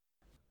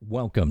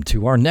Welcome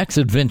to our next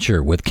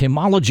adventure with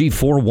Kimology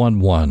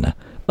 411,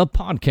 a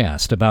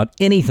podcast about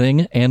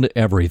anything and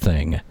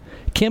everything.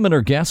 Kim and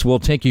her guests will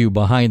take you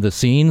behind the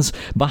scenes,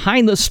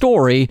 behind the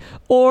story,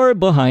 or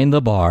behind the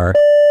bar.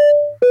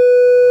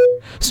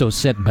 So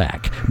sit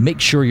back, make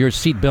sure your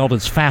seatbelt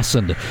is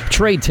fastened,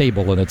 tray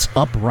table in its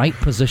upright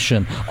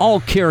position,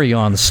 all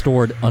carry-ons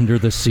stored under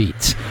the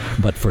seats.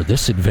 But for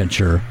this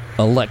adventure,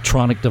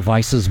 electronic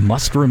devices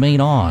must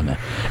remain on,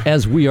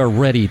 as we are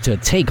ready to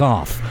take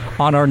off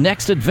on our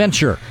next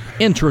adventure,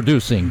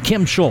 introducing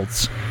Kim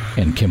Schultz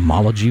and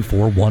Kimology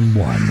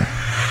 411.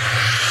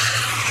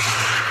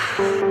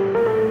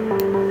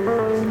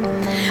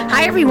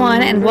 Hi,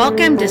 everyone, and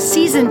welcome to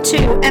Season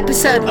 2,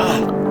 Episode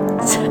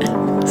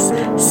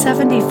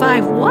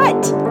 75.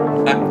 What?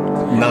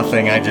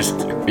 Nothing.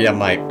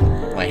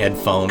 My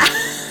headphone.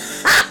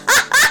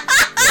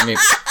 Let me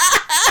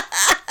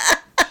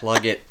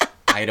plug it.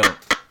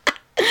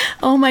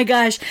 Oh my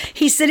gosh.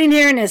 He's sitting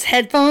here and his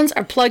headphones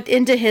are plugged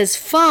into his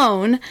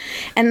phone,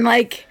 and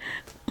like,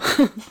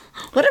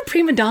 what a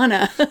prima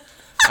donna.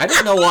 I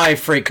don't know why I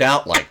freaked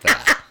out like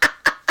that.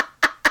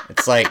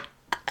 It's like,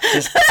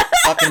 just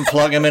fucking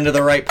plug them into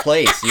the right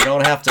place. You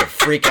don't have to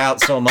freak out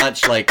so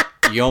much like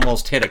you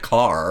almost hit a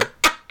car.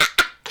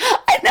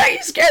 I know,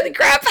 you scared the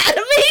crap out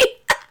of me.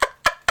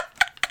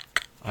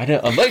 I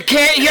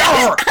can't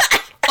hear.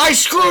 I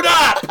screwed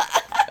up.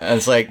 And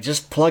it's like,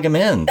 just plug them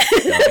in,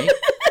 dummy.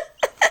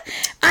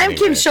 I'm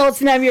Kim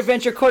Schultz, and I'm your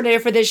adventure coordinator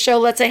for this show.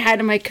 Let's say hi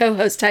to my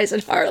co-host, Tyson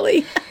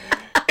Harley.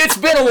 It's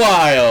been a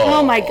while.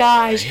 Oh my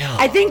gosh. Yeah,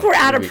 I think we're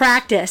out of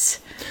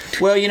practice.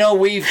 Well, you know,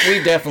 we've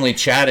definitely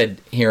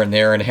chatted here and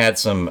there and had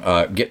some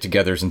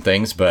get-togethers and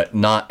things, but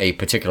not a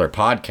particular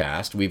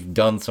podcast. We've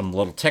done some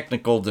little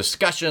technical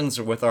discussions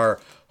with our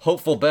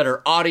hopeful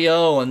better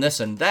audio and this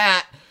and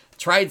that.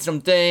 Tried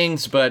some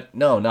things, but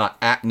no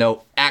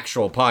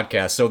actual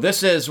podcast. So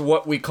this is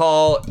what we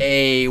call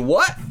a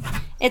what?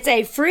 It's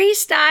a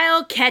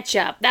freestyle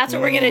catch-up. That's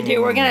what we're going to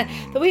do.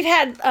 But we've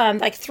had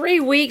like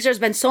 3 weeks. There's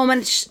been so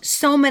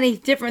many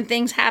different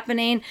things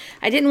happening.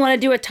 I didn't want to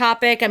do a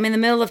topic. I'm in the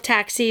middle of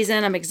tax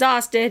season. I'm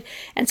exhausted.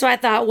 And so I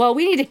thought, well,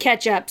 we need to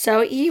catch up. So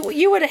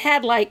you would have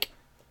had like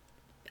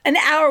an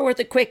hour worth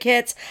of quick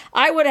hits.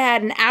 I would have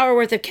had an hour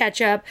worth of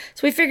catch-up.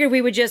 So we figured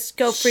we would just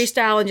go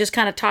freestyle and just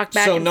kind of talk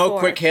back and forth. So no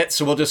quick hits,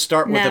 so we'll just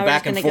start with the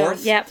back and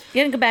forth? Yep,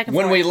 you're going to go back and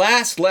forth. When we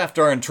last left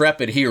our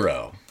intrepid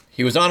hero,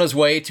 he was on his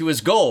way to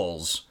his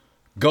goals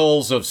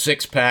of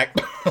six-pack.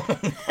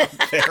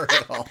 There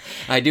at all.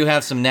 I do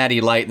have some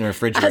Natty Light in the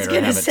refrigerator I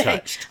haven't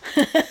touched.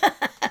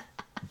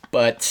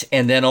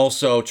 And then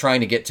also trying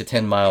to get to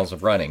 10 miles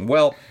of running.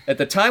 Well, at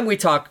the time we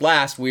talked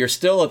last, we are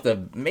still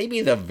at maybe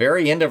the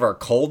very end of our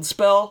cold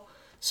spell.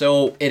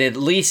 So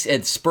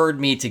it spurred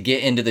me to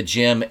get into the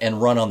gym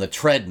and run on the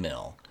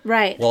treadmill.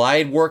 Right. Well, I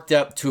had worked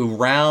up to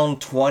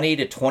around 20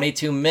 to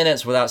 22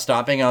 minutes without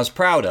stopping. I was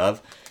proud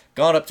of.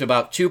 Gone up to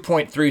about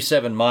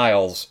 2.37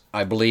 miles,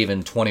 I believe,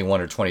 in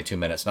 21 or 22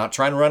 minutes. Not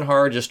trying to run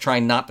hard, just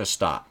trying not to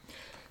stop.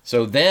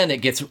 So then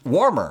it gets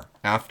warmer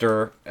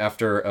after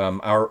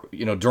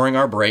during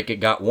our break, it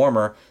got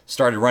warmer,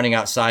 started running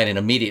outside, and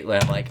immediately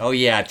I'm like, oh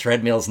yeah,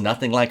 treadmill's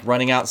nothing like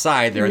running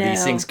outside. There are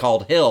these things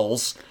called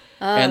hills,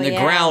 and the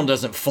ground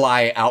doesn't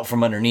fly out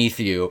from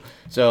underneath you.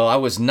 So I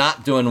was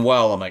not doing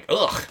well. I'm like,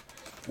 ugh.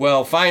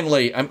 Well,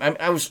 finally,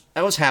 I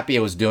was happy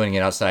I was doing it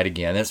outside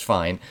again. It's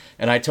fine.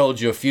 And I told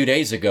you a few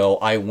days ago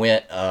I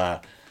went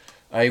about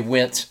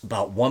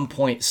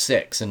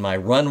 1.6 in my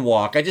run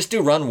walk. I just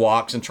do run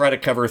walks and try to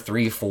cover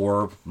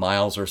 3-4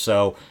 miles or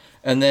so.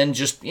 And then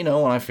just, when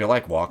I feel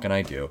like walking,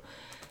 I do.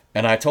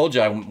 And I told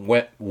you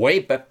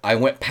I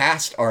went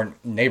past our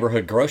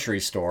neighborhood grocery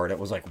store and it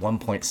was like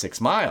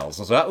 1.6 miles.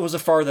 So that was the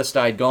farthest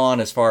I'd gone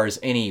as far as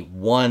any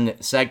one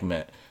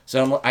segment.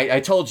 So I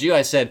told you,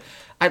 I said,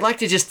 I'd like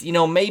to just,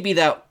 maybe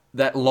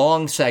that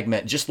long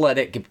segment, just let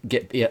it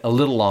get a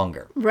little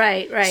longer.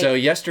 Right. So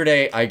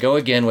yesterday, I go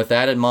again with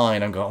that in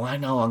mind. I'm going, I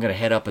know I'm going to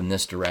head up in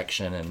this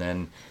direction, and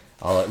then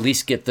I'll at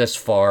least get this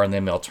far, and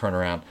then I'll turn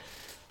around.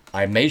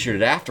 I measured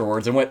it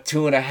afterwards and went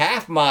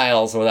 2.5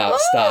 miles without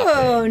stopping.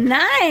 Oh,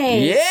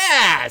 nice.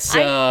 Yeah.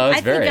 So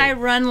I think I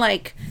run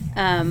like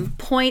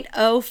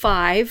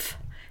 0.05.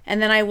 And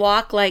then I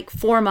walk like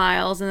 4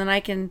 miles, and then I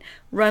can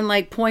run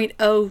like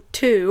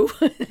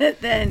 0.02.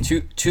 Then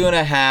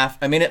 2.5.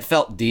 I mean, it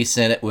felt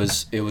decent. It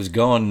was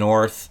going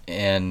north,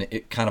 and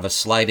it kind of a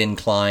slight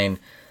incline.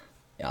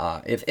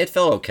 It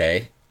felt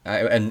okay.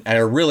 I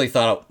really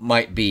thought it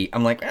might be.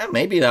 I'm like,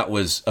 maybe that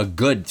was a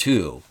good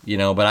 2,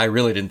 but I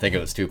really didn't think it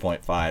was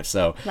 2.5.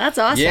 So that's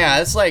awesome.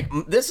 Yeah, it's like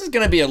this is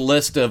going to be a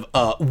list of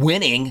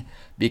winning.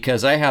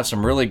 Because I have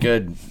some really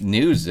good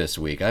news this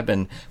week.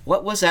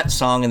 What was that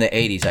song in the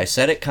 80s? I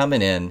said it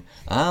coming in.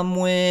 I'm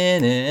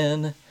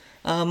winning.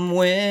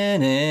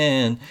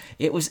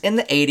 It was in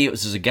the 80s. It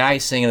was a guy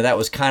singing it. That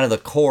was kind of the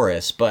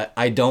chorus, but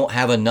I don't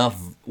have enough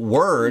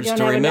words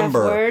to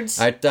remember. Enough words?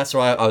 That's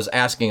why I was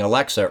asking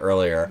Alexa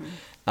earlier.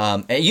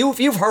 And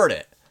you've heard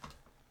it.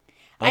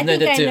 I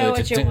think I know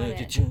what you're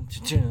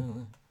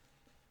wanting.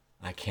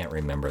 I can't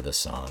remember the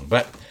song,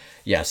 but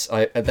yes,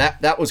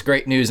 that was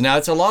great news. Now,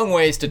 it's a long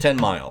ways to 10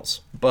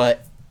 miles,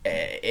 but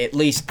at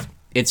least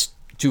it's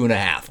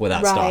 2.5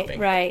 without stopping.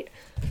 Right.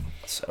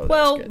 So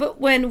well, that's good. but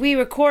when we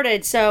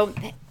recorded, so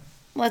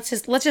let's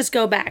just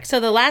go back. So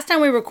the last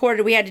time we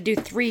recorded, we had to do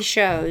 3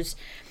 shows,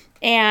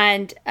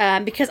 and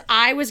because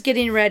I was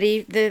getting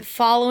ready the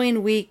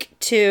following week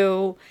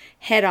to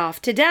head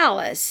off to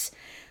Dallas.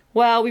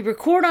 Well, we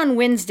record on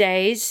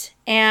Wednesdays,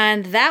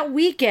 and that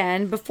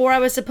weekend, before I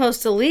was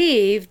supposed to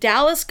leave,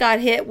 Dallas got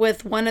hit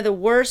with one of the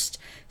worst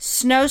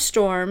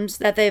snowstorms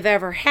that they've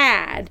ever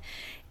had.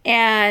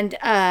 And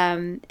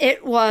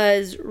it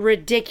was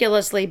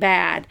ridiculously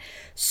bad.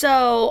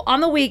 So on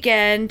the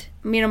weekend,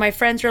 my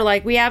friends were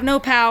like, we have no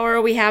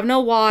power, we have no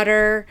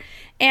water.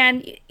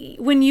 And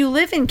when you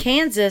live in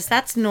Kansas,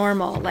 that's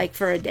normal, like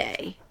for a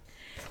day.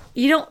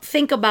 You don't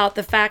think about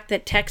the fact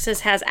that Texas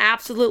has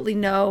absolutely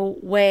no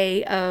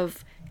way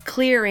of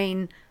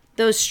clearing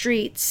those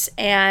streets,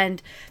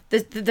 and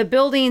the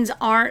buildings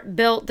aren't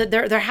built,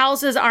 their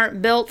houses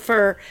aren't built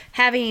for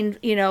having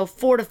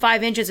 4 to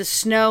 5 inches of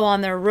snow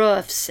on their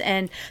roofs,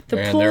 and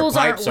pools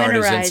their pipes aren't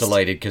winterized. as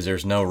insulated because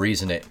there's no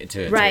reason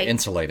to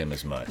insulate them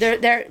as much.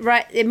 They're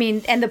right. I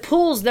mean, and the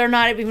pools, they're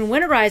not even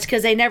winterized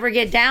because they never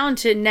get down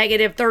to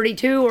negative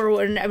 32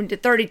 or to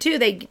 32.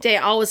 They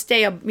always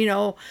stay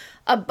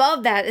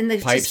above that, and the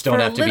pipes don't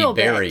have to be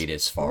buried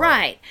as far.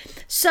 Right.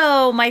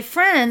 So my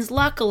friends,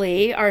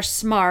 luckily, are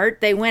smart.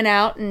 They went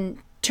out and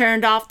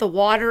turned off the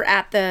water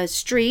at the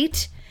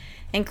street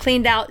and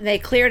they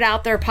cleared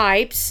out their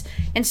pipes.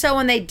 And so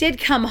when they did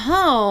come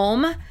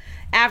home,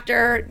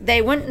 after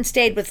they went and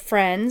stayed with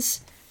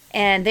friends,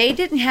 and they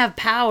didn't have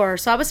power.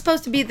 So I was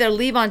supposed to be there,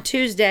 leave on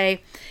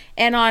Tuesday,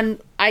 and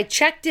I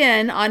checked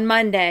in on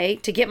Monday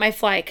to get my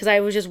flight because I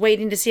was just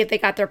waiting to see if they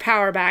got their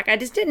power back. I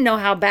just didn't know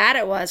how bad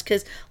it was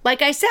because,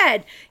 like I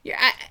said,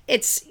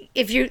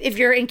 if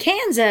you're in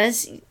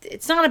Kansas,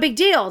 it's not a big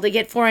deal to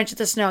get 4 inches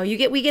of snow.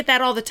 We get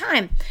that all the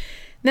time.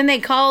 Then they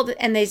called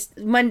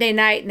Monday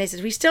night and they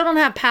said, we still don't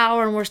have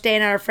power and we're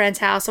staying at our friend's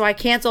house. So I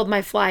canceled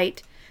my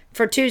flight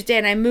for Tuesday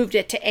and I moved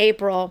it to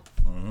April.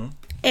 Mm-hmm.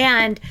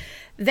 And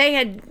they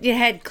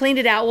had cleaned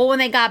it out. Well, when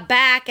they got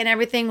back and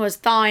everything was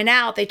thawing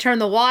out, they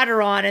turned the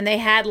water on and they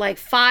had like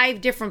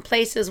 5 different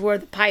places where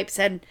the pipes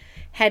had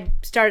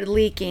started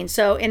leaking.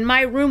 So in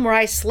my room where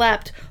I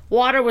slept,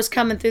 water was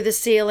coming through the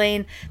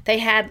ceiling. They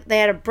had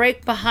a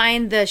break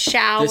behind the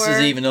shower. This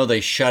is even though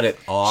they shut it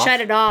off?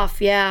 Shut it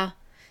off, yeah.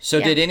 So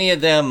did any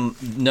of them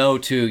know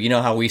to,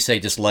 how we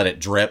say just let it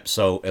drip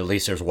so at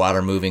least there's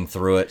water moving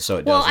through it so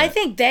it doesn't? Well, I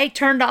think they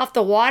turned off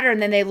the water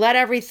and then they let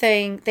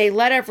everything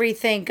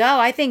go.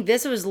 I think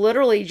this was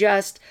literally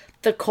just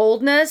the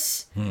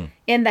coldness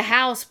in the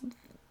house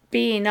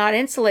being not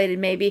insulated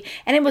maybe.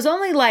 And it was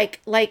only like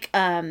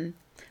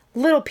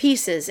little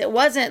pieces. It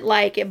wasn't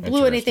like it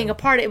blew anything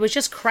apart. It was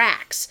just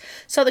cracks.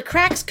 So the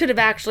cracks could have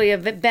actually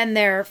been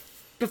there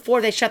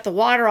before they shut the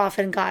water off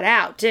and got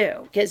out too,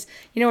 because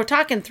we're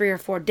talking 3 or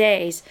 4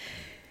 days.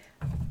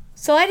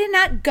 So I did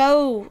not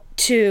go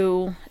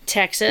to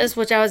Texas,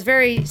 which I was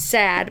very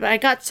sad, but I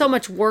got so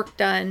much work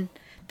done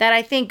that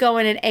I think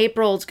going in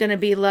April is going to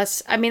be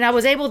less. I mean, I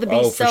was able to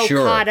be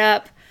caught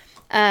up,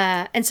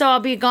 and so I'll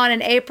be gone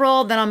in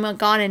April, then I'm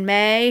gone in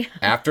May.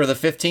 After the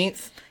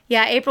 15th?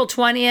 Yeah, April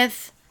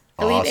 20th.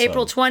 I leave Awesome.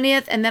 April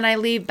 20th, and then I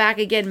leave back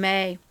again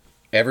May.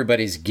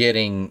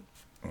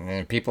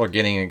 People are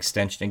getting an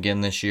extension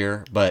again this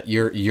year, but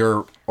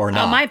you're or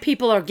not. Oh, my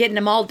people are getting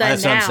them all done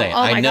That's now. what I'm saying.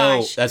 Oh my I know.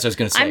 gosh. That's what I was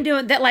going to say. I'm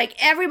doing that. Like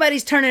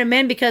everybody's turning them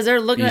in because they're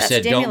looking at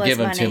said stimulus don't give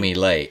them money. to me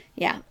late.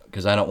 Yeah.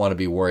 Because I don't want to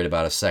be worried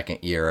about a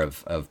second year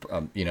of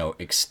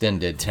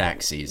extended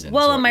tax season.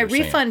 Well, and my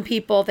refund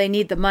people, they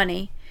need the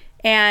money,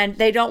 and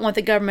they don't want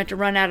the government to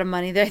run out of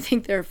money. I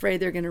think they're afraid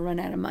they're going to run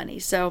out of money.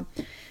 So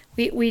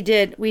we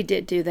did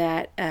do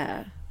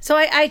that. So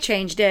I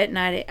changed it, and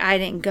I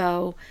didn't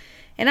go.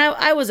 And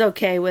I was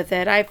okay with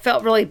it. I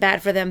felt really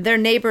bad for them. Their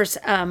neighbor's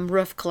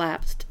roof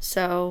collapsed,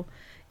 so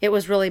it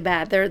was really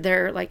bad.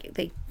 They're like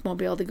they won't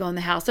be able to go in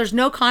the house. There's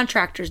no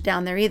contractors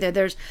down there either.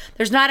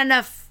 There's not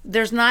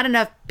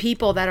enough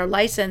people that are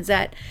licensed.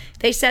 That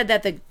they said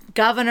that the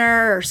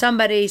governor or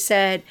somebody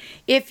said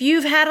if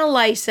you've had a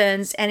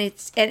license and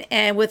it's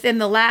and within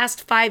the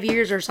last 5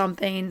 years or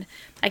something,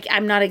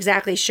 I'm not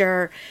exactly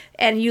sure,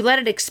 and you let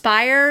it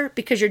expire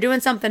because you're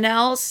doing something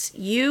else,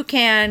 you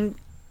can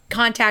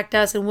contact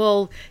us and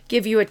we'll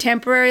give you a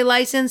temporary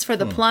license for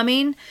the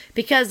plumbing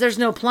because there's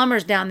no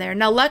plumbers down there.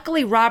 Now,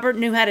 luckily, Robert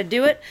knew how to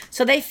do it,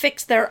 so they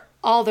fixed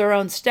all their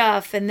own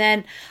stuff. And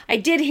then I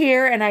did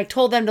hear, and I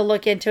told them to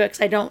look into it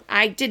because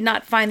I did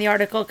not find the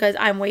article because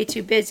I'm way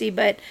too busy,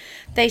 but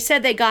they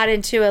said they got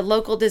into a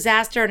local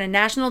disaster and a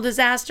national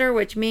disaster,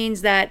 which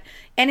means that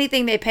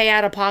anything they pay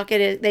out of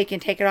pocket, they can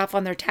take it off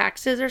on their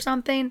taxes or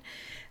something.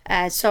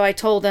 So I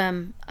told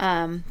them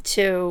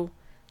to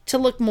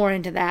look more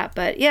into that.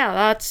 But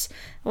yeah,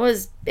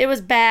 it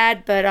was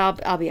bad, but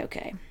I'll be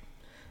okay.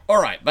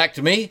 All right, back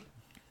to me,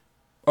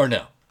 or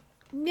no?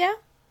 Yeah.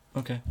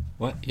 Okay.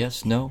 What?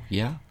 Yes. No.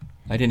 Yeah.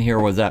 I didn't hear.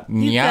 Was that You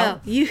meow?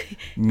 go. You.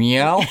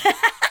 Meow.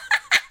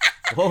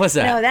 What was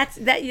that? No,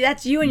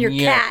 that's you and your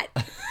Yeah.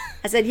 cat.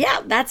 I said,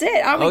 yeah, that's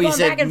it. Are we Oh, going you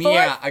said back and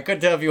yeah. forth? I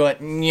couldn't tell if you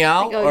went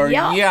meow I go, or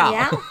yeah.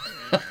 yeah.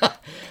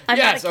 I'm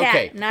Yes, not a cat.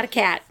 okay. Not a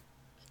cat.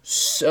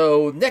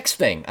 So next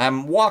thing,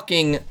 I'm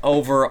walking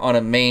over on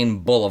a main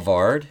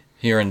boulevard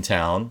here in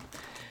town,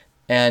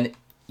 and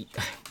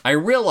I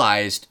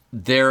realized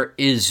there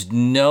is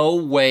no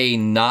way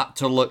not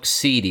to look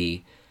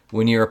seedy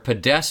when you're a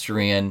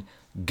pedestrian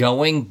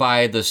going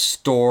by the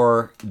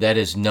store that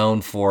is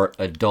known for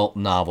adult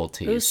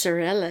novelties. Ooh,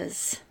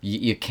 Cirillas.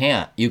 You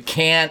can't. You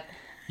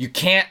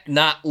can't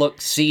not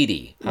look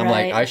seedy. I'm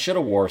like, Right. I should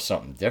have wore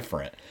something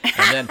different.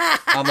 And then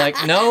I'm like,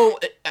 no,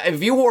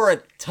 if you wore a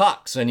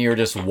tux and you're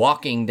just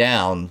walking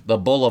down the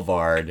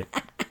boulevard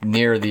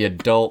near the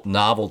adult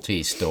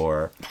novelty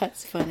store,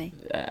 That's funny.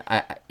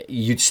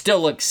 you'd still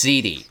look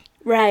seedy.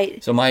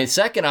 Right. So my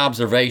second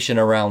observation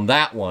around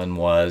that one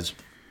was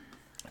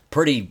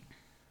pretty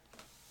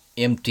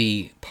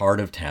empty part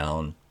of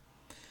town.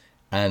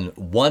 And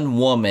one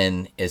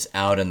woman is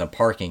out in the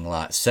parking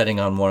lot sitting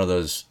on one of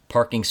those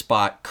parking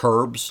spot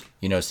curbs,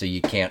 so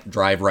you can't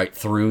drive right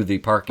through the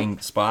parking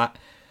spot,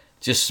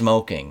 just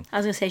smoking. I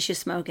was going to say she's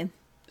smoking.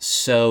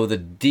 So the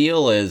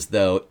deal is,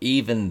 though,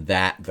 even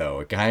that, though,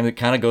 it kind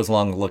of goes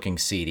along with looking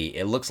seedy.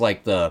 It looks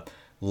like the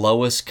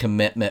lowest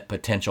commitment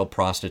potential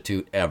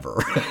prostitute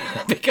ever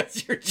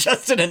because you're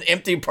just in an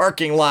empty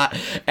parking lot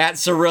at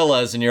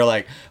Cirilla's and you're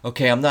like,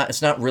 okay,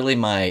 it's not really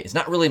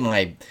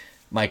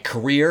my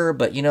career,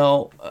 but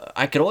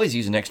I could always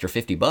use an extra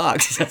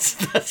 $50.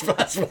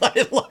 That's what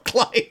it looked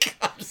like.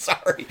 I'm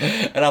sorry.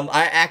 And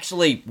I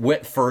actually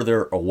went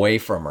further away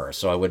from her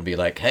so I wouldn't be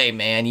like, hey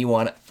man, you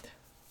want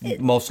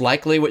most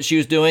likely what she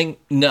was doing?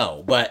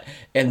 No, but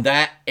in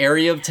that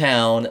area of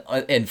town,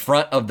 in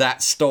front of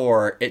that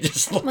store, it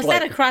just looked Was like...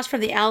 that across from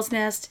the Owl's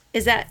Nest?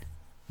 Is that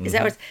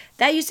what?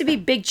 That used to be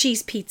Big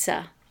Cheese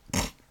Pizza.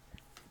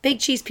 Big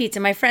Cheese Pizza.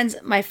 My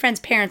friend's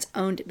parents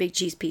owned Big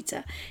Cheese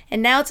Pizza,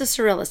 and now it's a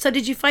Cirilla. So,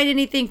 did you find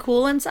anything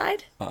cool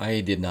inside? I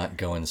did not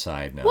go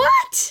inside, no.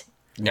 What?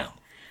 No.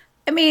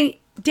 I mean,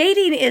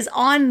 dating is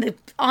on the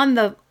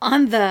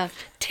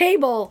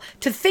table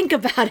to think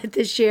about it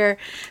this year.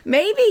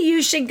 Maybe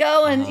you should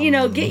go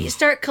and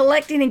start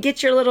collecting and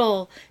get your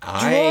little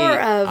drawer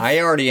of. I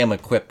already am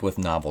equipped with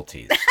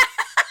novelties.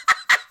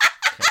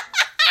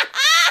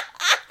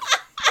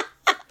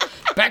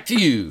 Back to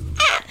you.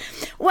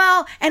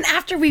 Well, and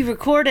after we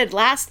recorded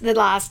the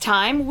last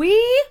time,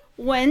 we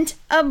went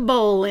a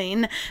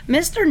bowling.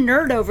 Mr.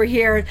 Nerd over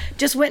here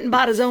just went and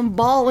bought his own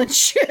ball and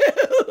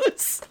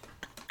shoes.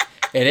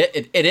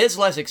 It is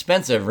less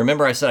expensive.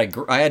 Remember I said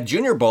I had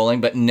junior bowling,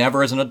 but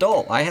never as an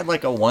adult. I had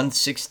like a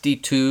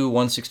 162,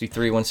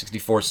 163,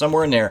 164,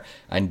 somewhere in there.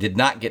 I did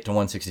not get to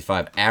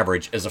 165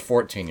 average as a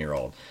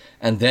 14-year-old.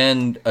 And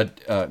then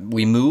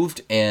we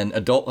moved and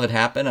adulthood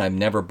happened. I've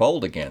never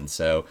bowled again.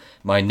 So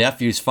my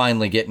nephew's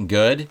finally getting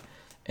good.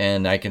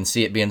 And I can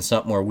see it being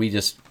something where we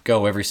just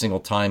go every single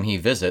time he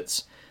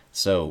visits.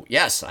 So,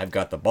 yes, I've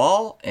got the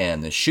ball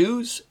and the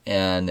shoes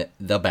and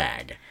the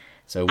bag.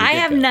 So I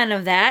have none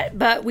of that,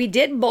 but we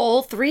did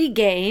bowl 3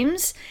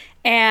 games,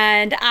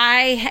 and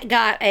I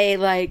got a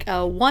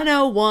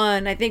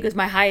 101. I think was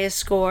my highest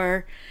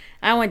score.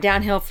 I went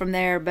downhill from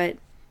there, but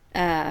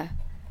I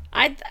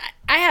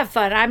have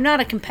fun. I'm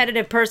not a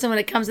competitive person when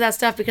it comes to that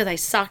stuff because I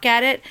suck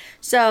at it.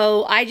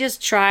 So I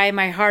just try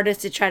my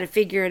hardest to try to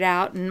figure it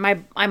out. And my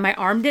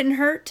arm didn't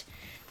hurt.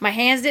 My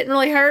hands didn't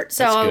really hurt.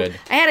 So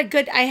That's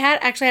good. I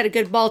actually had a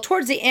good ball.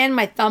 Towards the end,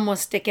 my thumb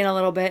was sticking a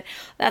little bit.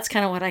 That's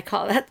kind of what I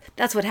call that.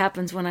 That's what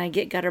happens when I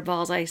get gutter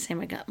balls. I say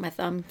my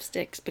thumb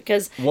sticks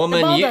because the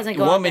ball doesn't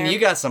go out there. You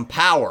got some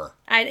power.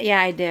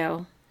 I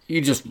do.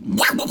 You just... I'm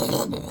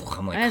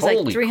like, I was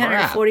holy like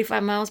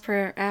 345 miles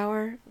per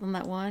hour on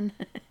that one.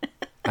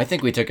 I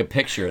think we took a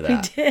picture of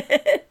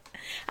that.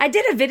 I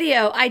did a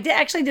video. I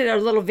actually did a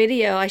little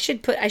video. I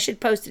should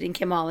post it in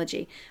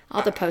Chemology.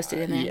 I'll have to post it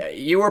in there. Yeah,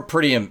 you were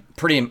pretty.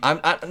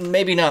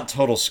 Maybe not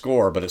total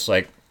score, but it's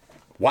like,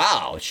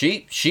 wow,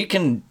 she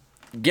can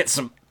get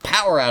some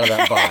power out of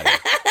that body.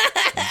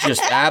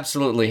 Just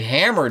absolutely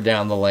hammered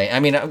down the lane. I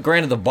mean,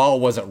 granted, the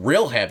ball wasn't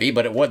real heavy,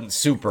 but it wasn't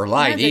super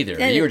light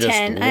either. You were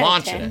just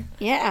launching it.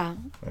 Yeah.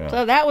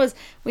 So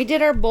we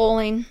did our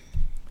bowling.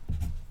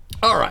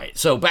 All right,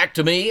 so back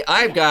to me.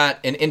 I've got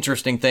an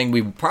interesting thing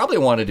we probably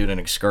want to do an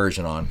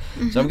excursion on.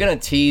 So I'm going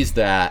to tease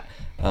that,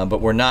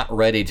 but we're not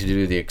ready to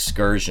do the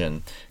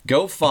excursion.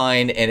 Go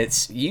find,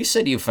 and you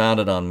said you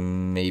found it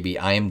on maybe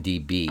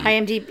IMDb.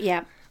 IMDb,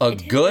 yeah. A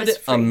Good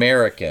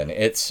American.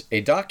 It's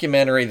a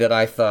documentary that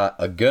I thought,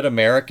 A Good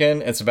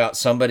American. It's about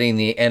somebody in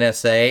the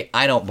NSA.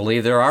 I don't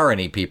believe there are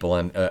any people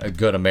in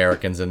good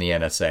Americans in the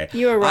NSA.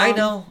 You were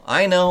wrong.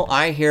 I know.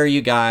 I hear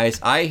you guys.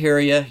 I hear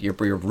you.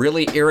 You're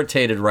really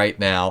irritated right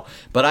now.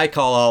 But I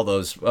call all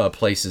those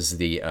places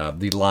the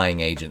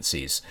lying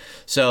agencies.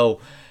 So,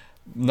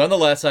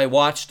 nonetheless, I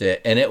watched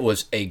it, and it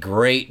was a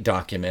great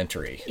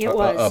documentary. It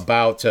was.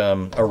 About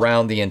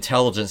around the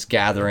intelligence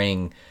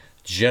gathering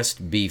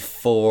just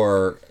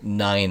before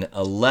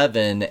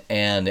 9/11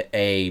 and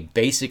a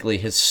basically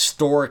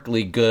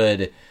historically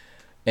good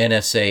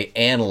NSA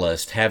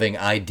analyst having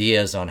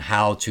ideas on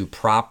how to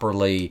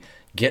properly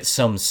get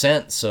some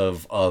sense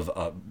of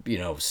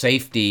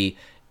safety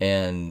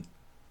and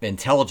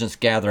intelligence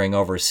gathering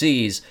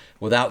overseas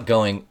without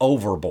going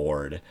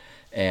overboard.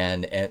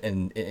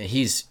 And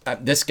he's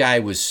this guy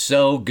was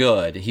so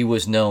good. He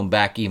was known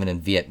back even in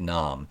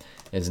Vietnam.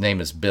 His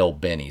name is Bill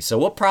Binney. So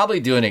we'll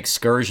probably do an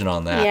excursion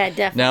on that. Yeah,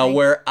 definitely. Now,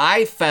 where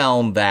I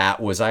found that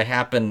was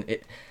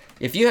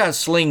if you have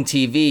Sling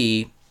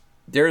TV,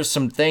 there's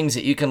some things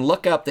that you can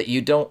look up that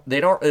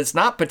it's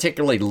not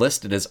particularly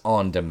listed as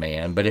on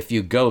demand, but if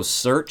you go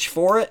search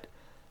for it,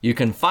 you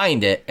can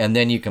find it and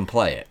then you can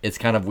play it. It's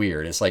kind of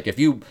weird. It's like if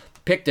you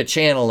picked a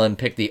channel and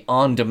picked the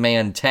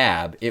on-demand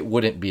tab, it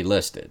wouldn't be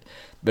listed.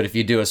 But if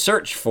you do a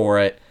search for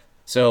it,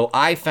 so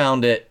I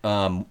found it,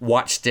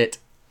 watched it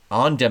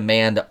on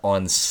demand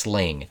on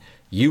Sling.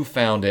 You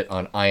found it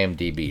on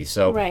IMDb.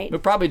 So right. We'll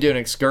probably do an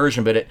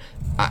excursion, but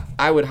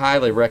I would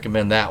highly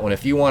recommend that one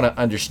if you want to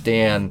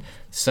understand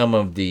some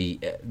of the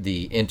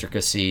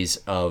intricacies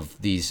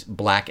of these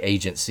black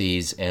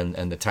agencies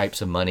and the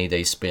types of money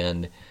they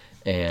spend.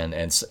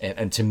 And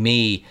to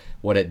me,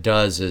 what it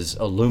does is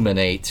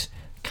illuminate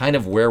kind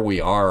of where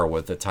we are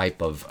with the type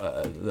of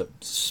the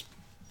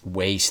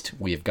waste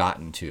we have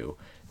gotten to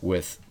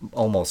with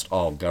almost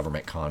all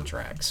government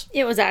contracts.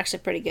 It was actually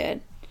pretty good.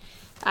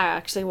 I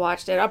actually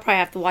watched it. I'll probably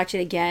have to watch it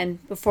again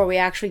before we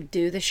actually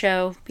do the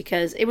show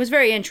because it was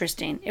very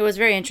interesting. It was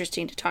very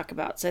interesting to talk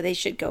about, so they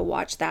should go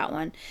watch that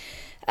one.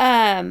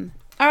 All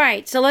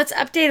right, so let's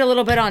update a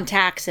little bit on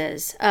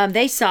taxes.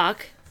 They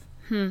suck.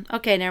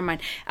 Okay, never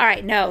mind. All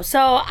right, no.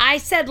 So I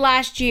said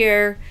last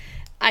year,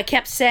 I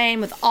kept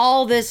saying with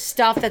all this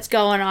stuff that's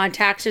going on,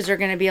 taxes are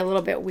going to be a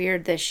little bit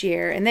weird this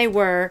year. And they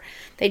were.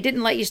 They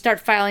didn't let you start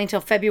filing until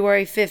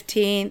February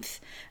 15th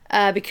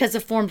because the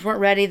forms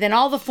weren't ready. Then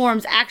all the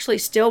forms actually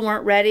still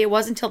weren't ready. It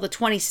wasn't until the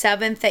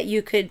 27th that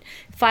you could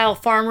file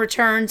farm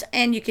returns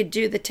and you could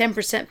do the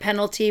 10%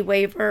 penalty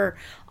waiver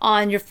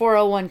on your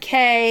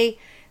 401k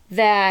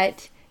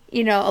that...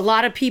 You know, a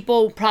lot of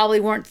people probably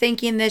weren't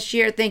thinking this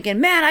year,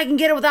 thinking, man, I can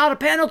get it without a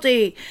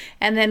penalty.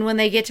 And then when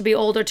they get to be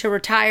older to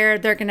retire,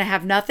 they're going to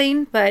have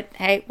nothing. But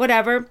hey,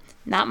 whatever,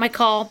 not my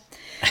call.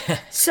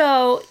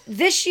 So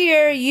this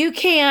year you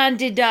can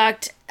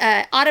deduct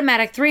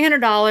automatic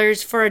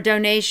 $300 for a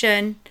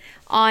donation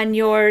on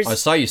yours. I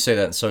saw you say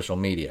that in social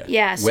media.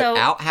 Yeah. So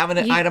without having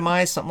it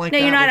itemized, something like that?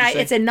 No, you're not.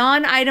 It's a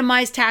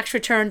non-itemized tax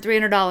return,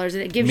 $300.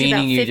 And it gives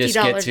Meaning you about $50 you just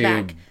get to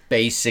back.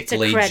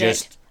 basically it's a credit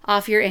just...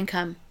 off your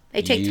income.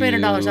 They take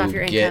 $300 off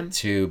your income. You get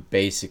to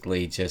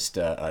basically just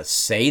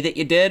say that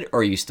you did,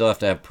 or you still have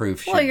to have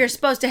proof? Well, you're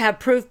supposed to have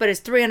proof, but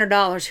it's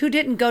 $300. Who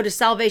didn't go to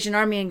Salvation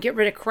Army and get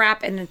rid of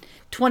crap in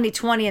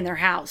 2020 in their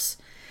house?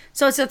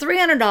 So it's a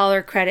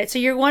 $300 credit. So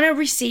you want a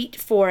receipt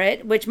for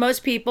it, which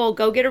most people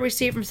go get a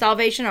receipt from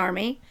Salvation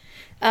Army,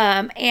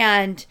 so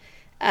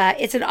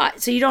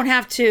you don't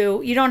have to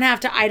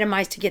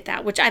itemize to get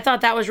that, which I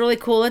thought that was really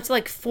cool. It's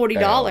like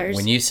 $40.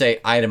 When you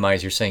say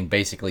itemize, you're saying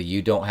basically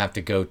you don't have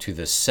to go to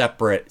the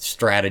separate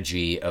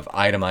strategy of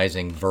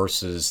itemizing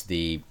versus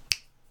the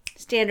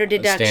standard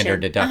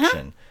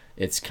deduction.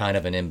 It's kind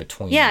of an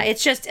in-between. Yeah,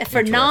 it's just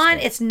for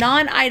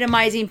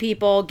non-itemizing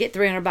people get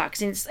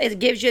 $300, and it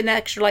gives you an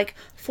extra like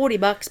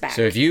 $40 back.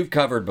 So if you've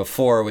covered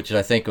before, which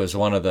I think was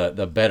one of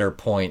the better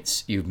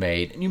points you've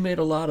made, and you made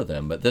a lot of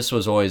them, but this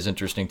was always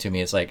interesting to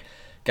me. It's like,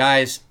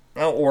 guys,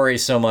 don't worry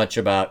so much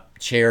about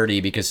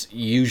charity because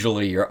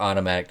usually your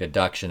automatic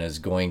deduction is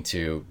going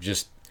to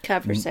just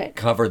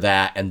cover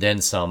that and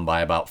then some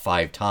by about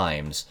 5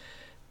 times.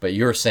 But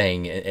you're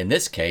saying in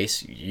this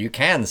case, you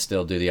can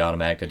still do the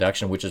automatic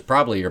deduction, which is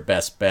probably your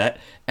best bet,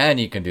 and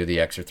you can do the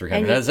extra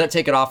 $300. Does that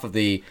take it off of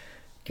the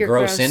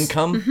gross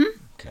income? Mm-hmm.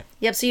 Okay.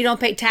 Yep. So you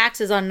don't pay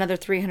taxes on another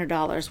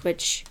 $300,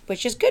 which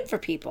is good for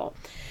people.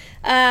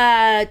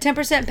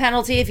 10%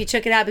 penalty if you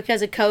took it out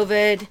because of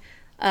COVID.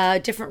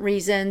 Different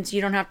reasons. You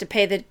don't have to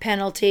pay the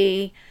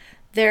penalty.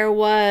 There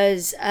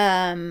was,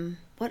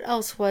 what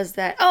else was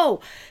that? Oh,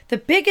 the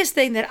biggest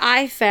thing that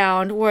I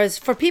found was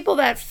for people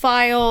that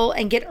file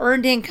and get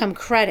earned income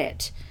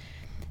credit,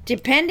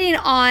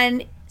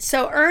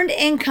 so earned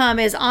income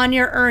is on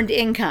your earned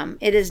income.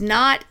 It is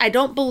not, I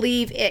don't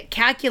believe it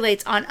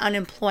calculates on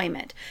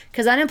unemployment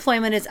because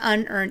unemployment is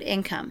unearned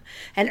income.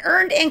 And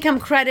earned income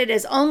credit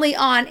is only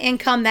on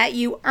income that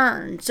you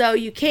earn. So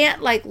you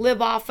can't like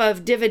live off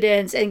of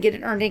dividends and get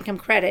an earned income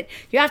credit.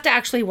 You have to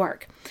actually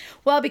work.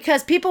 Well,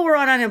 because people were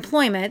on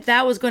unemployment,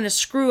 that was going to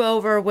screw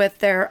over with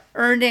their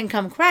earned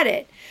income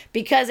credit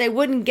because they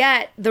wouldn't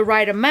get the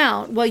right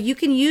amount. Well, you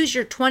can use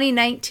your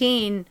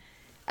 2019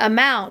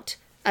 amount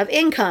of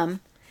income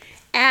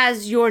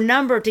as your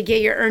number to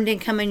get your earned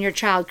income and your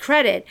child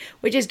credit,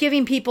 which is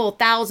giving people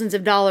thousands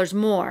of dollars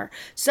more.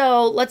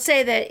 So let's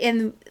say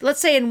in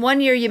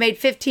 1 year you made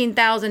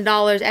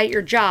 $15,000 at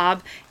your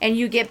job and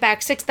you get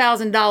back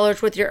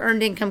 $6,000 with your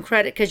earned income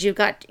credit because you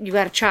got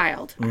a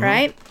child,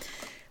 right?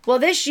 Well,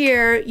 this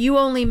year you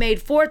only made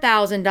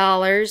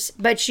 $4,000,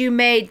 but you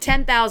made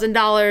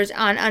 $10,000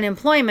 on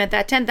unemployment.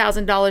 That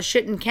 $10,000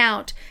 shouldn't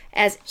count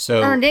as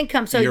earned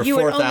income. So your you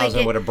would only $4,000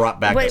 get, would have brought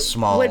back a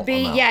small would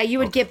be amount. Yeah, you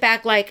would get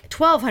back like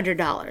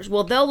 $1,200.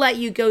 Well, they'll let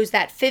you go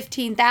that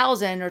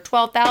 $15,000 or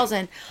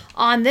 $12,000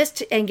 on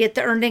this and get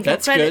the earned income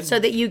That's credit good. so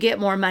that you get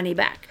more money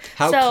back.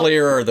 How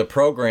clear are the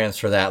programs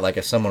for that? Like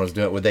if someone was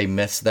doing it, would they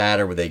miss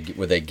that or would they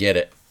get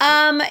it?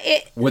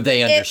 Would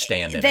they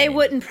understand it? They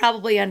wouldn't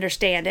probably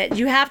understand it.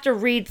 You have to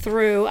read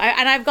through,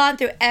 and I've gone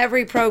through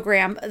every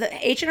program. The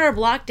H&R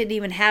Block didn't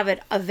even have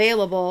it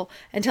available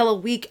until a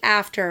week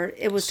after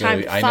it was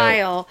time to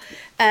file.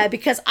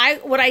 Because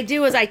what I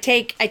do is I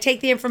take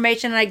the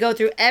information and I go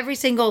through every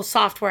single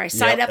software. I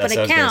sign up an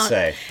account,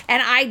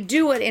 and I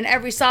do it in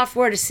every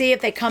software to see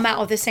if they come out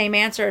with the same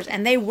answers.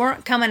 And they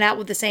weren't coming out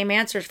with the same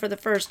answers for the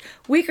first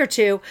week or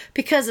two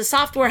because the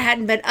software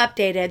hadn't been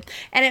updated.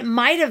 And it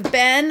might have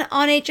been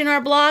on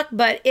H&R Block,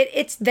 but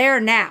it's there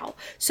now.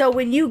 So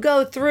when you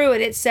go through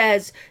it, it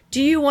says,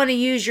 do you want to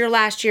use your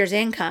last year's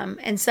income?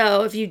 And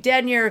so if you've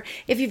done your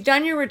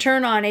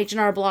return on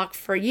H&R Block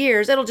for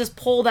years, it'll just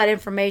pull that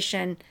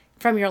information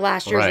from your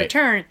last year's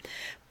return.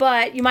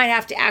 But you might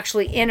have to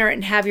actually enter it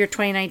and have your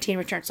 2019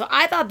 return. So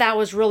I thought that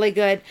was really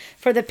good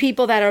for the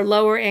people that are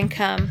lower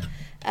income.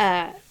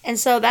 And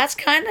so that's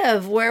kind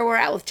of where we're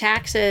at with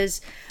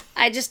taxes.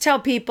 I just tell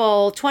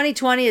people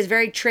 2020 is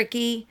very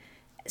tricky.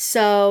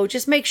 So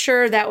just make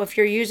sure that if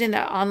you're using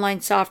the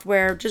online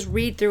software, just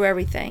read through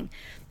everything.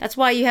 That's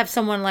why you have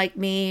someone like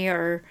me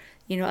or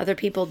other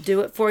people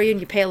do it for you and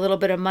you pay a little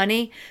bit of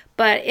money,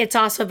 but it's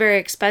also very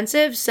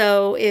expensive.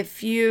 So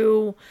if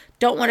you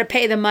don't want to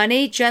pay the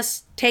money,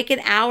 just take an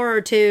hour or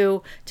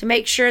two to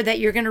make sure that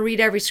you're going to read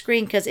every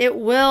screen because it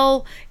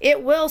will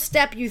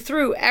step you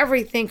through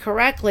everything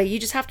correctly. You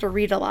just have to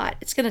read a lot.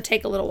 It's going to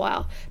take a little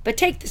while,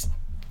 but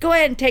go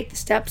ahead and take the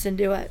steps and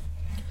do it.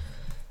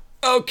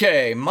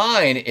 Okay,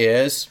 mine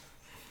is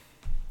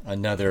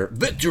another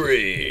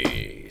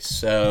victory.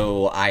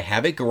 So I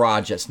have a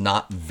garage that's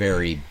not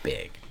very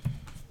big.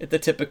 It's the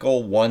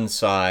typical one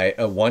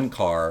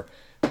car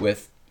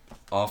with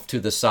off to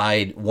the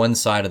side, one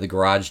side of the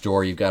garage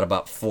door, you've got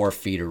about 4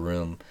 feet of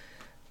room.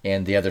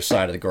 And the other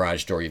side of the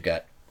garage door, you've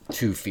got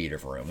 2 feet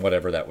of room,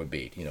 whatever that would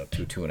be,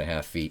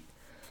 2.5 feet.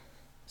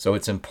 So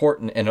it's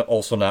important and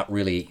also not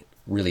really,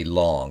 really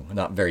long,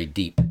 not very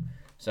deep.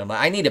 So I'm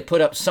like, I need to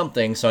put up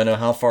something so I know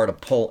how far to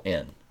pull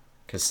in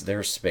because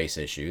there's space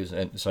issues.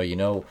 And so,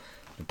 to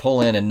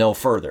pull in and no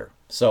further.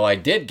 So I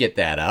did get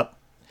that up.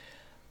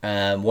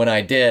 When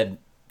I did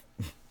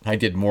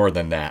more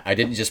than that. I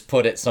didn't just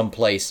put it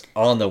someplace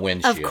on the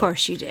windshield. Of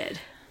course you did.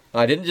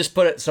 I didn't just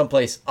put it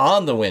someplace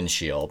on the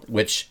windshield,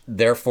 which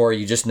therefore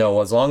you just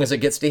know as long as it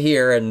gets to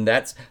here and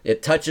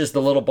it touches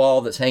the little ball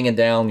that's hanging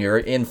down, you're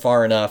in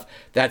far enough.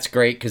 That's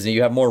great because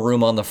you have more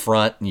room on the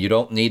front and you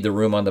don't need the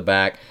room on the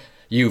back.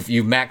 You've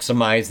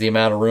maximized the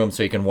amount of room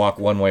so you can walk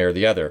one way or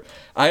the other.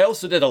 I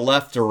also did a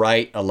left to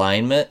right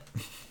alignment.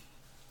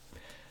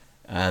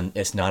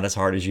 It's not as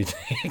hard as you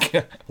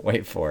think.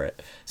 Wait for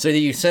it. So that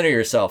you center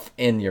yourself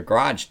in your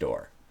garage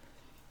door.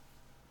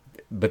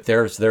 But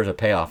there's a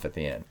payoff at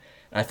the end.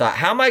 And I thought,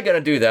 how am I going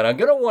to do that? I'm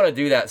going to want to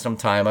do that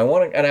sometime. I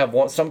want to have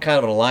some kind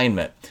of an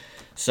alignment.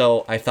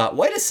 So I thought,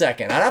 wait a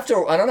second. I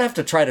don't have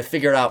to try to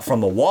figure it out from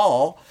the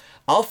wall.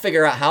 I'll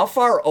figure out how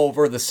far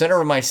over the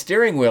center of my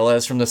steering wheel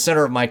is from the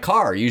center of my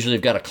car. Usually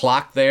you've got a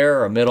clock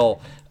there, a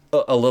little...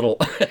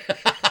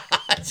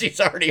 She's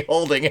already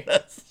holding it.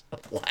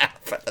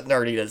 Laugh at the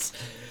nerdiness.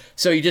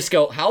 So you just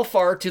go, how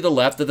far to the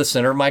left of the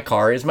center of my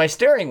car is my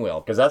steering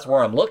wheel? Because that's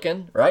where I'm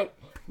looking, right?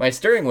 My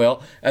steering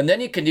wheel. And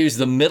then you can use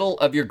the middle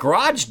of your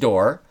garage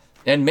door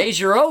and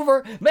measure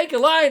over, make a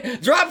line,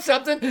 drop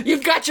something.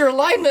 You've got your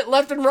alignment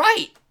left and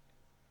right.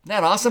 Isn't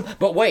that awesome?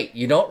 But wait,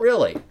 you don't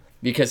really.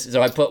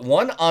 So I put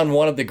one on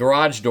one of the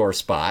garage door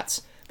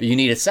spots, but you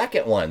need a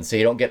second one so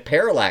you don't get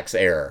parallax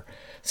error.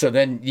 So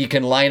then you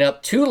can line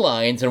up 2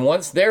 lines, and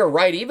once they're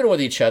right even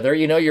with each other,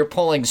 you're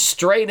pulling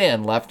straight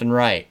in left and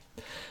right.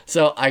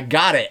 So I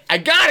got it.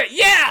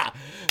 Yeah!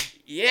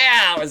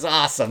 Yeah, it was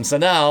awesome.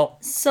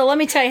 So let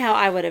me tell you how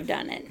I would have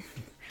done it.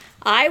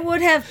 I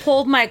would have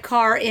pulled my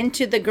car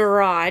into the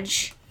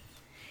garage,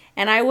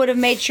 and I would have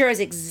made sure it's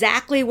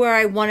exactly where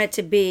I want it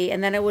to be,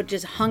 and then I would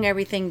just hung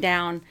everything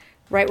down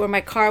right where my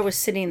car was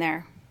sitting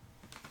there.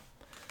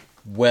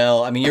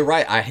 Well, I mean, you're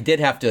right. I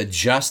did have to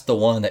adjust the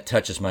one that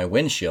touches my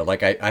windshield.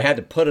 Like, I had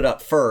to put it up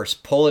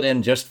first, pull it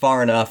in just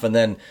far enough, and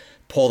then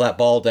pull that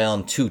ball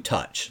down to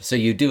touch. So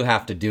you do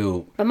have to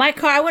do... But my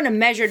car, I wouldn't have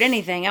measured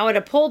anything. I would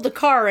have pulled the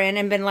car in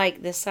and been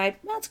like, this side,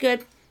 that's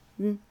good.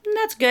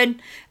 That's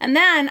good. And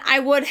then I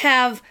would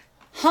have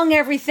hung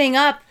everything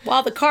up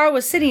while the car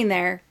was sitting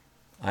there.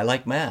 I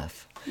like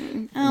math.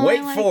 Oh,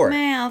 Wait I like for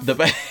math. it.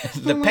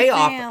 The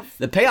payoff. Math.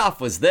 The payoff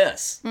was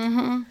this.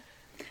 Mm-hmm.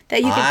 That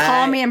you can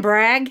call me and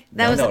brag?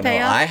 That was the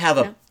payoff? No. I have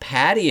a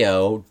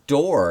patio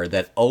door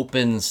that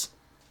opens.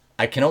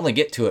 I can only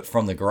get to it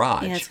from the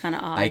garage. Yeah, it's kind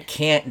of odd. I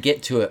can't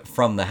get to it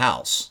from the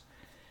house.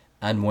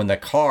 And when the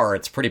car,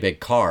 it's a pretty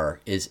big car,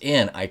 is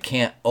in, I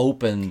can't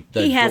open the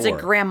door. He has a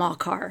grandma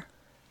car.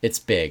 It's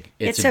big.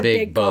 It's a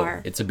big boat.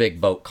 car. It's a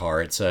big boat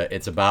car. It's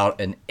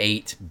about an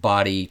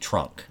 8-body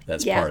trunk.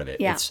 That's part of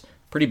it. Yeah. It's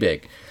pretty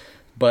big.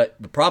 But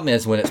the problem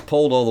is when it's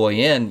pulled all the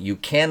way in, you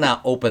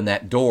cannot open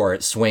that door.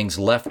 It swings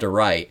left or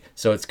right,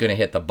 so it's going to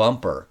hit the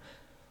bumper.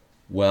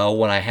 Well,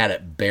 when I had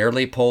it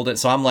barely pulled it,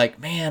 so I'm like,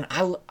 man,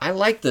 I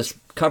like this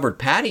covered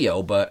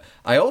patio, but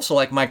I also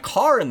like my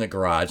car in the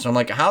garage. So I'm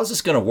like, how's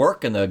this going to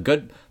work in the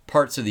good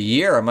parts of the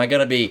year? Am I going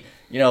to be,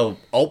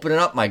 opening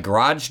up my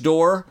garage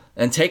door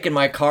and taking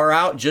my car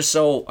out just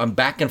so I'm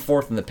back and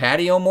forth in the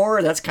patio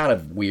more? That's kind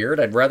of weird.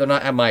 I'd rather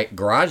not have my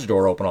garage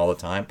door open all the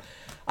time.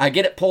 I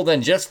get it pulled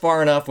in just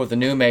far enough with the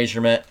new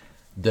measurement.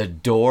 The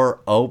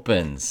door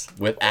opens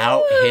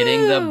without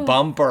hitting the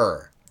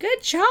bumper.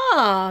 Good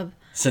job.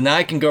 So now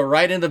I can go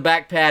right into the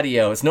back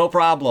patio. It's no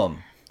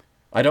problem.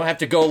 I don't have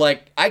to go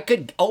I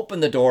could open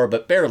the door,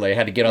 but barely. I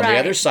had to get on the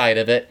other side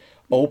of it,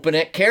 open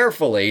it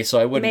carefully so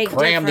I wouldn't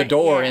cram the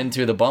door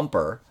into the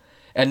bumper.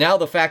 And now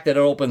the fact that it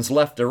opens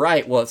left to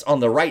right, well, it's on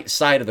the right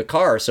side of the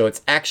car, so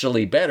it's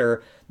actually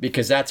better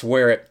because that's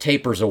where it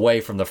tapers away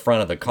from the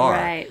front of the car.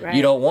 Right.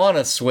 You don't want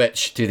to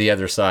switch to the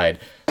other side.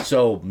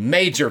 So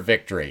major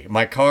victory.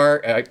 My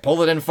car, I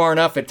pull it in far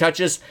enough, it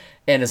touches,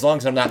 and as long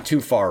as I'm not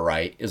too far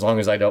right, as long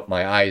as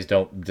my eyes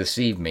don't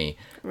deceive me,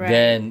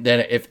 then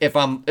if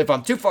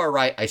I'm too far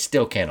right, I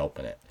still can't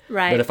open it.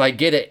 Right. But if I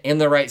get it in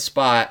the right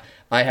spot,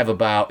 I have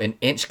about an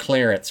inch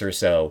clearance or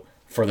so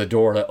for the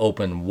door to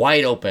open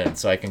wide open,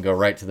 so I can go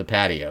right to the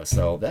patio.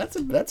 So that's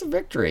a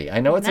victory. I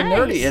know it's a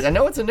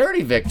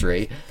nerdy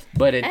victory,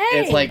 but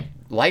it's like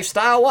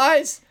lifestyle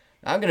wise,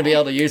 I'm gonna be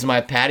able to use my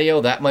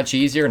patio that much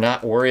easier,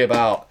 not worry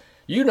about.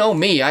 You know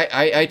me,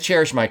 I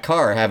cherish my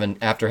car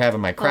after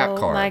having my crap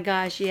car. Oh my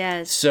gosh,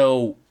 yes.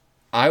 So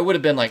I would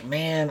have been like,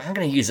 man, I'm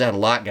going to use that a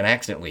lot, going to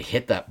accidentally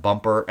hit that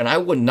bumper, and I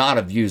would not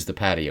have used the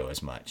patio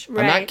as much.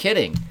 Right. I'm not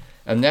kidding.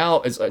 And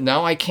now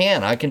I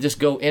can just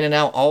go in and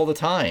out all the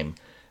time,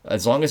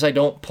 as long as I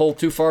don't pull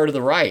too far to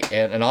the right,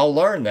 and I'll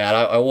learn that.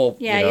 I will.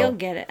 Yeah, you'll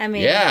get it. I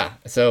mean, yeah.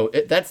 So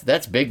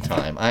that's big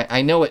time.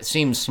 I know it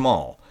seems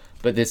small.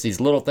 But it's these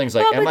little things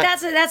like. Well,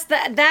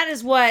 but that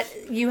is what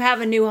you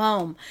have a new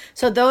home.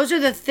 So those are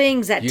the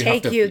things that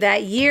take you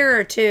that year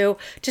or two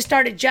to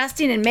start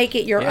adjusting and make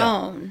it your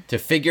own. To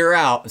figure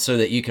out so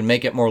that you can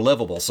make it more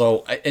livable.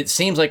 So it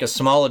seems like a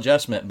small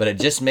adjustment, but it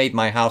just made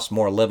my house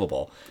more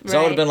livable. So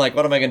I would have been like,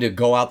 what am I going to do?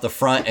 Go out the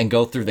front and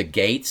go through the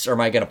gates, or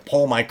am I going to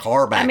pull my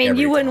car back? I mean,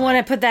 you wouldn't want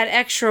to put that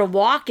extra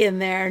walk in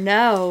there.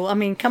 No, I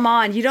mean, come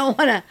on, you don't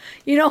want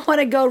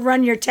to go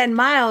run your 10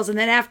 miles and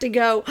then have to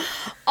go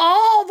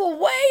all the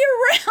way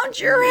around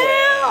your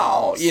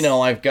house.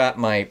 I've got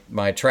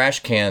my trash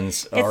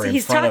cans are in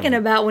he's front talking of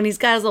him. about when he's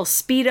got his little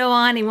Speedo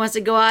on. He wants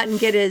to go out and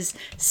get his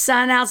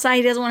son outside.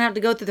 He doesn't want to have to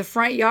go through the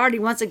front yard. He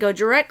wants to go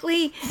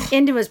directly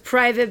into his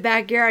private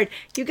backyard.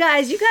 You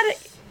guys, you got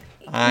to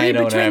I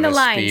don't between have the a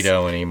lines.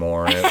 Speedo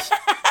anymore.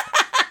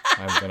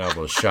 I've been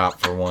able to shop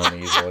for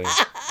one easily.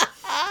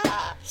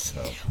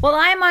 So. Well,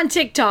 I'm on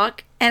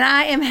TikTok, and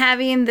I am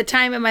having the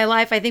time of my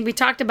life. I think we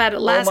talked about it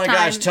last time. Oh my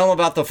gosh, tell them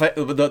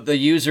about the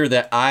user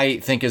that I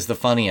think is the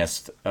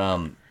funniest.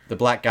 The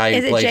black guy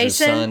who plays his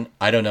son.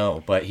 I don't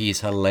know, but he's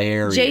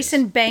hilarious.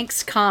 Jason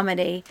Banks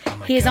Comedy. Oh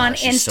my he's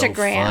gosh, on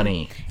Instagram. So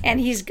funny. And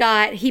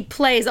he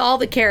plays all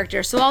the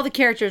characters. So all the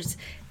characters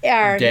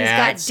are, he's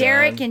got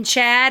Derek and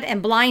Chad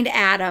and Blind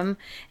Adam.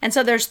 And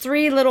so there's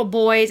 3 little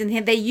boys,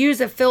 and they use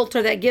a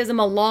filter that gives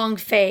them a long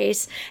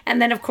face. And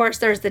then of course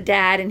there's the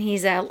dad, and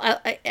he's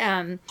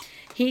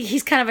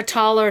he's kind of a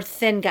taller,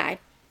 thin guy.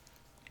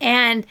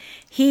 And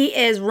he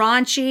is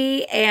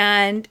raunchy,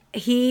 and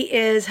he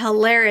is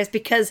hilarious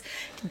because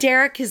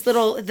Derek,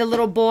 the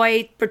little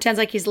boy, pretends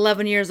like he's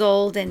 11 years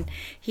old, and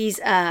he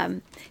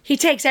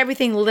takes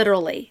everything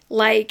literally.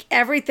 Like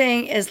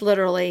everything is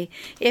literally.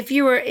 If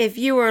you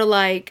were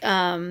like,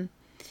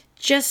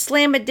 just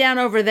slam it down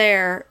over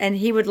there, and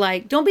he would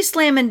like, don't be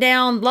slamming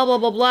down, blah blah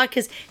blah blah,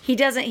 because he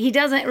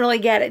doesn't really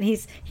get it. And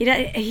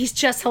he's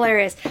just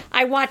hilarious.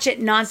 I watch it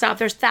nonstop.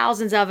 There's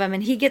thousands of them,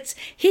 and he gets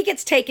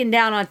taken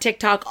down on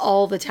TikTok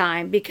all the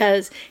time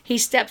because he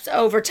steps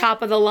over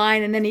top of the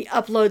line and then he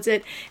uploads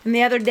it. And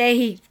the other day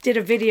he did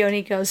a video, and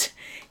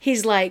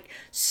he's like,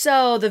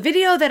 so the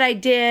video that I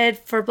did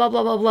for blah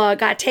blah blah blah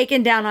got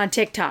taken down on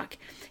TikTok,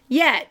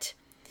 yet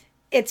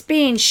it's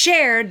being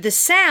shared, the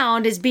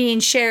sound is being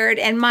shared,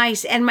 and my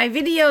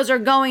videos are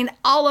going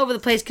all over the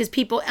place because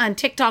people on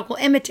TikTok will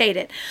imitate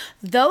it.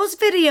 Those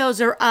videos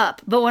are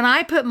up, but when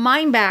I put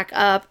mine back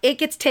up, it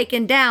gets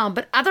taken down,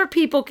 but other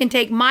people can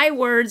take my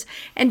words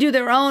and do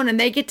their own, and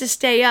they get to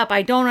stay up.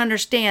 I don't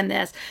understand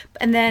this.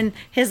 And then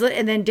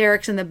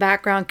Derek's in the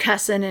background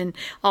cussing and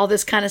all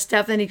this kind of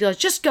stuff. Then he goes,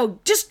 just go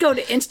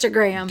to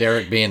Instagram.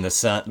 Derek being the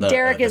son.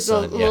 Derek is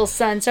the little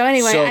son. So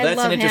anyway, so I that's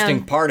love an interesting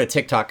him. part of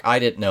TikTok I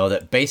didn't know,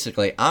 that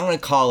basically I'm going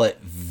to call it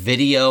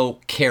video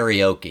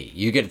karaoke.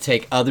 You get to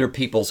take other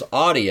people's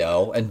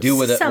audio and do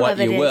with it what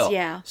you will.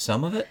 Yeah.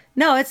 Some of it?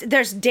 No,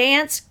 there's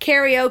dance,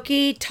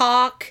 karaoke,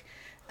 talk,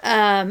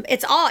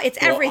 It's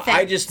everything.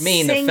 I just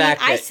mean Singing, the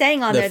fact that I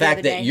sang on the there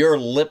fact the other that day. you're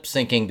lip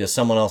syncing to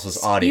someone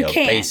else's audio, You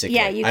can. basically.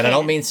 Yeah, you and I can.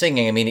 don't mean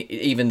singing. I mean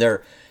even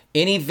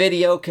any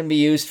video can be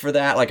used for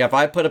that. Like if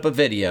I put up a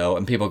video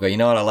and people go, you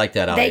know what, I like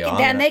that audio.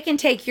 They can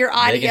take your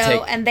audio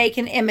take- and they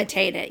can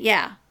imitate it.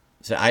 Yeah.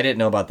 So I didn't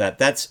know about that.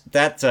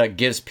 That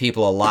gives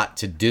people a lot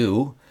to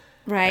do.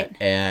 Right.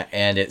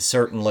 And it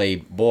certainly,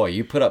 boy,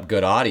 you put up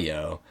good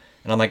audio.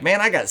 And I'm like, man,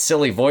 I got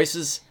silly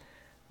voices.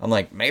 I'm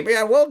like, maybe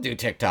I will do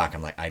TikTok.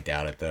 I'm like, I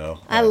doubt it though.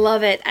 I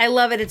love it. I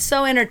love it. It's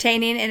so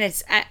entertaining,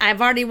 and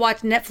I've already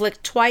watched Netflix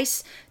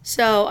twice,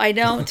 so I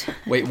don't.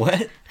 Wait,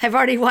 what? I've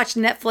already watched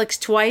Netflix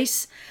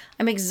twice.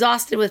 I'm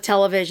exhausted with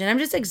television. I'm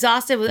just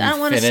exhausted with. I don't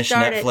want to finished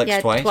start Netflix it.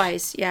 Yeah, twice?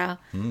 twice. Yeah.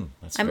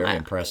 That's very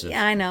impressive.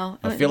 Yeah, I know.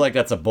 I feel like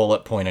that's a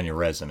bullet point on your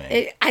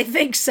resume. I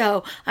think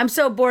so. I'm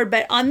so bored,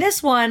 but on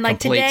this one, like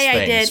Complete today,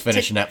 I things. did.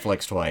 Finish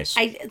Netflix twice.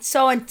 I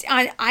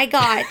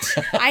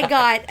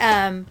got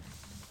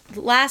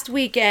last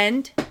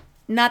weekend,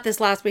 not this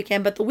last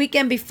weekend, but the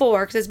weekend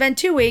before, because it's been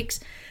 2 weeks.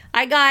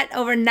 I got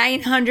over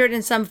 900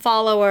 and some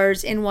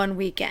followers in one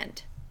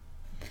weekend.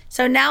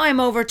 So now I'm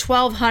over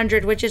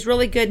 1,200, which is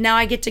really good. Now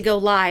I get to go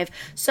live.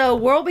 So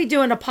we'll be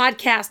doing a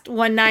podcast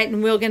one night,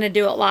 and we're going to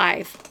do it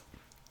live.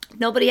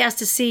 Nobody has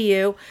to see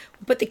you.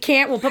 We'll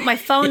put my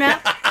phone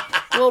up.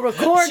 We'll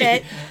record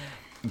it.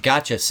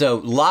 Gotcha. So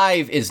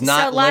live is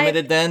not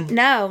limited then?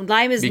 No,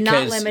 live is not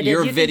Because limited.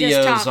 your You can just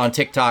videos talk on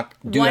TikTok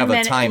do 1 have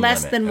minute, a time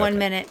less limit. than 1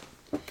 minute.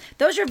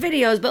 Those are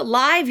videos, but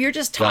live you're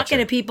just talking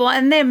Gotcha. to people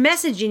and they're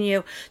messaging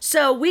you.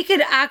 So we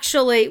could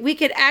actually,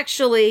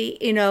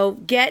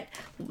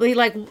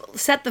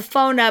 set the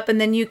phone up and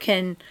then you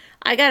can.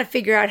 I got to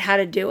figure out how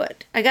to do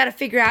it. I got to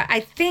figure out. I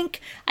think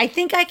I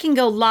can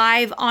go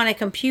live on a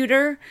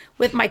computer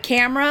with my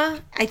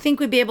camera. I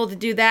think we'd be able to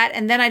do that,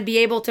 and then I'd be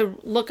able to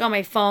look on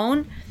my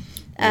phone.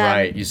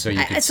 Right. So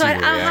you can see the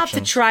I'll have to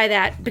reaction. try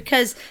that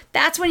because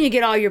that's when you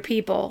get all your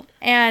people.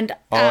 And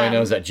All I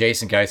know is that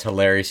Jason guy's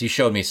hilarious. He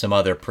showed me some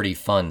other pretty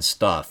fun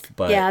stuff,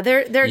 but yeah,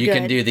 they're you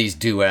can good. do these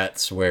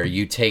duets where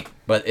you take,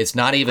 but it's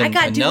not even I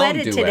got a known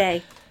duetted duet.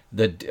 today.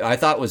 I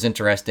thought was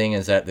interesting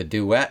is that the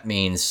duet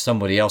means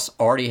somebody else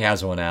already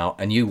has one out,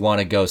 and you want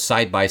to go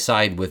side by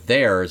side with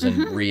theirs and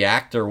Mm-hmm.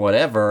 react or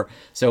whatever.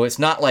 So it's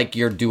not like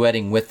you're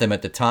duetting with them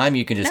at the time.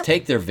 You can just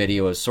take their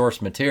video as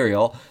source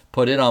material,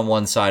 put it on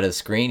one side of the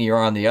screen, you're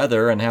on the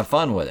other, and have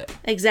fun with it.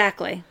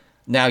 Exactly.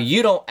 Now,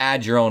 you don't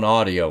add your own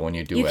audio when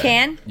you do it. You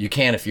can. You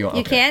can if you want.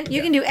 You Okay. can.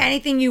 You can do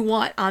anything you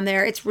want on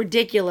there. It's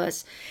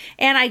ridiculous.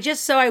 And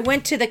I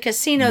went to the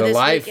casino The this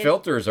live weekend.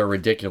 filters are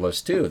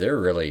ridiculous too. They're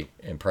really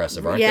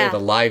impressive, aren't Yeah. they?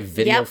 The live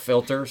video Yep. Mm-hmm.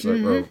 filters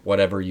or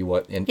whatever you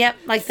want. Yep,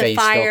 like the face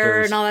fire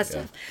filters. and all that Yeah.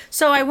 stuff.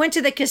 So I went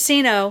to the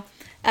casino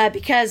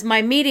because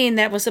my meeting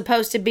that was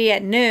supposed to be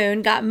at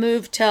noon got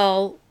moved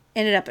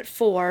ended up at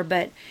 4,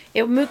 but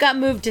got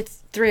moved to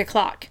 3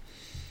 o'clock.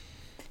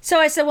 So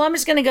I said, well, I'm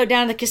just going to go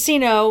down to the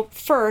casino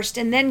first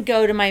and then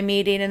go to my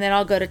meeting and then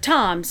I'll go to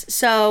Tom's.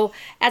 So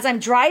as I'm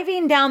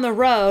driving down the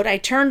road, I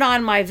turned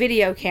on my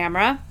video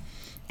camera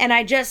and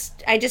I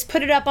just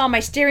put it up on my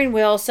steering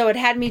wheel so it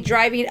had me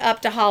driving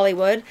up to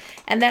Hollywood.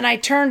 And then I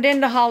turned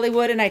into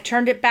Hollywood and I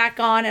turned it back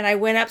on and I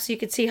went up so you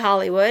could see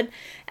Hollywood.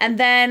 And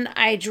then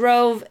I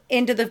drove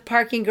into the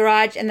parking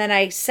garage and then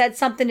I said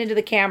something into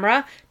the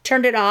camera,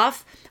 turned it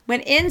off,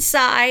 went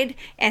inside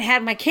and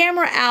had my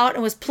camera out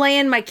and was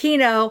playing my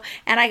Keno,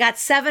 and I got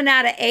 7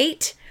 out of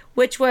 8,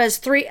 which was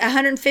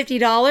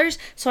 $150.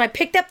 So I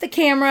picked up the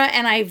camera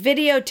and I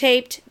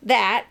videotaped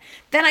that.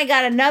 Then I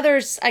got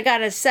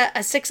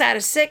a 6 out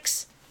of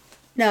 6.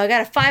 No, I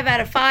got a 5 out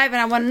of 5,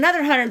 and I won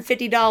another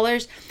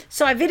 $150.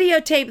 So I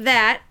videotaped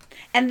that,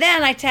 and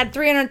then I had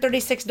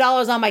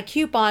 $336 on my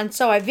coupon,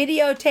 so I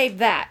videotaped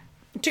that.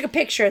 Took a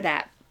picture of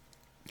that.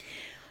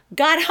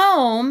 Got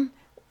home.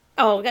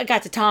 Oh, I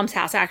got to Tom's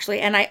house actually,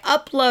 and I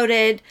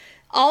uploaded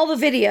all the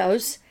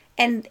videos,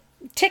 and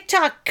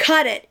TikTok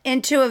cut it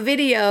into a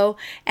video,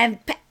 and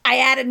I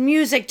added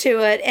music to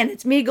it, and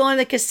it's me going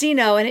to the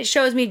casino, and it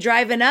shows me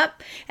driving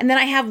up, and then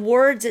I have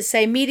words that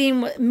say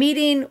meeting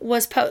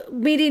was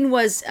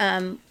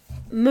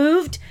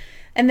moved,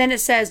 and then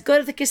it says go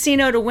to the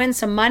casino to win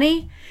some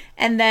money,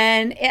 and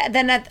then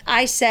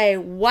I say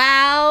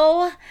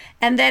wow,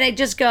 and then it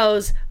just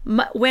goes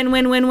win,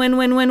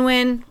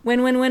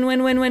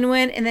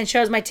 and then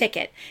shows my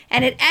ticket,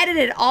 and it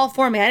edited it all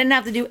for me. I didn't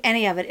have to do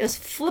any of it. It was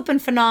flipping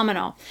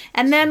phenomenal.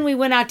 And then we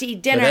went out to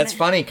eat dinner. But that's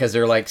funny because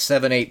there are like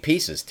 7-8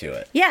 pieces to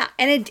it. Yeah,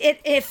 and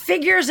it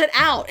figures it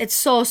out. It's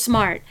so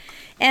smart.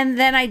 And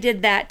then I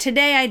did that.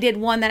 Today I did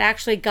one that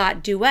actually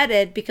got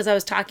duetted because I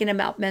was talking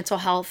about mental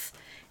health,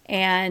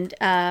 and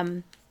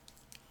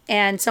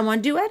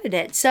someone duetted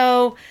it.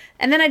 So,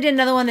 and then I did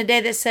another one the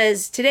day that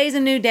says, today's a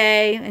new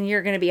day and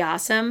you're going to be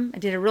awesome. I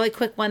did a really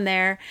quick one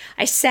there.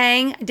 I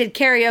did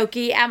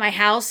karaoke at my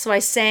house. So I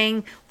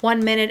sang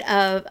 1 minute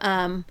of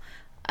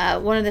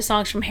one of the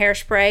songs from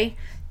Hairspray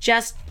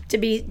just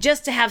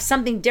to have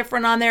something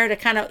different on there to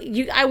kind of,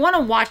 I want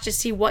to watch to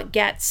see what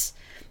gets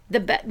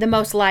the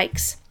most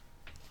likes.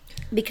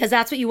 because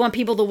that's what you want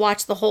people to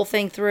watch the whole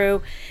thing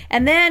through.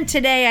 And then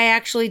today I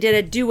actually did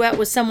a duet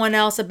with someone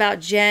else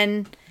about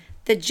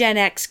the Gen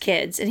X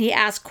kids, and he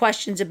asked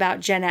questions about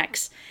Gen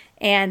X,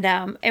 and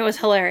it was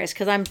hilarious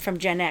because I'm from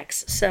Gen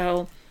X,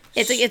 so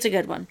it's a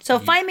good one. So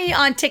find me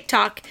on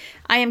TikTok.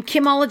 I am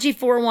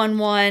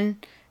Kimology411,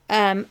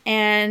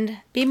 and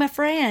be my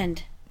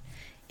friend.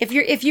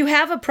 If you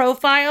have a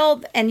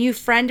profile and you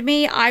friend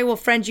me, I will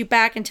friend you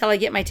back until I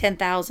get my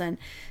 10,000.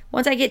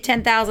 Once I get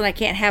 10,000, I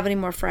can't have any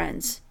more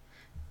friends.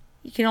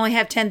 You can only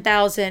have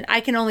 10,000. I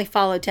can only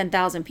follow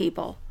 10,000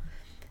 people.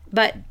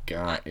 But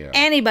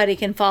anybody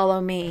can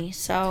follow me,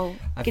 so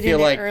I feel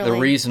like the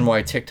reason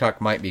why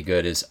TikTok might be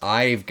good is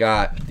I've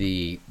got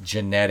the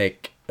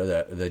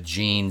the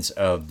genes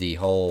of the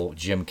whole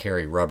Jim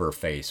Carrey rubber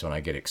face when I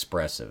get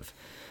expressive.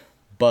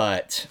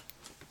 But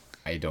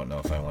I don't know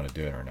if I want to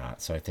do it or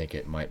not, so I think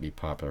it might be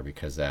popular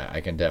because that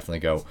I can definitely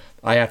go.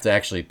 I have to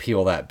actually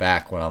peel that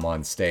back when I'm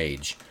on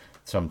stage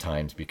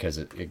sometimes because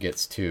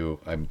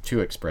I'm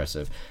too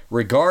expressive.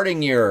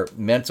 Regarding your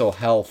mental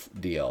health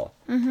deal,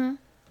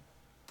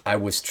 I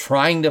was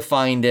trying to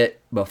find it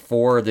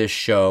before this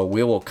show.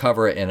 We will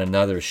cover it in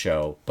another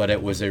show, but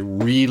it was a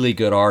really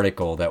good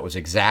article that was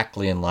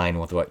exactly in line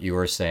with what you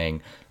were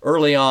saying.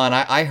 Early on,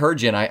 I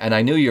heard you, and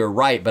I knew you were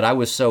right, but I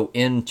was so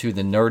into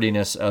the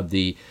nerdiness of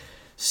the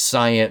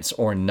science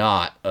or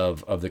not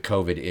of the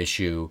COVID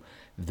issue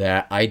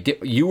that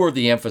you were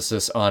the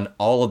emphasis on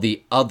all of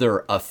the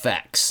other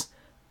effects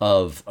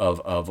of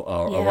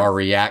our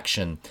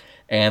reaction.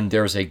 And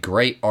there's a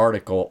great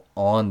article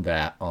on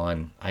that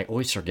I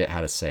always forget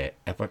how to say it,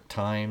 Epoch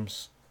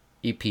Times,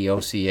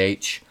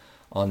 EPOCH,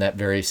 on that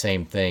very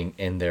same thing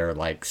in their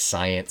like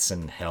science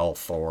and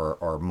health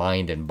or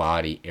mind and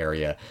body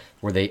area,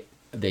 where they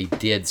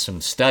did some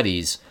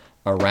studies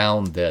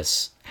around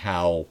this,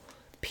 how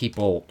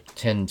people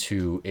tend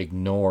to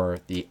ignore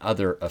the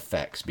other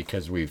effects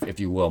because we've, if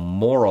you will,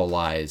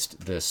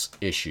 moralized this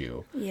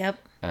issue. Yep.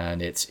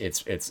 And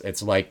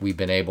it's like we've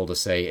been able to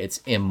say it's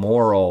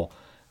immoral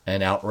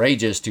and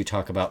outrageous to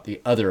talk about the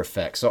other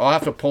effects. So I'll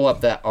have to pull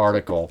up that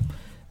article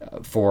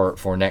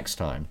for next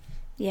time.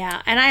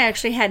 Yeah, and I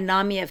actually had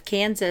Nami of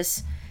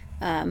Kansas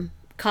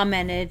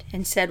commented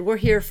and said, "We're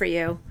here for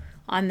you"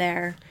 on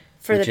there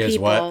for the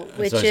people,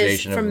 which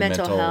is for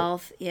mental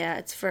health. Yeah,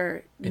 it's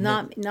for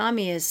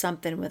Nami is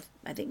something with,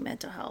 I think,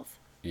 mental health.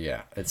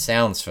 Yeah, it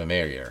sounds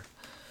familiar.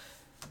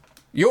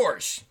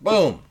 Yours,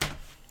 boom.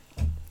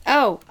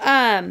 Oh,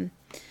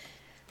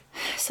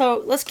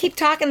 so let's keep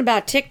talking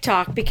about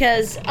TikTok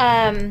because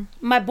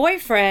my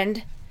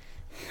boyfriend.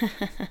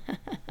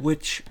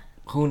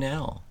 Who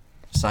now?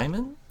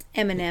 Simon?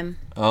 Eminem.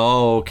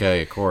 Oh,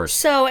 okay, of course.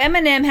 So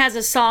Eminem has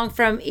a song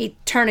from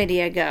eternity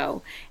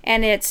ago,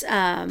 and it's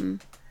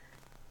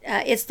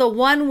the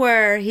one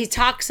where he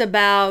talks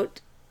about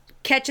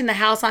catching the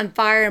house on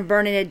fire and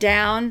burning it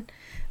down,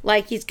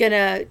 like he's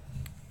gonna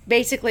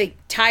basically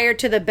tie her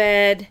to the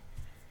bed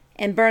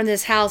and burn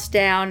this house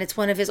down. It's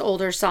one of his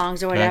older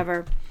songs or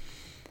whatever. Okay.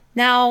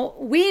 Now,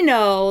 we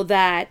know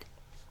that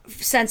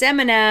since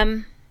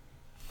Eminem,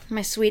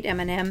 my sweet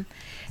Eminem,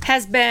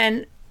 has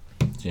been,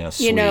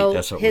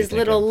 his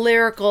little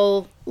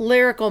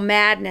lyrical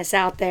madness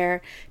out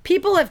there,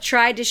 people have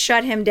tried to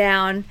shut him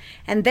down,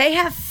 and they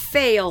have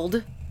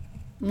failed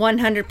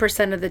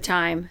 100% of the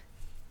time.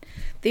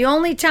 The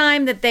only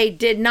time that they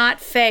did not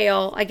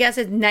fail, I guess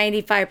it's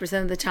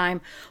 95% of the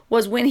time,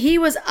 was when he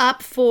was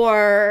up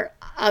for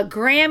a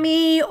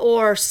Grammy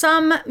or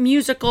some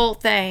musical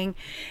thing,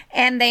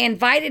 and they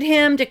invited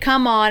him to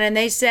come on, and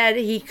they said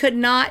he could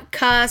not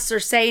cuss or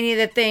say any of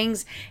the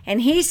things,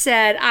 and he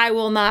said, "I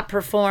will not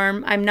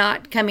perform. I'm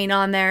not coming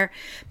on there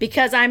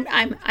because I'm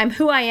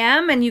who I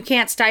am, and you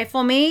can't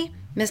stifle me,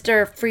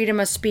 Mr. Freedom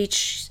of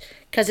Speech,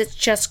 because it's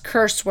just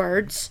curse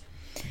words."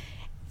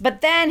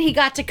 But then he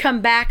got to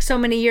come back so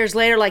many years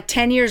later, like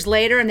 10 years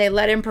later, and they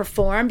let him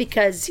perform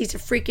because he's a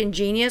freaking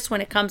genius when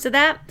it comes to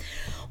that.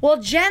 Well,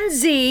 Gen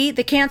Z,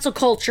 the cancel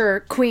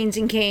culture queens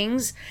and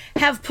kings,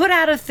 have put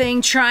out a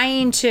thing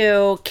trying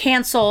to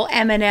cancel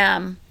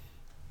Eminem.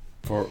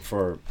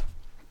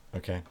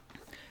 Okay.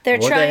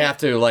 Would they have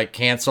to like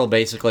cancel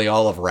basically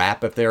all of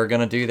rap if they were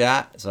going to do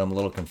that? So I'm a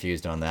little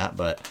confused on that,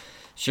 but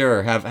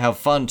sure, have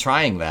fun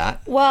trying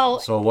that.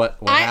 Well, so what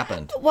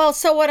happened? Well,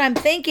 so what I'm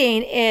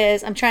thinking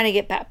is I'm trying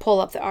to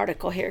pull up the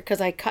article here because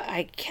I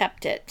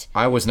kept it.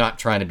 I was not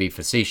trying to be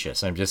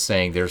facetious. I'm just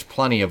saying there's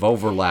plenty of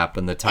overlap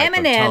in the type of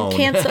tone.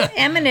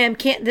 Eminem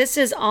can't. This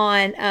is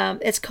on.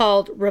 It's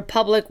called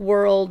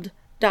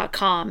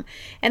republicworld.com,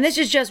 and this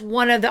is just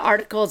one of the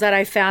articles that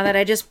I found that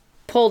I just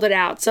pulled it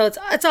out. So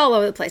it's all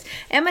over the place.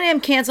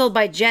 Eminem canceled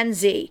by Gen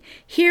Z.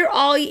 Here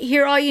all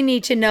you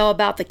need to know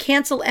about the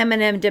cancel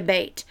Eminem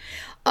debate.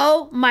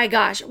 Oh my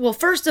gosh. Well,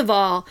 first of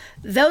all,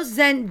 those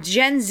Gen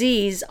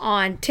Zs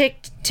on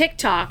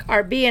TikTok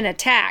are being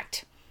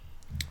attacked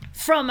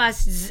from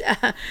us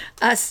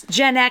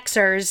Gen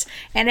Xers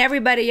and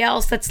everybody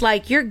else that's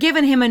like, you're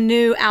giving him a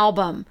new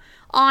album.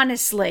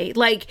 Honestly,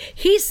 like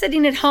he's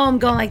sitting at home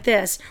going like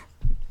this.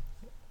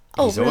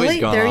 Oh, really?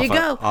 There you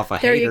go.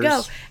 There you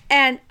go.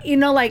 And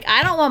like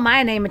I don't want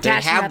my name They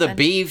attached. have to the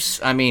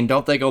beefs. I mean,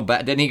 don't they go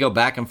back? Didn't he go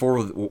back and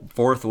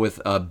forth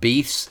with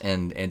beefs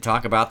and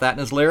talk about that in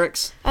his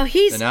lyrics? Oh,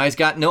 and now he's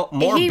got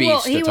more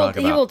beefs to talk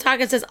about. He will talk.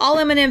 It says all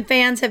Eminem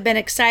fans have been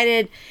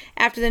excited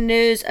after the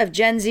news of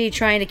Gen Z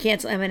trying to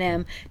cancel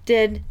Eminem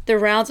did the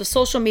rounds of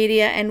social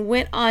media and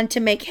went on to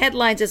make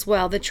headlines as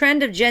well. The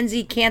trend of Gen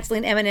Z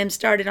canceling Eminem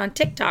started on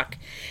TikTok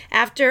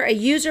after a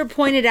user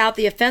pointed out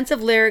the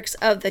offensive lyrics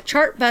of the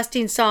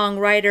chart-busting song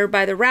 "Writer"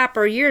 by the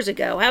rapper years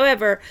ago.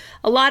 However,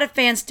 a lot of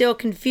fans still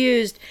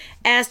confused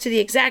as to the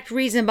exact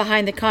reason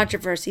behind the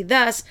controversy.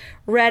 Thus,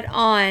 read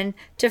on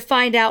to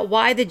find out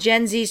why the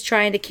Gen Z's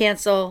trying to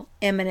cancel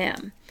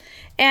Eminem.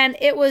 And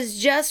it was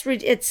just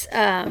it's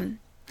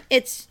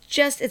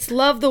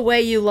Love the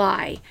Way You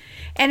Lie.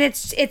 And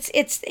it's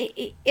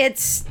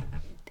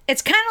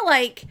kind of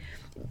like,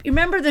 you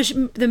remember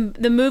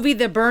the movie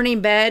The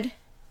Burning Bed?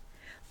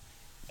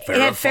 It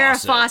had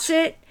Farrah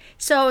Fawcett.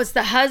 So it's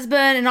the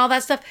husband and all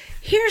that stuff.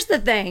 Here's the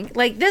thing.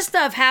 Like, this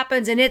stuff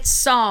happens and it's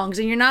songs,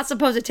 and you're not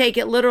supposed to take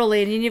it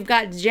literally. And then you've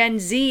got Gen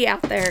Z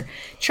out there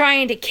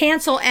trying to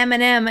cancel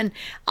Eminem. And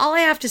all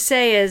I have to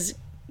say is,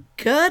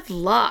 good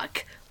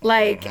luck.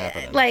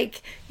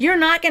 Like you're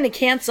not going to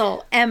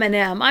cancel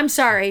Eminem. I'm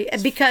sorry,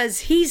 because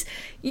he's,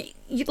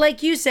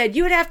 like you said,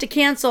 you would have to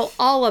cancel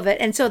all of it.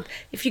 And so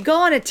if you go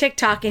on a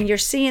TikTok and you're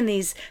seeing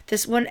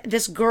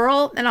this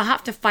girl, and I'll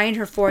have to find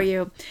her for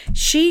you.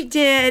 She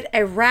did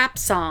a rap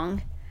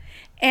song,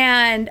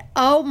 and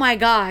oh my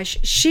gosh,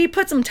 she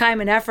put some time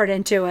and effort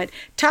into it,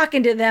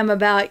 talking to them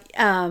about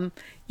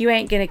you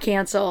ain't gonna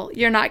cancel.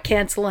 You're not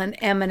canceling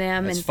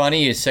Eminem. It's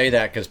funny you say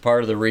that, because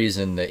part of the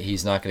reason that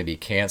he's not going to be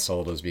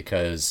canceled is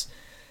because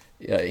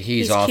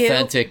he's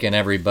authentic cute. And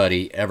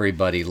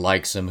everybody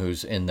likes him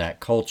who's in that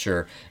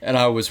culture. And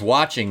I was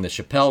watching the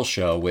Chappelle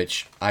Show,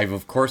 which I've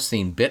of course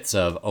seen bits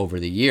of over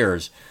the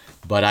years,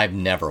 but I've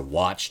never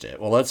watched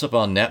it. Well, it's up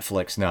on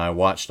Netflix now. I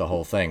watched the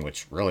whole thing,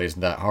 which really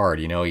isn't that hard.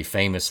 He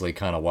famously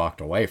kind of walked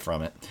away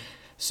from it.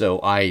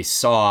 So I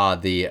saw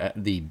the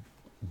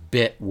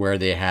bit where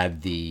they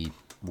had the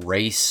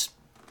race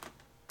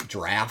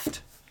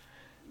draft,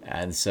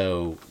 and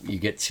so you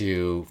get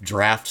to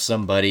draft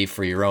somebody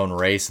for your own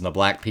race, and the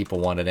black people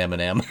wanted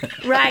Eminem.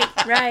 right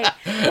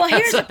Well,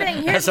 here's the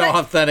thing. That's how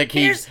authentic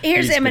he's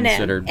Eminem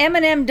considered.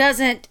 Eminem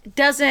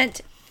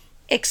doesn't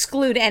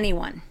exclude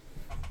anyone.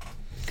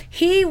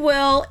 He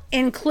will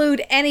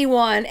include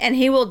anyone, and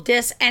he will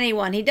diss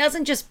anyone. He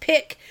doesn't just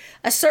pick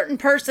a certain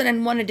person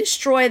and want to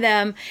destroy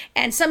them.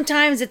 And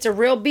sometimes it's a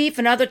real beef,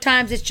 and other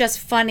times it's just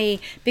funny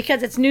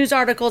because it's news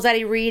articles that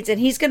he reads, and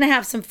he's going to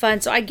have some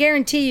fun. So I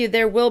guarantee you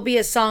there will be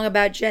a song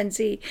about Gen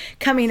Z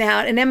coming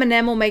out, and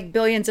Eminem will make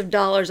billions of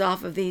dollars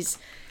off of these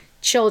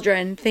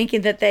children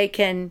thinking that they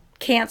can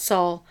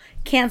cancel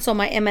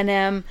my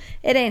Eminem.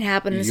 It ain't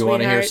happening, You sweetheart.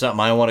 want to hear something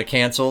I want to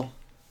cancel?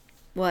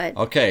 What?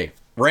 Okay,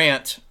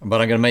 rant, but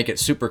I'm going to make it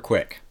super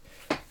quick.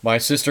 My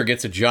sister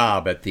gets a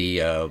job at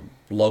the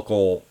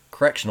local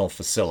correctional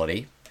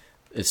facility.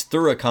 It's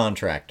through a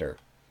contractor,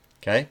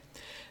 okay?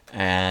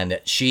 And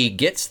she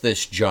gets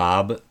this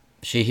job.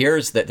 She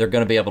hears that they're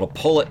going to be able to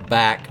pull it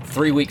back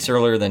 3 weeks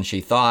earlier than she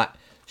thought.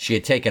 She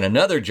had taken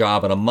another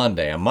job on a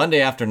Monday. On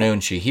Monday afternoon,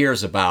 she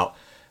hears about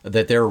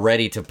that they're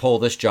ready to pull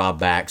this job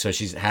back. So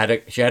she had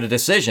a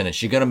decision. Is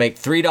she going to make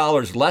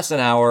 $3 less an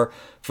hour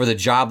for the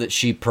job that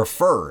she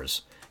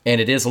prefers?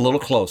 And it is a little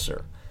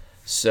closer.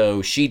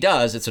 So she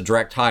does. It's a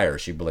direct hire,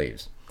 she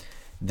believes.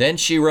 Then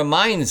she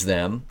reminds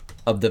them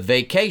of the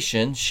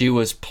vacation she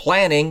was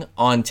planning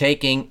on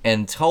taking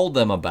and told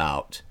them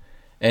about.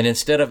 And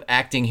instead of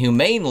acting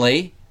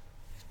humanely,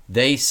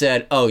 they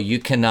said, oh, you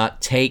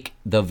cannot take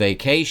the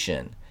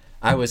vacation.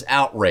 I was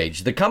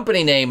outraged. The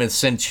company name is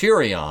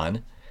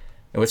Centurion.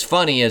 And what's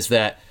funny is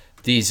that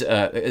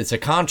it's a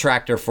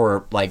contractor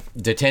for like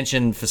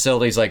detention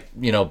facilities, like,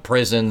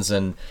 prisons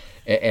and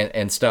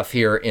stuff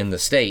here in the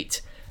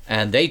state.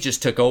 And they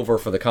just took over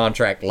for the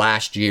contract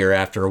last year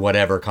after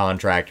whatever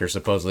contractor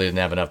supposedly didn't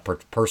have enough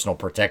personal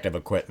protective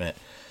equipment.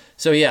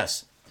 So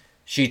yes,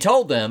 she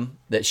told them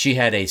that she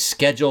had a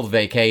scheduled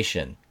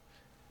vacation.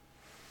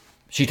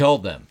 She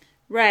told them.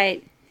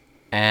 Right.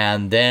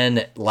 And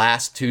then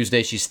last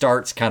Tuesday, she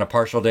starts kind of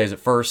partial days at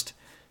first.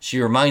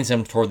 She reminds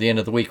them toward the end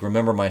of the week,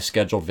 remember my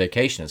scheduled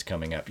vacation is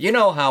coming up. You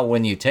know how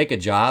when you take a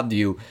job,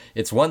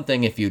 it's one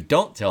thing if you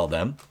don't tell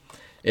them.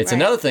 It's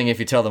another thing if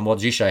you tell them, well,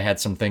 geez, I had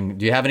something.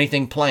 Do you have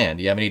anything planned?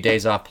 Do you have any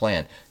days off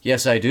planned?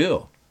 Yes, I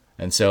do.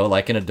 And so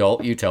like an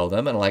adult, you tell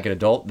them. And like an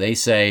adult, they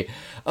say,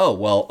 oh,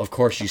 well, of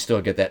course you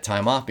still get that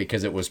time off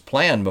because it was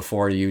planned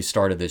before you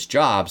started this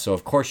job. So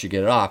of course you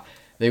get it off.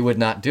 They would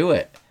not do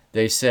it.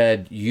 They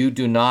said, you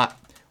do not.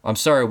 I'm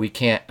sorry, we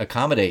can't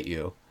accommodate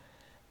you.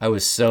 I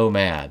was so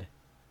mad.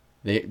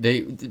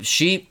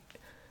 She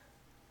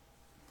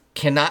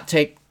cannot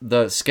take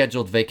the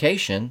scheduled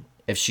vacation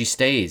if she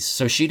stays.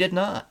 So she did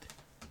not.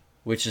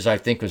 Which I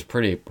think was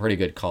pretty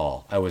good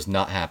call. I was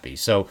not happy.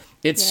 So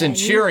it's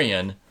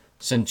Centurion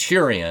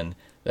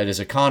that is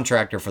a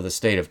contractor for the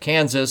state of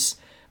Kansas.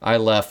 I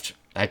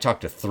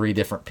talked to 3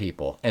 different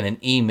people, and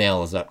an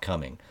email is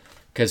upcoming.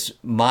 because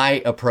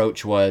my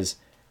approach was,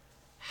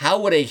 how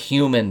would a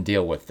human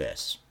deal with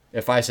this?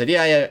 If I said,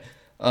 yeah,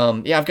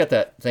 I've got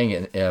that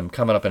thing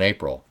coming up in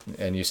April,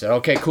 and you said,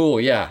 okay, cool,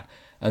 yeah,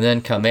 and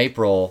then come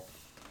April,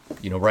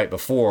 right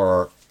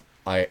before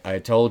I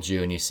told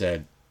you, and you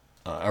said,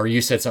 or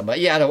you said something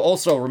like, yeah, no,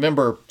 also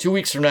remember 2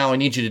 weeks from now I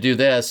need you to do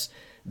this.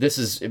 This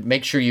is,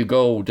 make sure you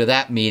go to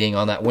that meeting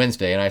on that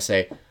Wednesday. And I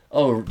say,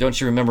 oh,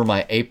 don't you remember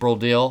my April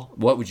deal?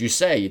 What would you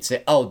say? You'd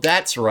say, oh,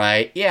 that's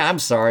right. Yeah, I'm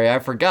sorry, I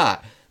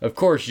forgot. Of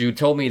course, you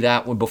told me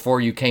that before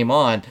you came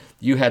on.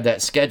 You had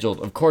that scheduled.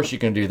 Of course you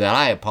can do that.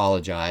 I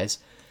apologize.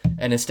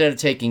 And instead of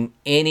taking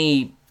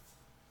any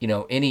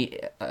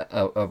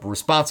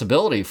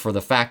responsibility for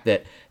the fact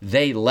that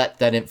they let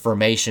that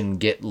information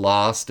get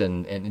lost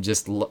and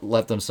just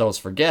let themselves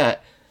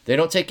forget, they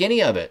don't take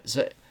any of it.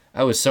 So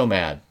I was so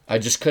mad. I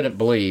just couldn't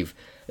believe.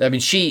 I mean,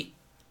 she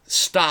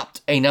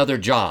stopped another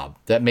job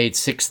that made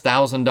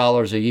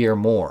 $6,000 a year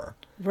more.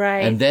 Right.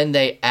 And then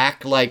they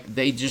act like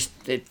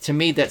to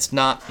me, that's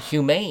not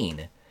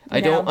humane.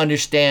 I don't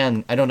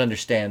understand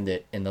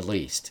it in the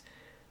least.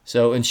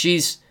 So, and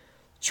she's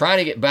trying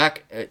to get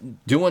back,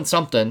 doing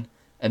something,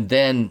 and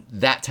then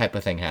that type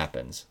of thing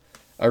happens.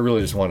 I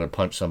really just wanted to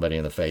punch somebody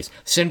in the face.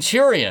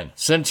 Centurion.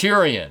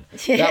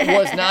 That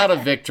was not a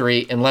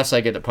victory unless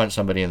I get to punch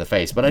somebody in the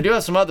face. But I do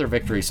have some other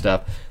victory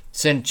stuff.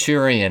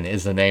 Centurion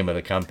is the name of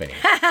the company.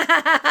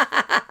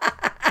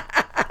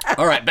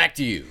 All right, back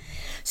to you.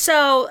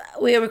 So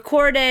we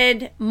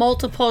recorded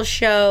multiple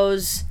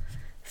shows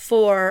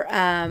for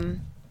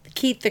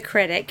Keith the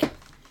Critic.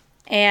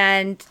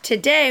 And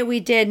today we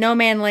did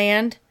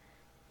Nomadland.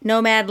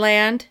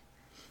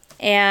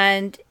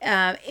 And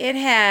it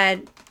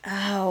had,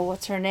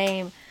 what's her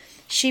name?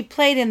 She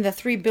played in the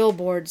Three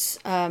Billboards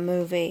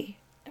movie.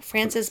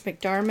 Frances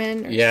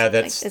McDormand?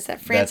 Is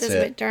that Frances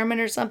McDormand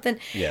or something?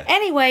 Yeah.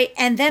 Anyway,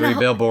 and then... Three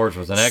Billboards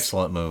was an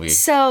excellent movie.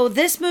 So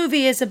this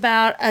movie is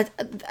about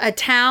a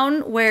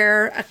town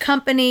where a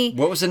company...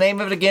 What was the name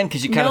of it again?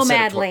 Because you kind of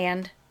said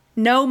it.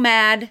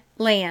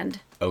 Nomadland.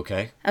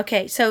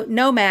 Okay, so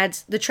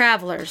nomads, the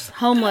travelers,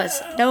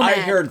 homeless, nomad.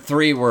 I heard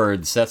 3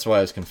 words. That's why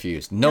I was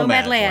confused.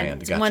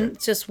 Nomadland. Gotcha.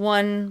 Just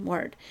one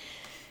word.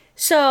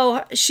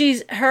 So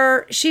she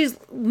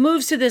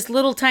moves to this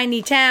little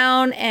tiny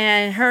town,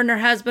 and her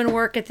husband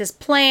work at this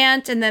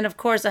plant, and then of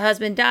course the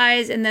husband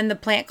dies, and then the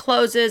plant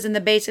closes,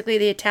 and basically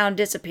the town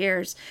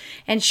disappears.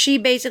 And she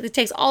basically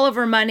takes all of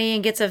her money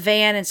and gets a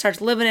van and starts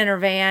living in her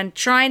van,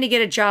 trying to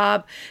get a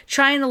job,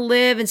 trying to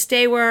live and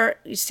stay where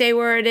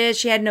it is.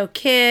 She had no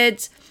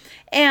kids.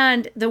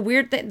 And the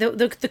weird thing,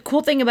 the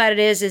cool thing about it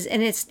is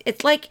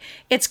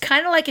it's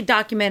kind of like a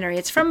documentary.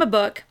 It's from a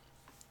book.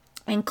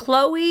 And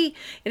Chloe,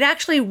 it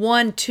actually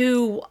won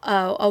 2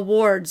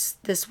 awards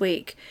this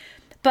week.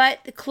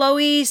 But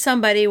Chloe,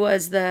 somebody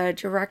was the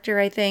director,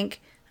 I think.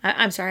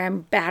 I'm sorry,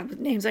 I'm bad with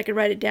names. I could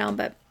write it down,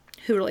 but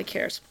who really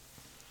cares?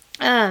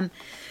 The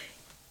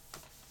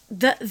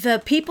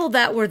people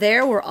that were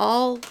there were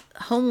all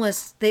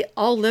homeless. They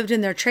all lived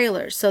in their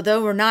trailers. So they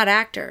were not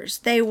actors.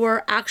 They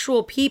were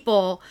actual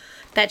people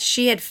that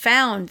she had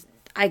found,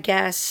 I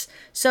guess.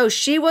 So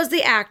she was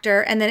the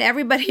actor, and then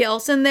everybody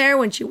else in there,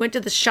 when she went to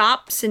the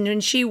shops and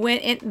when she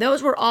went in, there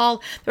was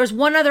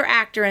one other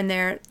actor in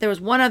there. There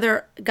was one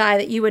other guy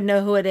that you would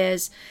know who it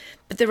is.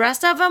 But the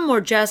rest of them were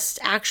just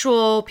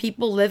actual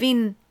people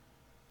living,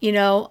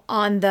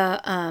 on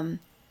the,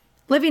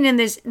 living in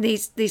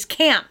these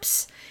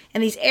camps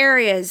and these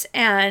areas.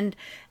 And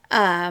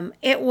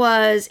it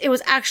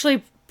was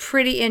actually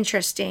pretty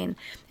interesting.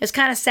 It's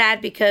kind of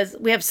sad because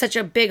we have such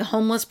a big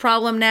homeless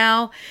problem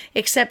now,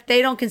 except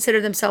they don't consider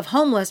themselves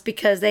homeless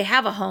because they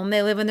have a home.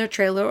 They live in their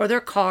trailer or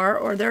their car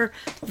or their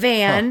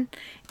van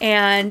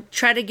and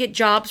try to get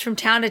jobs from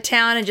town to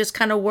town and just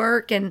kind of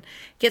work and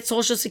get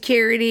Social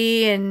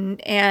Security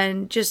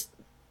and just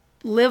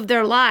live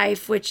their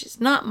life, which is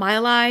not my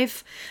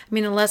life. I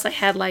mean, unless I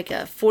had like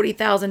a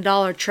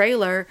 $40,000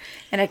 trailer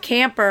and a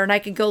camper and I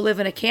could go live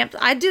in a camp,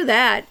 I'd do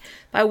that.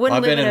 I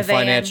wouldn't live in a van. I've been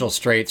in financial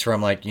straits where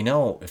I'm like,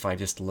 if I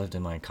just lived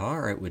in my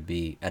car, it would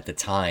be, at the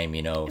time,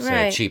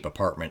 say a cheap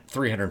apartment,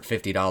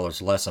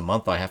 $350 less a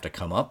month I have to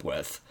come up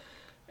with.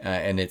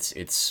 And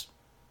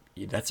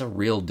that's a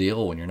real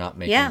deal when you're not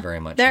making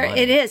very much money.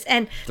 It is.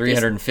 And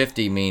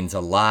 $350 means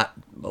a lot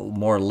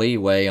more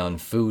leeway on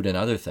food and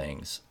other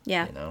things.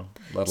 Yeah.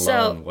 Let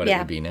alone what it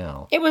would be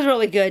now. It was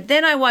really good.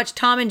 Then I watched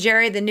Tom and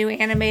Jerry, the new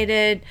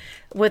animated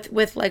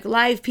with like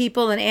live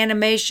people and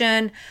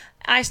animation.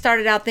 I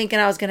started out thinking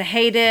I was going to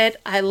hate it.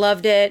 I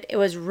loved it. It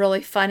was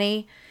really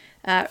funny.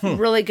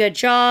 Really good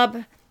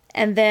job.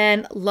 And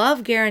then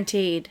Love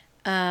Guaranteed.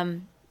 That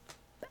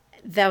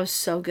was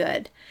so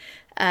good.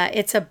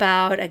 It's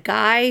about a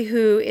guy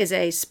who is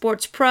a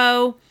sports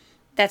pro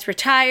that's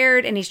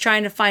retired, and he's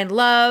trying to find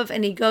love,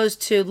 and he goes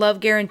to Love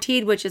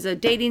Guaranteed, which is a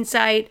dating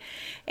site.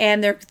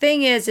 And their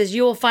thing is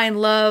you will find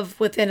love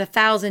within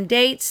 1,000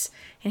 dates.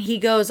 And he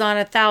goes on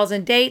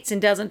 1,000 dates and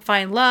doesn't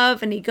find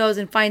love. And he goes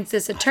and finds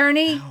this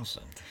attorney.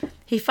 1,000.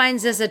 He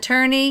finds this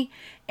attorney,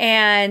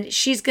 and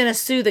she's going to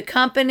sue the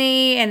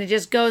company, and it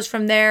just goes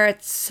from there.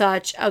 It's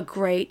such a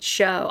great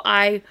show.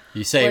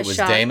 You say it was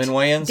shocked. Damon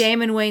Wayans?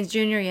 Damon Wayans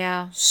Jr.,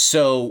 yeah.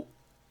 So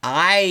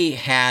I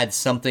had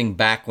something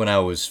back when I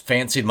was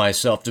fancied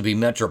myself to be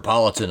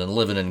metropolitan and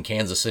living in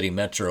Kansas City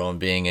Metro and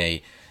being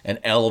an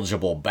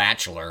eligible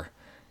bachelor.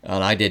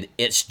 And I did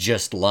It's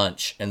Just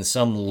Lunch, and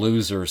some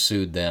loser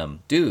sued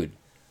them. Dude,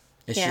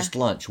 it's just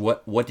lunch.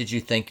 What did you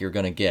think you're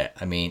going to get?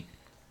 I mean,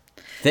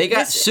 they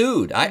got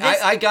sued.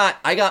 I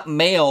got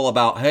mail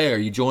about, hey, are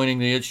you joining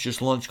the It's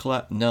Just Lunch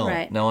class? No,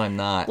 I'm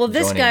not. Well,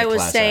 this guy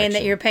was saying action.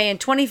 that you're paying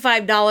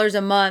 $25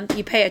 a month.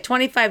 You pay a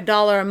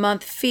 $25 a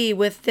month fee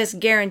with this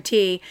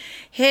guarantee.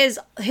 His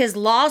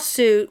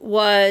lawsuit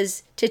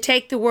was to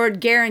take the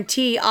word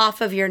guarantee off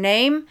of your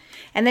name,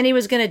 and then he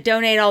was going to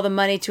donate all the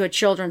money to a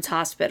children's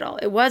hospital.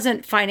 It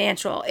wasn't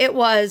financial. It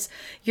was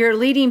you're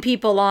leading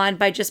people on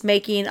by just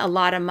making a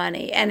lot of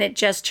money, and it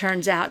just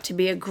turns out to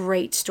be a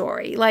great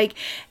story. Like,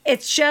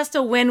 it's just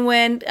a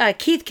win-win.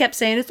 Keith kept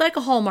saying it's like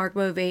a Hallmark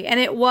movie, and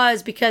it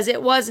was, because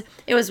it was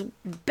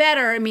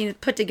better. I mean,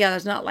 put together.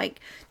 It's not like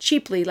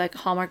cheaply like a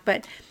Hallmark,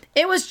 but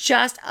it was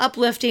just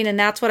uplifting, and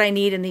that's what I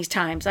need in these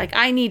times. Like,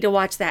 I need to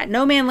watch that.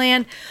 No Man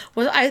Land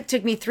it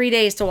took me 3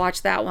 days to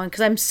watch that one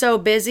because I'm so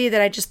busy that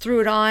I just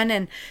threw it on.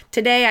 And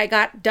today I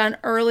got done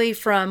early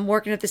from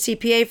working at the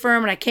CPA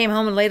firm, and I came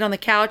home and laid on the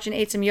couch and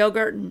ate some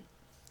yogurt and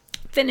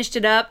finished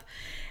it up.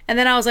 And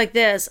then I was like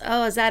this,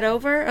 oh, is that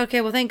over?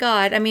 Okay, well, thank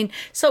God. I mean,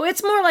 so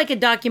it's more like a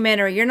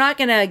documentary. You're not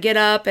going to get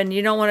up and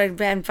you don't want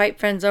to invite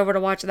friends over to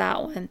watch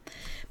that one.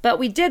 But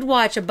we did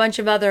watch a bunch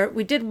of other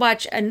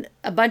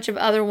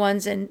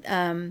ones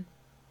in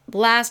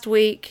last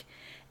week,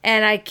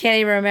 and I can't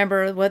even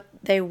remember what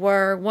they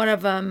were. One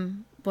of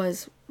them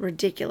was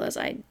ridiculous.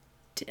 I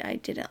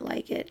didn't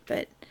like it,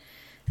 but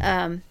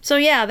so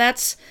yeah,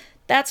 that's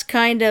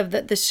kind of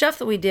the stuff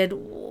that we did.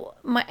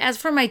 As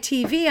for my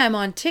TV, I'm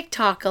on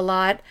TikTok a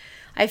lot.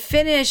 I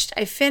finished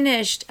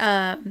Arrested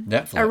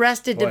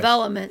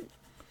Development,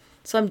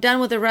 so I'm done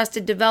with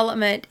Arrested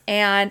Development,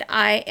 and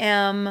I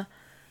am.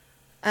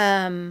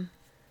 I'm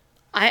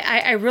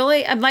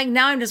like,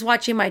 now I'm just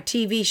watching my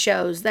TV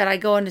shows that I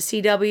go into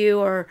CW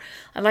or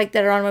I like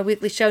that are on my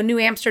weekly show. New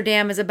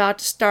Amsterdam is about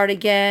to start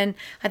again.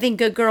 I think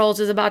Good Girls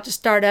is about to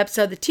start up.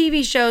 So the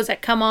TV shows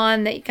that come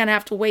on that you kind of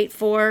have to wait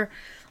for.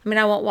 I mean,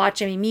 I won't watch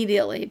them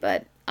immediately,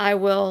 but I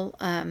will.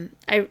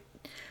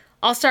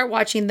 I'll start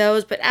watching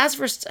those. But as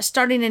for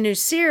starting a new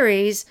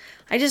series,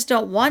 I just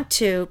don't want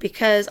to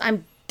because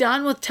I'm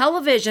done with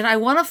television. I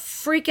want a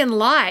freaking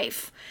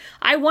life.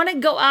 I want to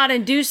go out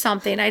and do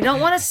something. I don't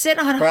want to sit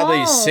on home.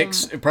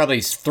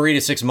 Probably 3 to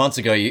 6 months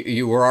ago,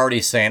 you were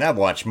already saying, I've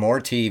watched more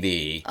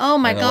TV. Oh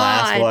my God.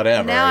 Last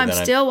whatever. Now I'm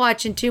still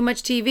watching too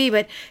much TV.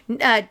 But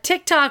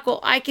TikTok, well,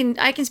 I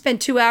can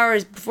spend 2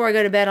 hours before I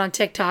go to bed on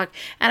TikTok,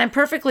 and I'm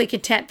perfectly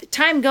content. The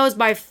time goes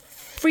by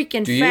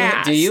freaking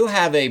fast. Do you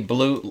have a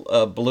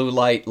low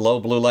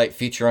blue light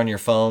feature on your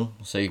phone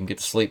so you can get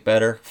to sleep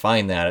better?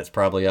 Find that. It's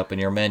probably up in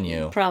your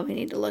menu. Probably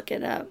need to look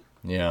it up.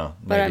 Yeah,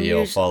 maybe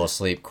you'll fall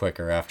asleep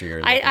quicker after you're.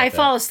 I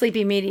fall asleep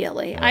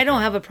immediately. Okay. I don't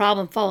have a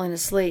problem falling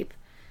asleep.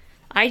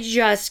 I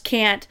just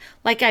can't.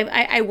 Like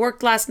I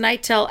worked last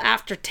night till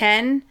after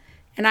 10,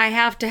 and I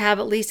have to have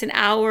at least an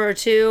hour or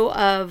two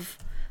of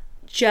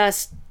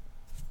just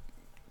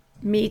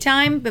me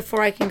time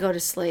before I can go to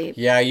sleep.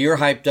 Yeah, you're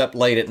hyped up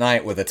late at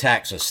night with the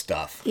Texas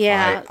stuff.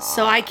 Yeah,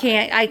 so I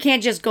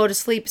can't just go to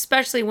sleep,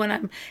 especially when I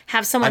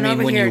have someone over here. I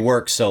mean, when you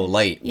work so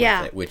late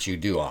with it, which you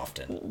do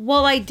often.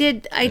 Well, I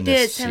did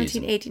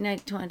 17, 18,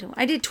 19, 20.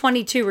 I did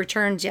 22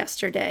 returns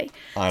yesterday.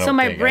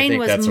 My brain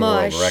was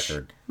mush. A world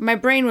record. My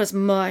brain was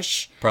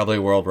mush. Probably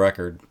a world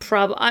record.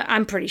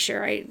 I'm pretty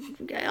sure.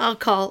 I'll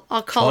call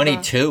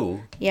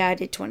 22? Yeah, I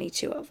did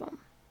 22 of them.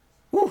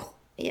 Whew.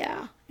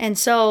 Yeah. And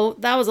so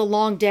that was a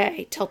long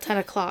day till 10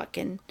 o'clock.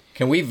 And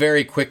can we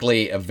very quick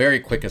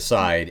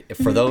aside,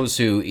 for those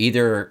who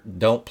either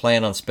don't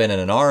plan on spending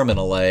an arm and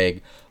a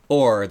leg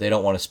or they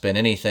don't want to spend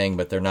anything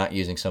but they're not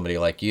using somebody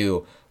like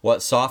you,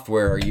 what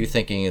software are you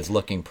thinking is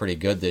looking pretty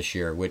good this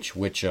year? Which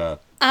I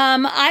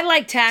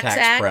like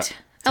TaxAct. Prep.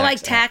 I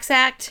like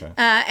TaxAct. Okay.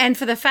 And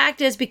for the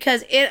fact is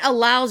because it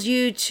allows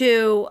you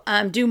to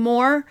do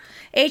more.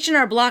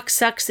 H&R Block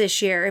sucks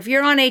this year. If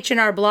you're on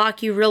H&R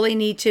Block, you really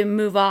need to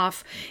move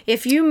off.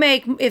 If you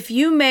make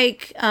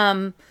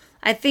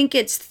I think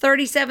it's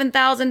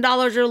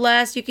 $37,000 or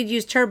less, you could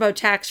use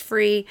TurboTax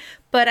free,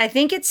 but I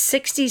think it's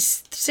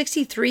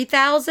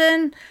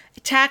 $63,000.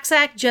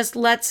 TaxAct just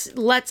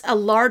lets a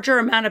larger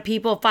amount of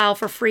people file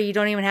for free. You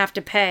don't even have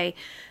to pay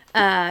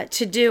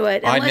to do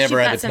it. I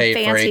never had to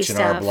pay for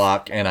H&R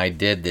Block, and I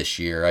did this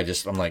year.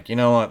 I'm like, you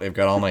know what? They've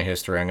got all my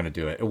history. I'm going to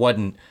do it. It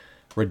wasn't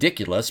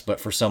ridiculous, but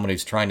for someone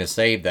who's trying to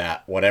save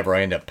that, whatever,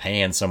 I end up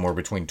paying somewhere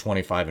between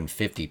 $25 and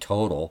 $50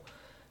 total.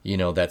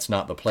 that's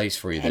not the place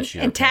for you this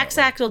year. And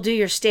TaxAct will do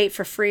your state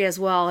for free as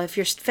well. If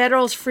your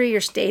federal's free,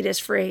 your state is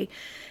free.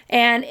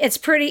 And it's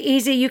pretty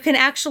easy. You can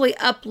actually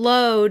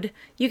upload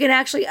your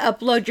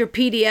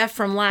PDF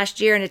from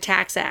last year into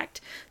TaxAct.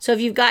 So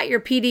if you've got your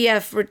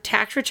PDF for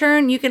tax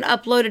return, you can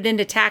upload it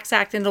into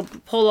TaxAct and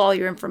it'll pull all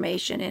your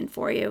information in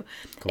for you.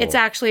 Cool. It's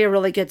actually a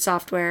really good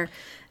software.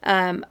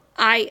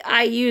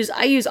 I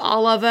use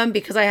all of them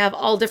because I have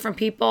all different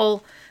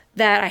people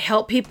that I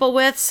help people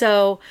with.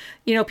 So,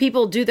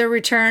 people do their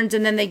returns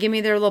and then they give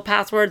me their little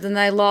passwords and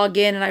I log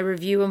in and I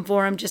review them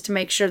for them just to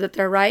make sure that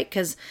they're right,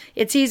 because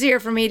it's easier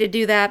for me to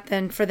do that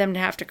than for them to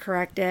have to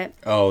correct it.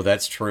 Oh,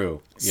 that's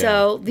true. Yeah.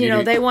 So,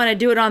 they want to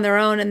do it on their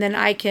own, and then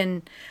I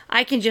can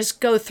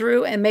just go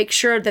through and make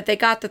sure that they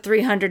got the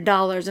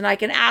 $300, and I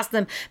can ask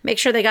them, make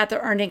sure they got their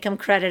earned income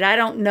credit. I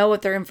don't know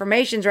what their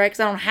information's right because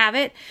I don't have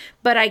it,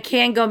 but I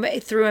can go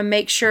through and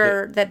make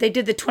sure that they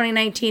did the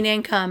 2019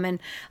 income, and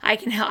I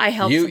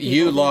help you.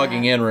 You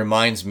logging in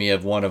reminds me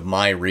of one of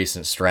my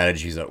recent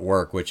strategies at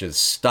work, which is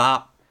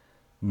stop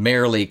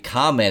merely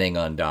commenting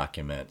on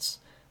documents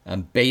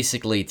and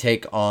basically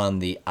take on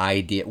the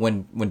idea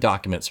when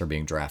documents are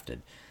being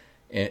drafted.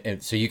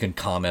 And so you can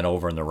comment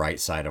over on the right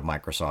side of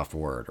Microsoft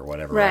Word or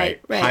whatever, right?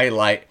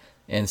 Highlight.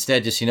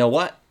 Instead, just,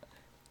 what?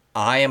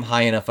 I am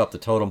high enough up the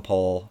totem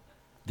pole.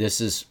 This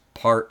is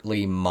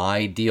partly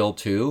my deal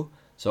too.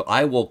 So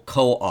I will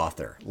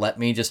co-author. Let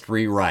me just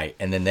rewrite.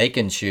 And then they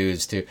can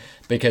choose to,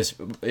 because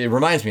it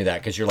reminds me of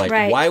that, because you're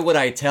like, Why would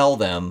I tell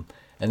them?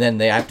 And then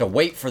they have to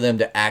wait for them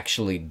to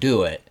actually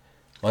do it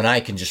when I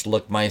can just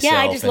look myself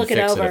and fix it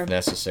if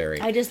necessary.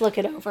 I just look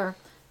it over.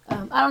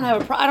 I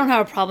don't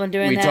have a problem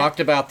doing that. We talked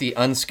about the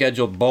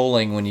unscheduled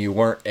bowling when you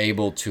weren't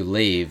able to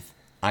leave.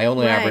 I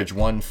only averaged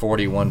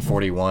 140,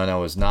 141. I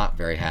was not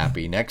very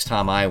happy. Next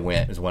time I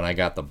went is when I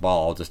got the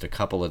ball. Just a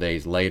couple of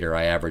days later,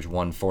 I averaged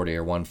 140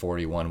 or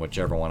 141,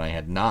 whichever one I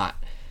had not.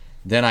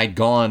 Then I'd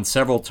gone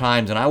several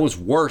times, and I was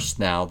worse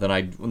now than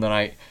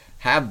I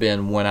have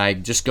been when I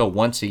just go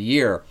once a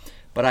year.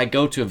 But I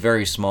go to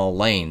very small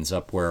lanes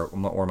up where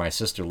my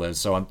sister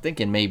lives, so I'm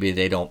thinking maybe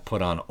they don't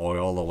put on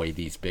oil the way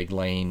these big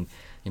lane,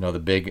 the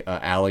big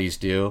alleys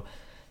do.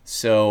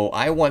 So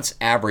I once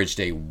averaged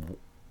a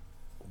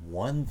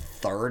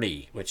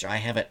 130, which I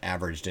haven't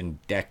averaged in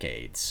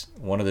decades.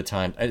 One of the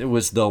times, it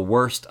was the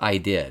worst I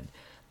did.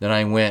 Then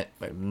I went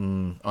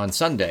on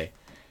Sunday,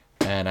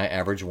 and I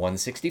averaged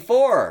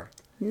 164.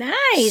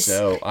 Nice.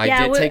 So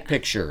I did take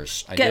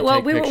pictures.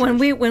 When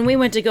we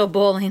went to go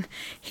bowling,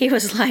 he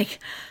was like,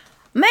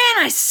 "Man,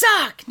 I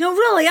suck. No,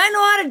 really, I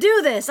know how to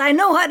do this. I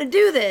know how to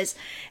do this."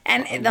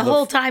 And the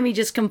whole time he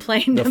just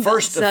complained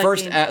about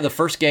sucking. The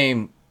first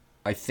game,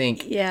 I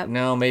think. Yeah.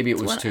 No, maybe it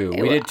was two.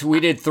 We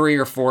did 3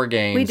 or 4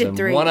 games. We did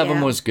 3. One of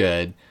them was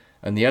good,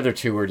 and the other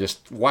 2 were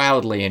just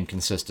wildly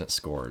inconsistent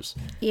scores.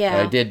 Yeah.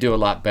 I did do a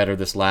lot better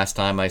this last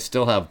time. I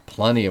still have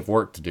plenty of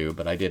work to do,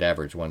 but I did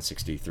average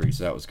 163,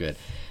 so that was good.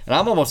 And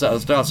I'm almost out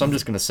of stuff, so I'm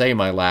just going to say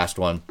my last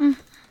one.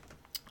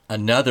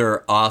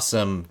 Another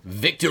awesome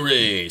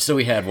victory. So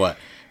we had what?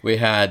 We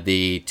had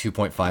the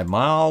 2.5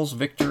 miles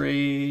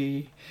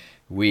victory.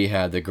 We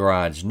had the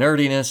garage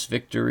nerdiness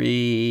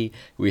victory.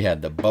 We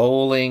had the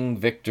bowling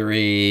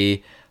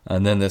victory.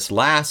 And then this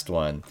last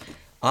one.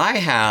 I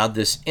have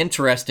this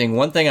interesting,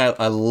 one thing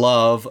I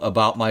love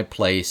about my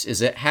place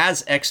is it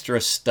has extra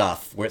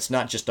stuff where it's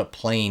not just a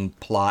plain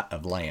plot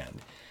of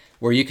land.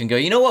 Where you can go,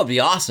 what would be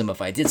awesome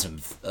if I did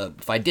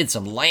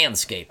some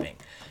landscaping?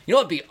 What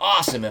would be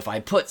awesome if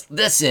I put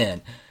this in?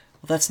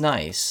 Well, that's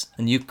nice,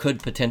 and you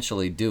could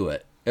potentially do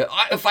it.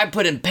 If I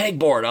put in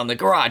pegboard on the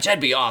garage,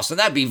 that'd be awesome.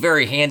 That'd be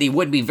very handy.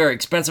 Wouldn't be very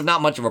expensive.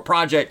 Not much of a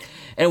project,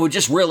 and it would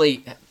just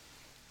really.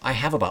 I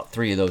have about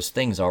 3 of those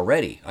things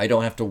already. I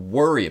don't have to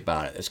worry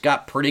about it. It's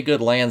got pretty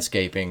good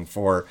landscaping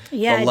for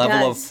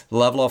the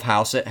level of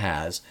house it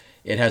has.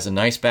 It has a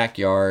nice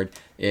backyard.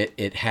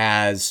 It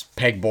has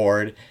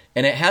pegboard.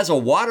 And it has a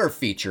water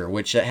feature,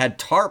 which had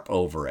tarp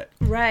over it.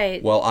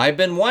 Right. Well, I've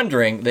been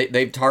wondering,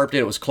 they've tarped it.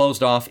 It was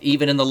closed off.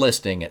 Even in the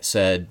listing, it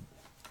said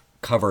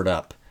covered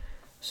up.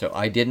 So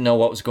I didn't know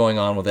what was going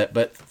on with it.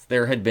 But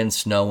there had been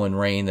snow and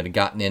rain that had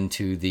gotten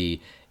into the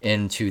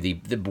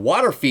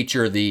water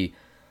feature. The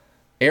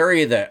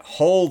area that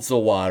holds the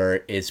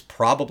water is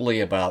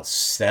probably about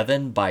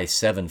 7 by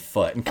 7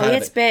 foot. And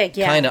it's big,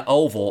 yeah. Kind of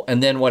oval.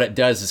 And then what it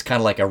does is kind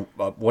of like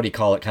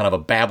kind of a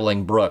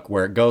babbling brook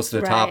where it goes to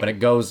the top and it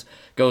goes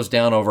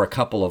down over a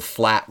couple of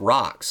flat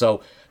rocks.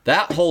 So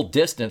that whole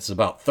distance is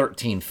about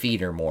 13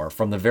 feet or more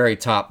from the very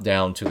top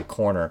down to the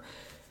corner.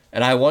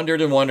 And I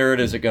wondered,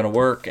 is it going to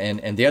work?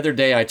 And the other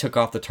day I took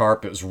off the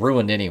tarp. It was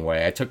ruined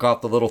anyway. I took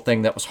off the little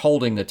thing that was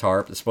holding the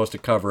tarp that's supposed to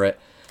cover it.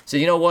 So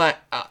you know what?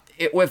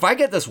 If I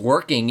get this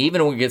working,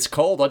 even when it gets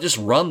cold, I'll just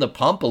run the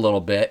pump a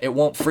little bit. It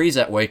won't freeze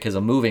that way because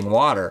of moving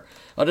water.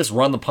 I'll just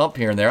run the pump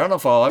here and there. I don't know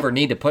if I'll ever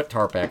need to put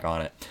tarp back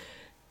on it.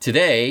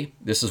 Today,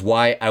 this is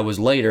why I was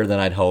later than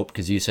I'd hoped,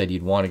 because you said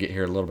you'd want to get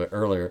here a little bit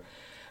earlier.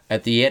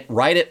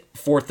 right at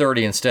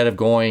 4:30, instead of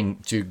going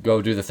to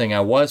go do the thing I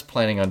was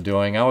planning on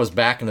doing, I was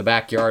back in the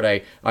backyard.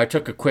 I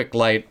took a quick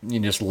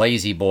just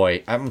lazy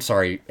boy.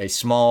 A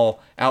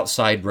small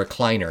outside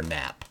recliner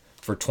nap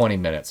for 20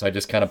 minutes. I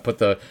just kind of put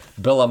the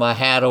bill of my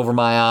hat over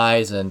my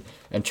eyes and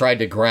tried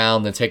to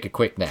ground and take a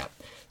quick nap.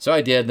 So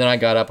I did. Then I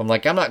got up. I'm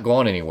like, I'm not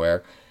going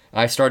anywhere.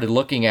 I started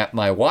looking at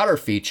my water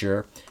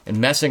feature and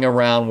messing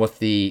around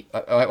with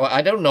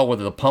I don't know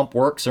whether the pump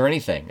works or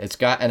anything. It's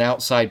got an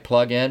outside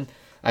plug-in.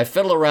 I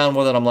fiddle around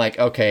with it. I'm like,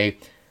 okay,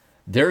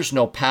 there's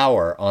no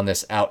power on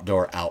this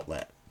outdoor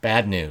outlet.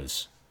 Bad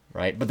news,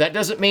 right? But that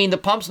doesn't mean the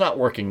pump's not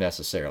working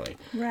necessarily.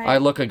 Right. I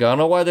look and go,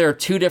 oh, well, there are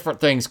two different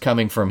things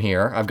coming from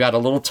here. I've got a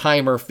little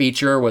timer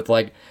feature with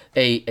like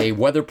a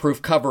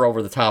weatherproof cover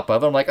over the top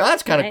of it. I'm like, oh,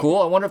 that's kind of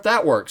cool. I wonder if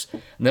that works.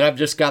 And then I've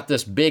just got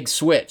this big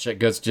switch. It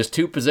goes just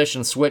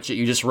 2-position switch that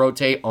you just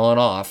rotate on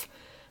off.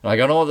 And I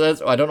don't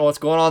know what's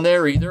going on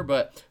there either,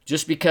 but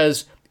just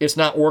because it's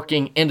not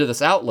working into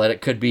this outlet, it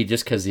could be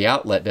just because the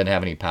outlet didn't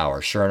have any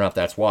power. Sure enough,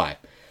 that's why.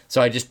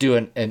 So I just do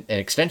an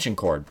extension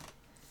cord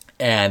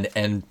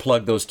and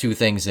plug those two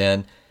things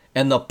in,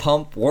 and the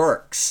pump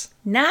works.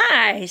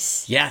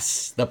 Nice.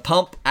 Yes, the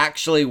pump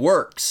actually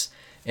works.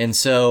 And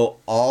so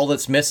all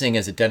that's missing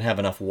is it doesn't have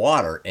enough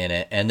water in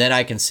it. And then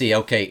I can see,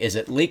 okay, is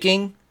it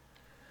leaking?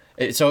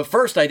 So at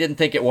first I didn't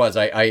think it was.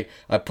 I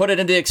put it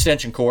into the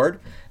extension cord,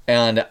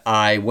 and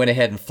I went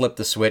ahead and flipped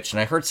the switch, and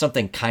I heard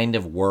something kind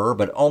of whir,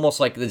 but almost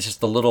like it's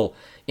just a little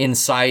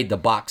inside the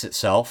box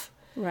itself.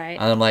 Right.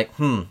 And I'm like,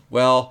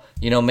 well,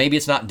 maybe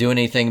it's not doing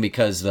anything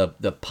because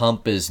the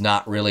pump is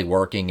not really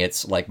working.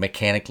 It's like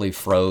mechanically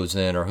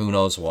frozen or who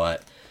knows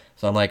what.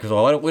 So I'm like,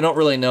 well, we don't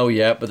really know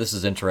yet, but this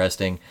is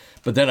interesting.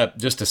 But then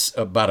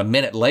about a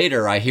minute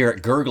later, I hear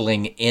it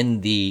gurgling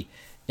in the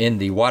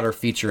water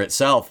feature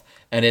itself,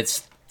 and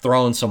it's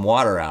throwing some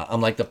water out.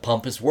 I'm like, the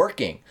pump is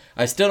working.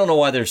 I still don't know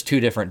why there's two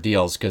different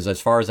deals, because as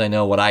far as I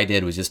know, what I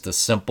did was just a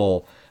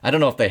simple, I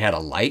don't know if they had a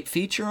light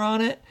feature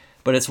on it,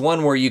 but it's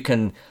one where you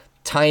can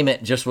time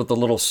it just with the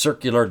little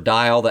circular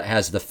dial that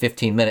has the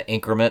 15-minute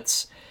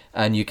increments,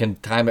 and you can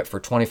time it for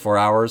 24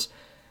 hours.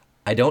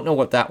 I don't know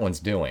what that one's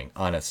doing,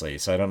 honestly,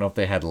 so I don't know if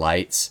they had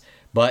lights.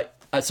 But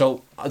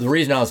so the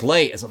reason I was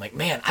late is I'm like,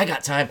 man, I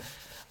got time.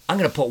 I'm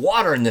going to put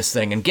water in this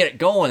thing and get it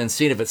going and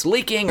see if it's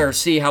leaking or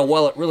see how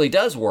well it really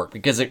does work,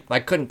 because I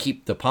couldn't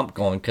keep the pump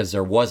going because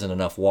there wasn't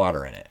enough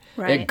water in it.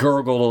 Right. It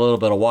gurgled a little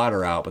bit of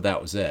water out, but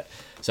that was it.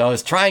 So I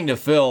was trying to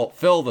fill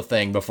the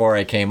thing before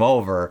I came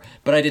over,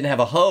 but I didn't have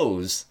a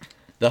hose.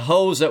 The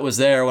hose that was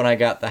there when I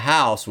got the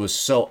house was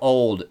so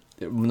old.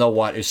 No,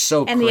 what is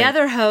so And the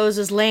other hose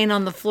is laying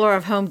on the floor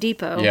of Home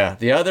Depot. Yeah,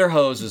 the other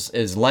hose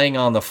is laying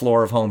on the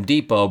floor of Home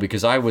Depot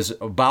because I was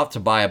about to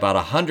buy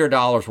about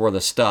 $100 worth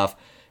of stuff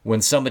when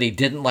somebody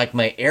didn't like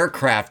my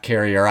aircraft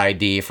carrier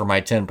ID for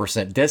my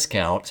 10%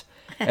 discount.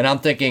 And I'm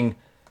thinking,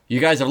 you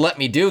guys have let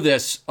me do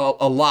this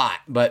a lot.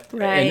 But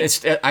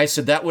right. And I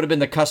said that would have been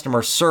the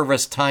customer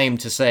service time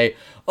to say,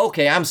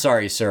 okay, I'm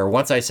sorry, sir.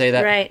 Once I say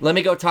that, right. Let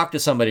me go talk to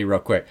somebody real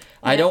quick.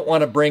 Yeah. I don't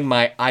want to bring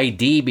my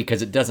ID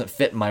because it doesn't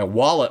fit in my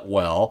wallet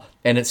well,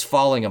 and it's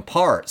falling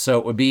apart. So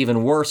it would be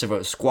even worse if it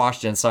was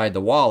squashed inside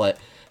the wallet.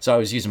 So I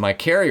was using my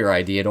carrier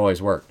ID. It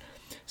always worked.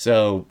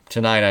 So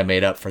tonight I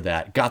made up for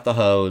that. Got the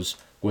hose,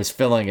 was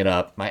filling it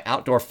up. My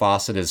outdoor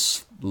faucet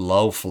is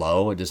low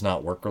flow. It does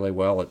not work really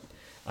well.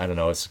 I don't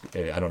know.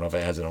 I don't know if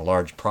it has an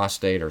enlarged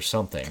prostate or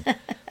something.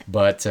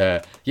 But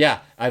yeah,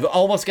 I've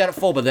almost got it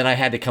full, but then I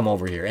had to come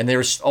over here. And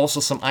there's also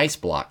some ice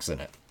blocks in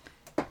it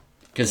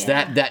because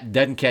that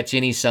doesn't catch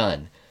any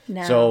sun.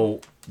 No.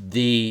 So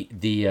the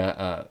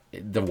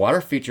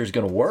water feature is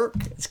going to work.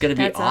 It's going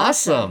to be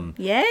awesome.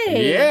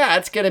 Yay. Yeah,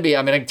 it's going to be.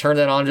 I mean, I can turn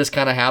that on, just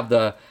kind of have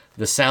the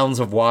sounds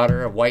of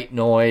water, a white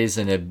noise,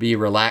 and it'd be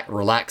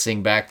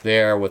relaxing back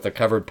there with a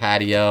covered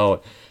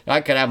patio. I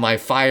could have my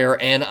fire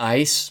and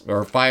ice,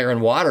 or fire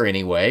and water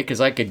anyway, because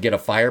I could get a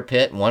fire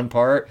pit in one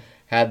part,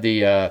 have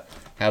the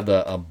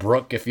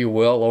brook, if you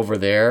will, over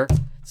there.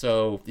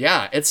 So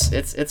yeah,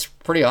 it's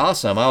pretty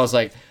awesome. I was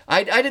like,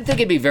 I didn't think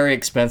it'd be very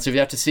expensive. You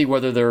have to see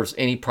whether there's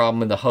any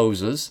problem in the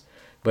hoses,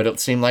 but it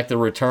seemed like the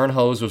return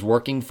hose was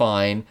working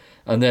fine.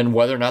 And then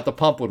whether or not the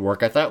pump would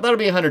work, I thought that'll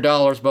be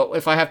 $100. But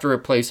if I have to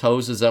replace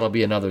hoses, that'll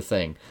be another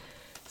thing.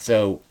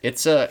 So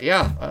it's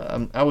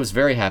I was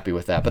very happy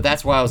with that. But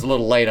that's why I was a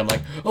little late. I'm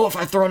like, oh, if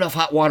I throw enough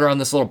hot water on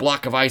this little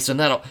block of ice,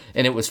 and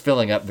it was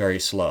filling up very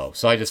slow.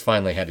 So I just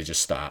finally had to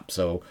just stop.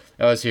 So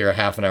I was here a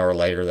half an hour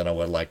later than I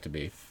would like to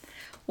be.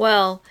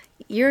 Well,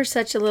 you're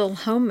such a little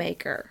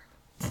homemaker.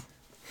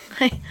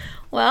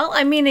 Well,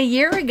 I mean, a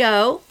year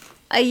ago,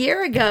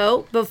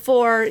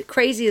 before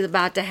crazy is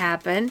about to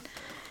happen,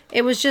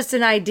 it was just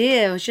an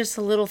idea. It was just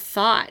a little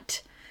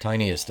thought.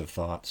 Tiniest of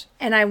thoughts.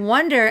 And I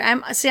wonder,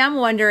 I'm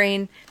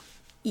wondering,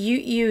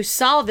 you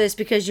saw this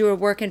because you were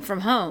working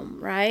from home,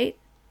 right?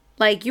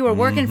 Like you were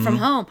working from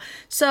home.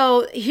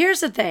 So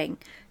here's the thing.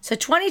 So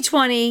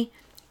 2020,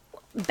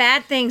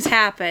 bad things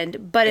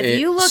happened. But if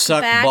you look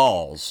sucked back,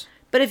 balls.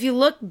 But if you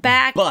look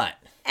back,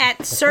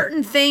 at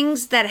certain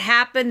things that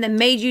happened that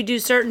made you do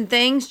certain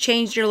things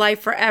changed your life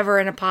forever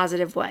in a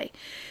positive way.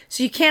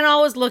 So you can't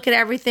always look at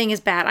everything as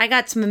bad. I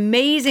got some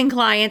amazing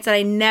clients that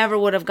I never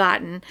would have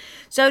gotten.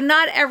 So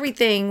not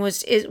everything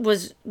was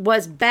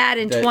bad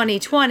in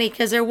 2020,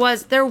 because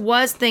there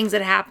was things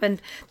that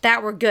happened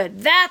that were good.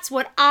 That's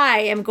what I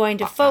am going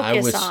to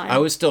focus on. I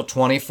was still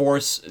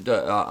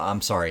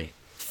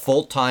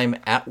full-time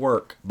at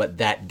work, but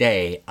that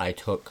day I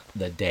took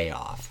the day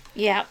off.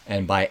 Yeah.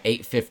 And by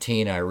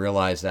 8:15 I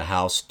realized the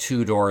house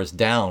 2 doors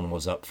down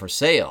was up for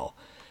sale.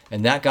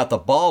 And that got the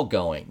ball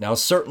going. Now,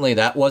 certainly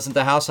that wasn't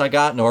the house I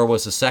got, nor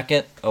was the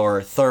second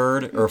or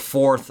third or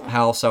fourth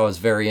house I was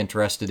very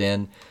interested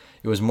in.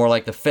 It was more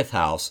like the fifth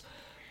house.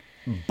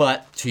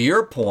 But to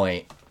your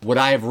point, would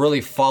I have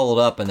really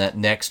followed up in that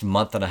next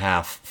month and a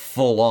half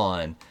full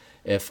on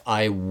if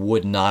I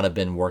would not have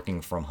been working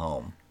from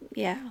home?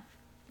 Yeah.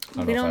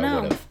 We don't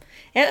know.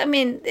 I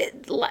mean,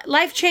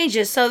 life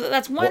changes, so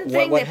that's one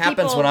thing. What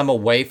happens when I'm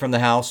away from the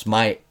house?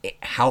 My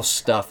house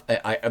stuff.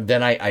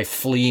 I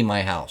flee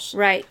my house.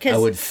 Right. I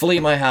would flee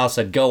my house.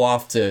 I'd go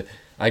off to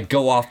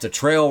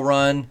trail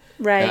run.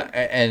 Right.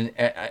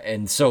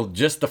 And so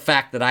just the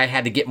fact that I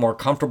had to get more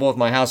comfortable with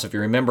my house. If you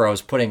remember, I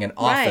was putting an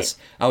office.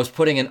 Right. I was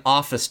putting an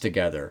office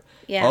together.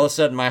 Yeah. All of a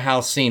sudden, my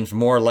house seems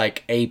more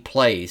like a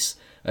place.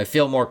 I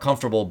feel more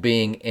comfortable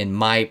being in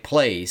my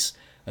place,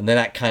 and then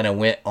that kind of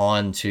went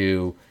on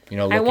to.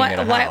 Looking at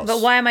a house.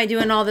 But why am I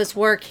doing all this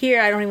work here?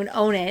 I don't even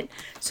own it.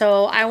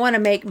 So I want to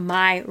make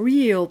my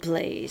real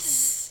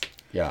place.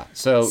 Yeah.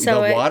 So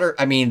the water,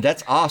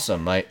 that's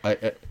awesome.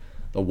 The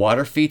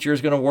water feature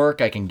is going to work.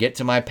 I can get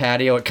to my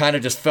patio. It kind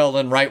of just fell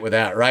in right with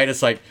that, right?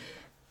 It's like,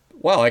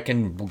 wow, I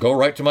can go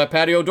right to my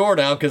patio door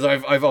now because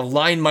I've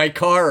aligned my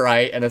car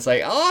right. And it's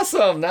like,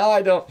 awesome. Now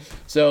I don't.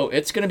 So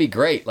it's going to be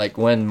great. Like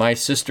when my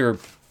sister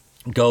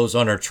goes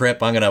on her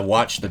trip, I'm going to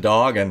watch the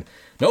dog and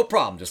no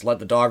problem. Just let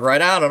the dog right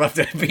out. I don't have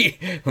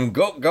to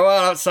go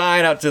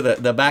outside, out to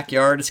the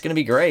backyard. It's going to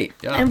be great.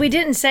 Yeah. And we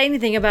didn't say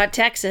anything about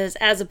Texas,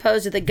 as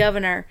opposed to the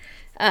governor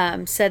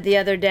said the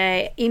other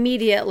day,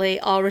 immediately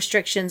all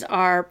restrictions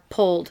are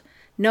pulled.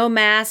 No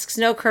masks,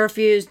 no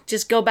curfews,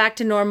 just go back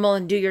to normal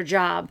and do your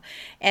job.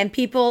 And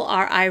people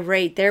are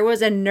irate. There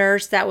was a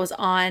nurse that was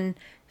on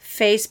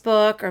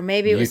Facebook, or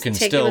maybe it was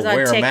TikTok. You can still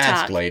wear a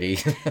mask, lady.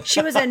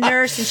 She was a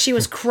nurse and she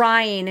was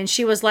crying and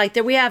she was like,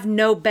 we have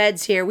no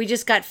beds here. We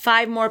just got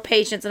 5 more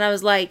patients. And I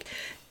was like,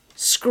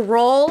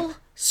 scroll,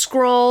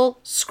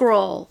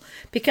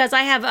 because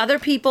I have other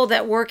people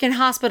that work in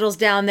hospitals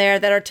down there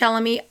that are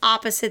telling me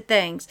opposite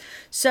things.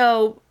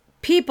 So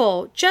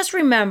people, just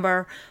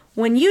remember,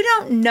 when you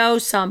don't know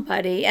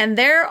somebody and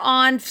they're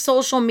on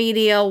social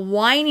media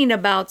whining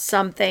about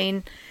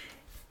something,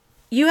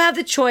 you have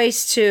the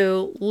choice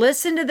to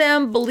listen to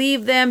them,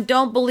 believe them,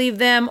 don't believe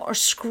them, or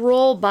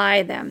scroll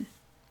by them.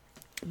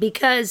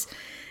 Because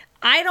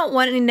I don't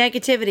want any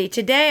negativity.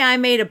 Today I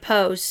made a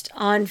post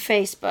on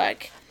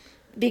Facebook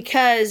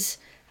because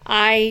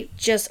I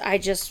just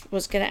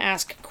was going to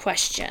ask a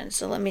question.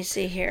 So let me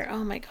see here.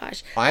 Oh my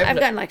gosh. I've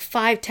gotten like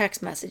 5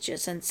 text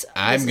messages since.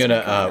 I'm going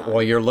to,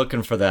 while you're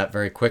looking for that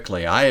very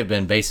quickly, I have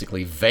been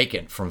basically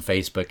vacant from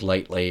Facebook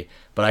lately.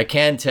 But I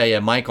can tell you,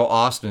 Michael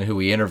Austin, who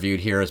we interviewed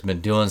here, has been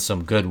doing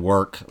some good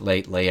work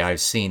lately. I've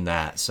seen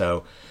that.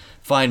 So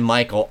find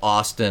Michael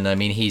Austin.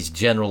 He's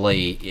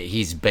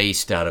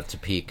based out of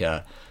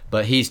Topeka.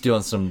 But he's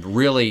doing some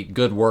really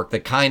good work, the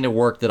kind of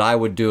work that I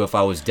would do if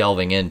I was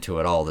delving into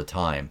it all the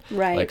time.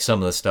 Right. Like some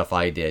of the stuff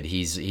I did.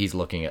 He's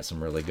looking at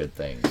some really good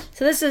things.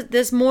 So this is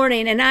this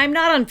morning, and I'm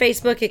not on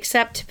Facebook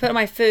except to put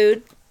my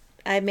food.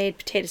 I made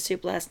potato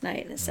soup last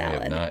night and a salad.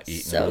 I have not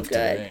eaten so good.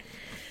 Today.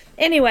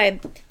 Anyway,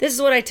 this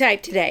is what I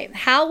typed today.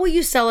 How will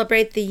you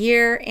celebrate the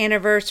year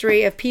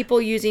anniversary of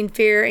people using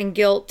fear and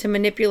guilt to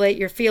manipulate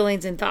your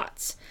feelings and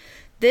thoughts?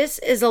 This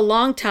is a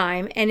long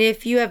time, and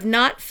if you have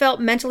not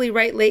felt mentally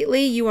right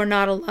lately, you are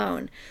not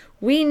alone.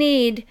 We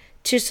need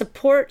to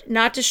support,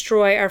 not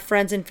destroy, our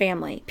friends and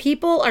family.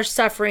 People are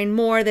suffering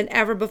more than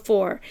ever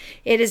before.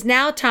 It is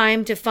now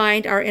time to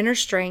find our inner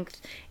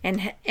strength and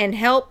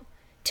help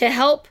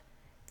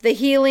the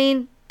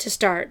healing to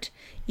start.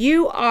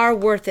 You are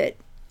worth it.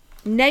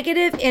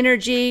 Negative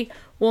energy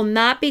will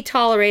not be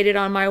tolerated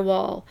on my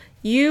wall.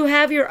 You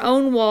have your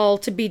own wall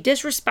to be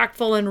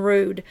disrespectful and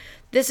rude.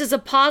 This is a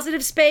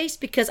positive space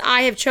because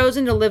I have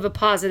chosen to live a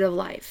positive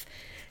life.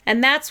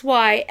 And that's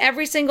why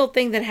every single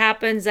thing that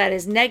happens that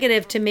is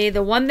negative to me,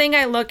 the one thing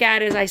I look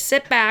at is I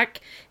sit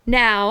back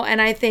now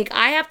and I think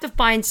I have to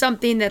find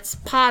something that's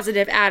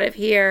positive out of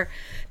here,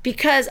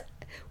 because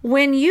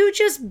when you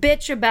just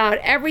bitch about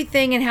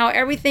everything and how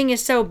everything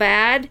is so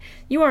bad,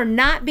 you are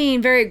not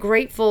being very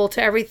grateful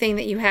to everything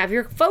that you have.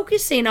 You're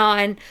focusing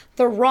on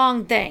the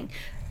wrong thing.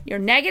 You're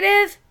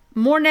negative,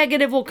 more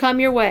negative will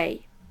come your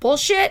way.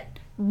 Bullshit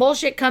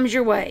comes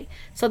your way.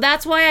 So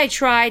that's why I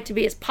try to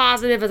be as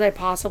positive as I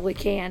possibly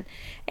can.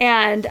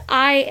 And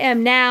I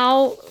am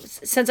now,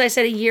 since I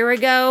said a year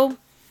ago,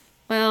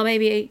 well,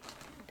 maybe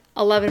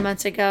 11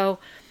 months ago,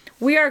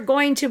 we are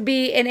going to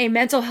be in a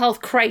mental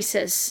health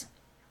crisis.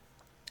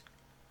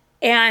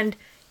 And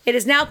It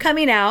is now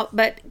coming out,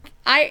 but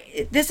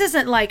this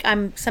isn't like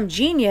I'm some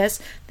genius.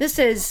 This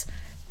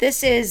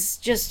is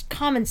just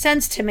common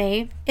sense to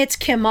me. It's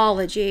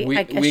chemology,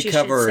 I guess you should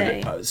say.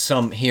 We covered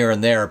some here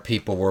and there.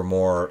 People were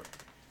more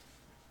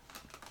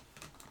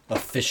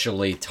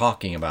officially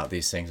talking about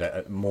these things,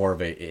 more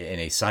of in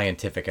a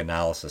scientific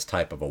analysis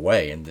type of a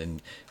way. And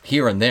then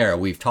here and there,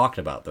 we've talked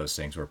about those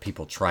things where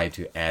people try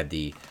to add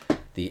the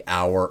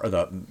hour or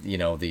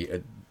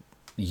the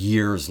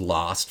years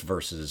lost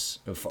versus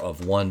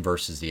of one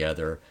versus the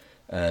other,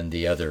 and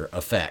the other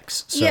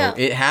effects. So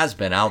it has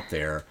been out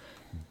there,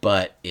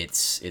 but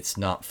it's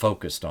not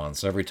focused on.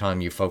 So every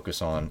time you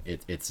focus on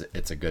it, it's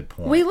a good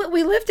point.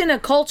 We lived in a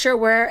culture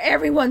where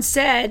everyone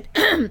said,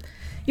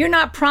 "You're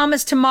not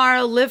promised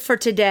tomorrow. Live for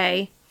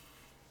today."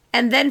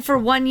 And then for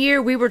 1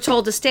 year, we were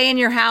told to stay in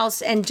your house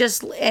and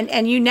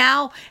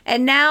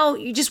now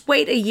you just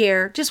wait a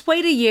year. Just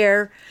wait a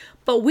year.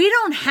 But we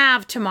don't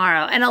have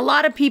tomorrow. And a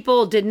lot of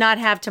people did not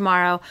have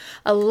tomorrow.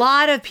 A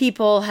lot of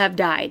people have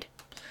died.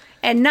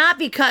 And not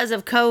because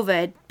of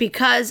COVID,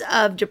 because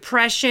of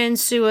depression,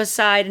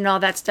 suicide, and all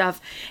that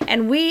stuff.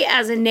 And we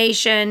as a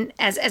nation,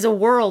 as a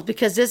world,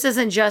 because this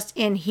isn't just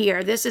in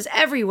here, this is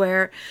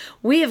everywhere,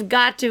 we have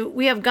got to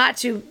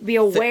be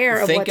aware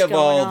of what's going on. Think of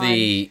all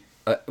the...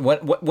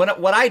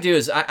 what I do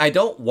is I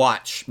don't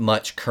watch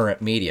much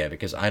current media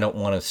because I don't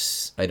want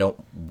to. I don't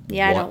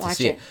want to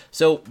see it.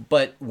 So,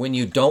 but when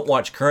you don't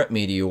watch current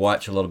media, you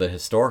watch a little bit of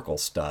historical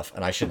stuff,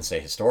 and I shouldn't say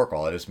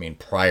historical. I just mean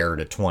prior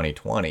to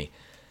 2020,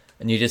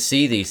 and you just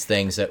see these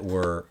things that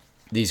were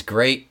these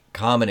great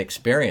common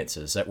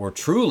experiences that were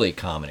truly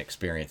common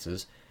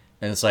experiences,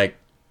 and it's like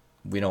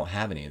we don't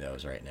have any of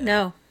those right now.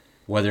 No.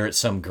 Whether it's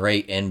some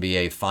great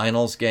NBA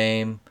Finals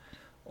game,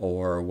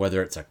 or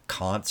whether it's a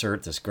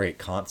concert, this great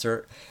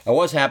concert. I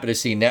was happy to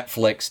see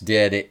Netflix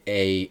did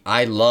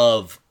I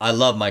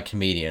love my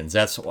comedians.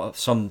 That's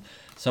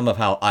some of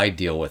how I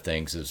deal with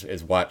things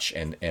is watch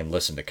and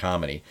listen to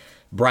comedy.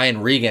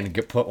 Brian Regan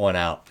put one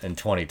out in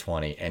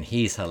 2020, and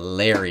he's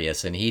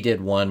hilarious. And he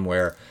did one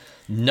where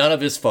none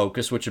of his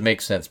focus, which would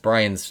make sense.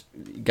 Brian's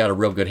got a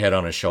real good head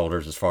on his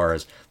shoulders as far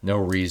as no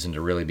reason to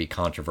really be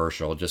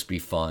controversial, just be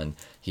fun.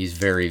 He's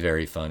very,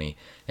 very funny.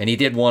 And he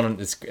did one,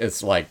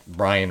 it's like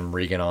Brian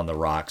Regan on the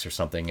Rocks or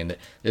something, and it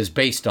is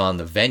based on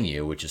the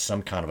venue, which is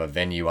some kind of a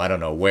venue, I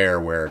don't know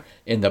where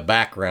in the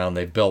background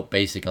they built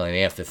basically an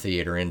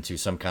amphitheater into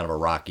some kind of a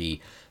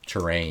rocky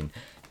terrain.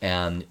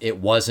 And it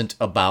wasn't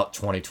about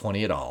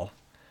 2020 at all.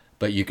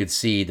 But you could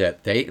see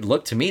that they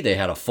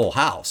had a full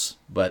house,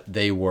 but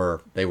they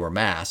were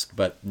masked,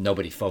 but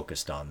nobody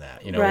focused on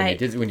that. You know, right.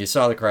 when you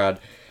saw the crowd,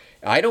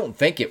 I don't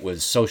think it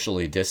was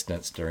socially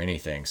distanced or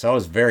anything. So I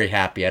was very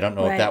happy. I don't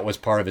know if that was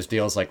part of his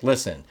deal. It's like,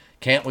 listen,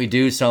 can't we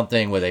do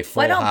something with a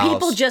full house? Why don't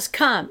people just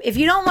come? If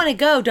you don't want to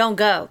go, don't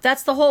go.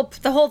 That's the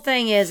whole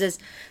thing is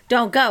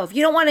don't go. If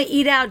you don't want to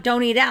eat out,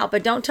 don't eat out.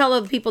 But don't tell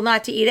other people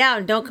not to eat out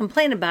and don't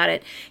complain about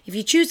it. If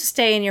you choose to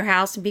stay in your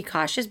house and be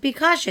cautious, be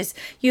cautious.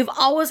 You've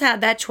always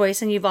had that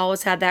choice and you've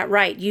always had that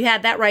right. You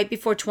had that right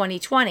before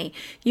 2020.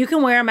 You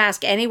can wear a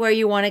mask anywhere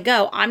you want to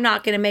go. I'm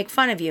not going to make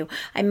fun of you.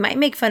 I might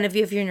make fun of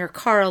you if you're in your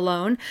car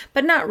alone,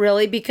 but not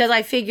really, because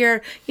I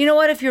figure, you know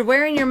what, if you're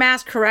wearing your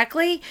mask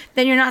correctly,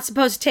 then you're not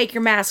supposed to take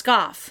your mask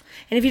off.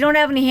 And if you don't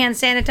have any hand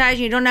sanitizer,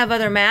 you don't have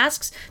other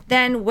masks,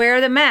 then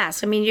wear the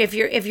mask. I mean, if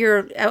you're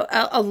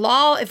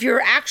if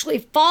you're actually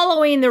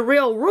following the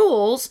real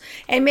rules,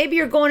 and maybe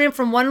you're going in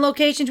from one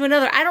location to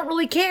another, I don't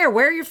really care.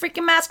 Wear your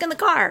freaking mask in the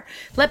car.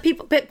 But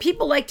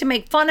people like to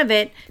make fun of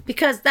it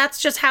because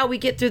that's just how we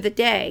get through the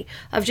day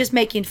of just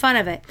making fun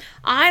of it.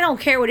 I don't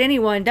care what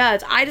anyone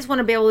does. I just want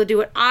to be able to do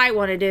what I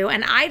want to do,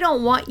 and I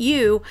don't want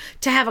you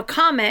to have a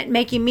comment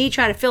making me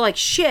try to feel like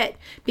shit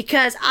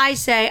because I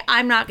say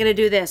I'm not going to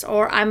do this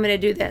or I'm going to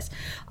do this.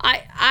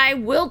 I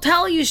will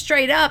tell you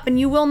straight up, and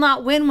you will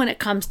not win when it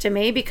comes to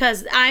me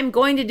because I'm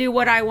going to do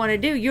what I want to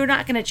do. You're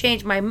not going to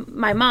change my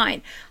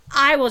mind.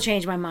 I will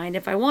change my mind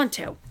if I want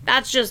to.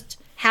 That's just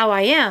how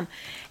I am.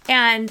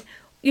 And,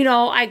 you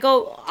know,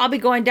 I'll be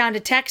going down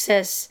to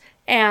Texas,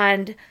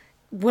 and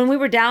when we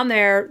were down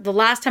there, the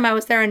last time I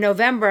was there in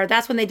November,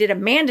 that's when they did a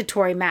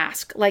mandatory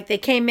mask. Like they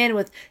came in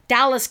with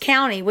Dallas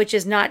County, which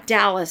is not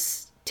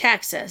Dallas,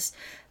 Texas.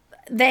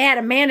 They had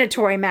a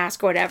mandatory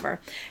mask or whatever.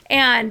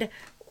 And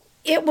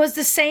it was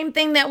the same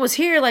thing that was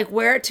here, like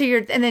wear it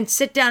to and then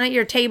sit down at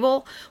your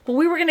table. Well,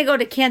 we were going to go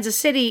to Kansas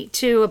City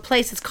to a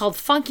place that's called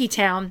Funky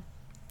Town.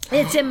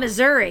 It's in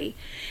Missouri.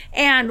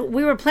 And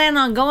we were planning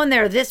on going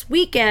there this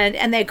weekend,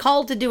 and they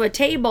called to do a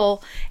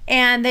table,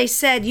 and they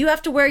said, you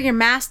have to wear your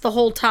mask the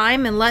whole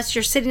time unless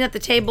you're sitting at the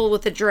table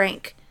with a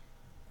drink.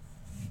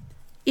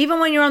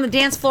 even when you're on the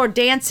dance floor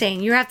dancing,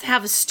 you have to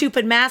have a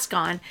stupid mask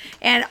on.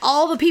 And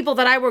all the people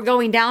that I were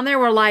going down there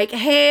were like,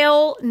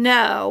 hell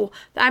no,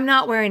 I'm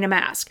not wearing a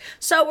mask.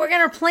 So we're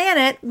going to plan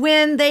it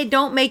when they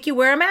don't make you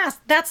wear a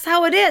mask. That's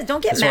how it is.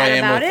 Don't get mad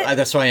about it.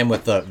 That's why I am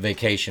with the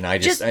vacation.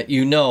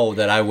 You know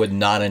that I would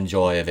not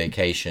enjoy a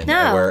vacation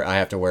where I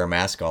have to wear a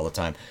mask all the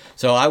time.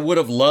 So I would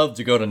have loved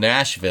to go to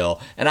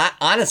Nashville. And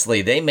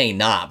honestly, they may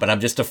not, but I'm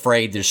just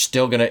afraid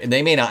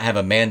they may not have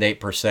a mandate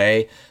per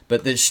se,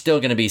 but there's still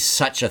going to be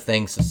such a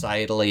thing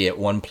societally at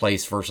one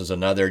place versus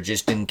another,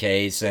 just in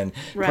case, and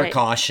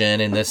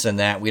precaution and this and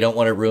that. We don't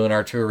want to ruin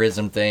our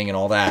tourism thing and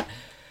all that.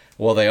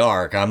 Well, they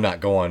are. I'm not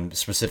going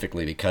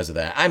specifically because of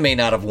that. I may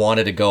not have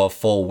wanted to go a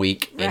full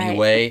week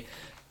anyway.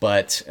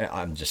 But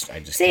I just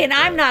see, and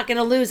I'm not going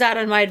to lose out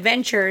on my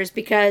adventures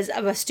because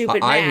of a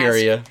stupid mask. I hear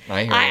you.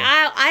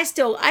 I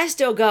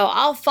still go.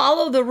 I'll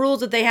follow the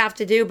rules that they have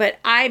to do, but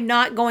I'm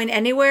not going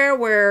anywhere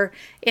where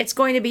it's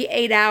going to be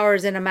 8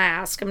 hours in a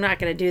mask. I'm not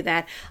going to do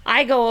that.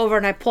 I go over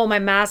and I pull my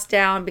mask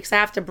down because I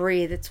have to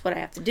breathe. It's what I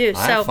have to do.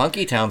 So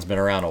Funky Town's been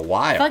around a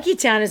while. Funky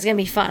Town is going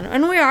to be fun,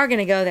 and we are going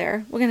to go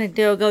there. We're going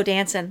to go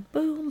dancing.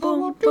 Boom,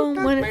 boom,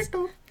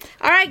 boom.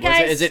 All right,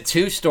 guys. Is it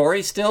 2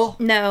 stories still?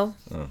 No.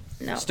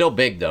 No. Still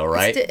big though,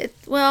 right?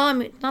 Well, I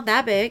mean, not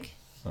that big.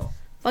 Oh.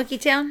 Funky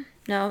Town?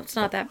 No, it's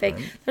not that big.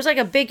 Right. There's like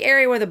a big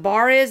area where the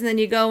bar is, and then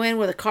you go in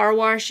where the car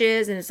wash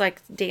is, and it's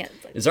like dance.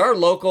 Is our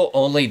local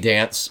only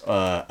dance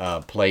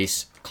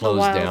place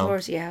closed down? Wild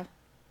Horse, yeah.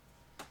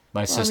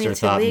 My sister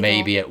thought illegal.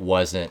 Maybe it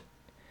wasn't.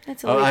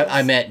 That's illegal.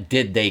 I meant,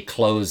 did they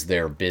close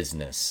their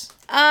business?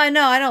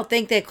 No, I don't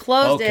think they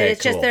closed it.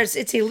 It's cool. Just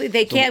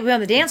they can't be on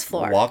the dance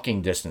floor.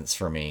 Walking distance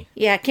for me.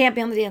 Yeah, can't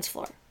be on the dance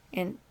floor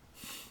in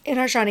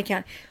our Shawnee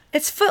County.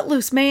 It's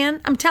footloose,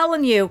 man. I'm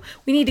telling you.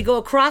 We need to go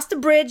across the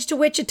bridge to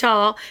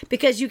Wichita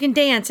because you can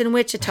dance in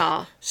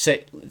Wichita.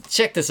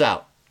 Check this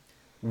out.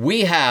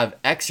 We have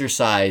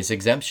exercise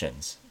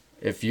exemptions.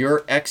 If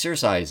you're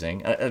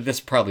exercising, this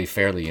is probably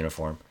fairly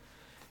uniform,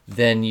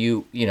 then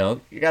you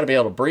got to be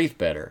able to breathe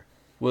better.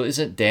 Well,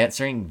 isn't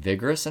dancing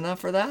vigorous enough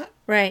for that?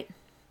 Right.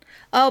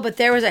 Oh, but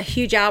there was a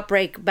huge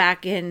outbreak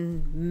back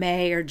in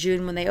May or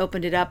June when they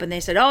opened it up, and they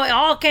said, oh, it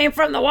all came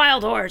from the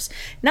Wild Horse.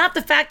 Not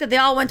the fact that they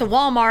all went to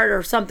Walmart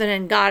or something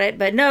and got it,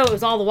 but no, it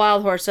was all the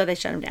Wild Horse, so they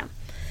shut them down.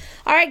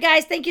 All right,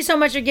 guys, thank you so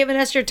much for giving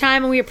us your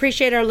time, and we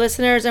appreciate our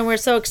listeners, and we're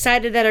so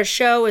excited that our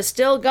show is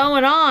still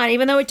going on,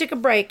 even though we took a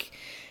break.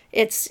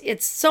 It's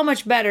so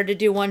much better to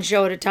do one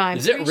show at a time.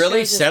 Is it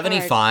really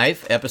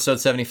 75?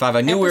 Episode 75?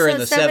 I knew we were in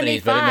the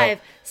 70s, but I didn't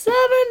know.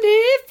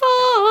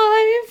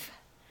 75.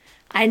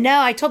 I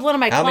know. I told one of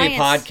my clients. How many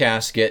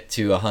podcasts get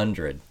to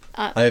 100?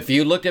 If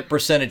you looked at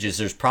percentages,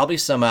 there's probably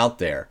some out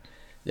there.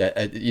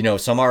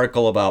 Some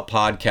article about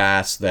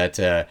podcasts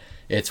that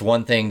it's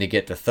one thing to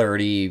get to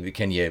 30.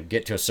 Can you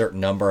get to a certain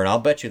number? And I'll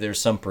bet you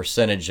there's some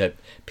percentage that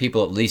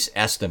people at least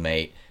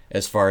estimate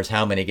as far as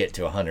how many get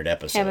to 100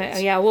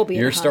 episodes. Yeah, we'll be.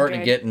 You're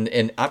starting to get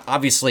in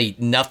obviously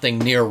nothing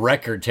near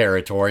record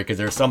territory because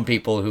there's some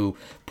people who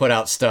put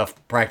out stuff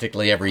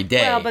practically every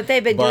day. Well, but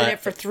they've been doing it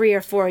for 3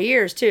 or 4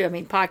 years too. I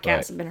mean,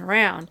 podcasts have been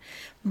around.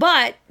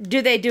 But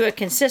do they do it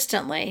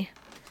consistently?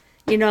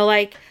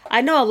 Like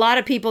I know a lot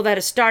of people that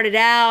have started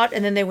out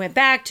and then they went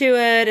back to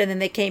it and then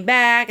they came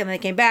back and they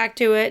came back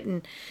to it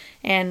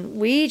and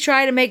we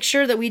try to make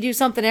sure that we do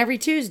something every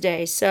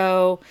Tuesday.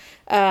 So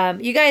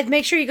you guys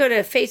make sure you go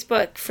to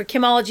Facebook for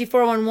Kimology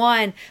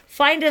 411.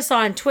 Find us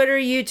on Twitter,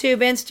 YouTube,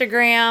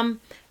 Instagram,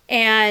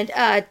 and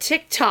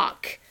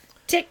TikTok.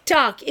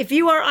 If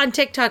you are on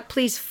TikTok,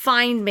 please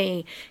find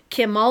me,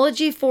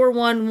 Kimology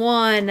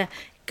 411.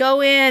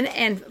 Go in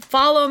and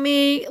follow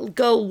me.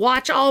 Go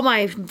watch all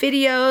my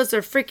videos.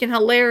 They're freaking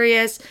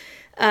hilarious.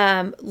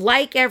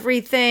 Like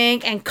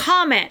everything and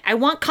comment. I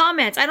want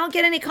comments. I don't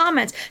get any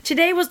comments.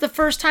 Today was the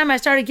first time I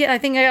started getting, I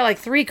think I got like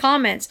 3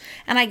 comments,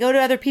 and I go to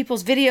other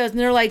people's videos and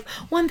they're like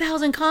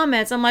 1,000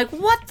 comments. I'm like,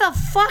 what the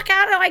fuck?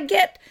 How do I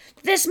get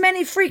this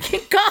many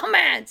freaking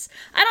comments?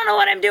 I don't know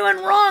what I'm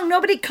doing wrong.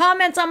 Nobody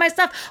comments on my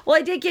stuff. Well,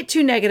 I did get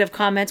 2 negative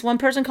comments. One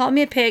person called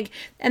me a pig,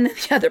 and then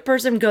the other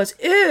person goes,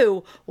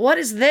 ew, what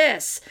is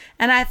this?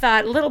 And I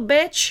thought, little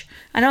bitch.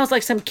 I know it's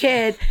like some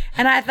kid.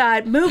 And I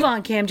thought, move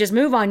on, Kim, just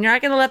move on. You're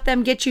not going to let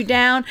them get you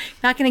down.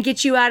 Not going to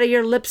get you out of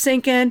your lip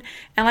syncing.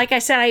 And like I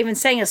said, I even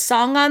sang a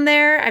song on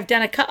there. I've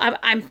done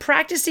I'm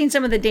practicing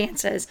some of the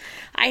dances.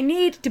 I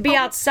need to be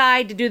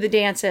outside to do the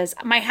dances.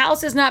 My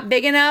house is not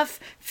big enough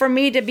for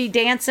me to be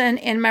dancing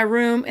in my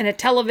room, in a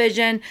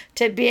television,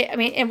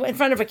 in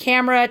front of a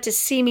camera to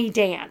see me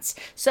dance.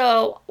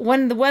 So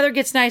when the weather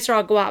gets nicer,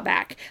 I'll go out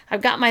back.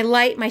 I've got my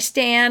light, my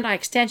stand, my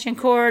extension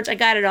cords. I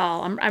got it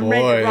all. I'm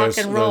ready to rock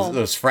and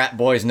roll. Those frat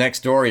boys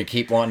next door you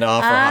keep wanting to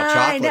offer hot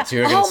chocolate to.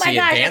 You're going to see you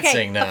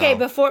dancing now. Okay,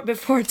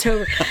 before it's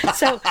over.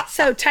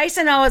 So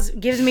Tyson always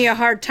gives me a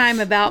hard time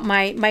about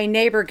my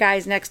neighbor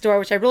guys next door,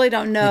 which I really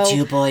don't know. Would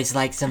you boys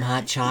like some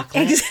hot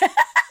chocolate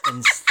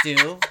and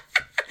stew?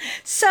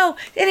 So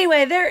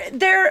anyway,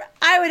 they're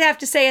I would have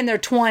to say in their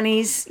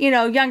 20s,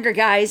 younger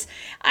guys.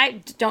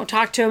 I don't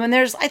talk to them, and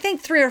there's I think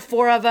 3 or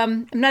 4 of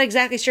them. I'm not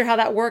exactly sure how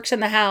that works in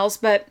the house,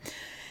 but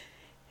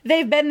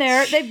They've been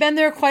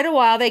there quite a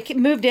while. They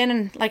moved in,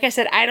 and like I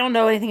said, I don't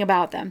know anything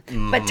about them.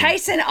 But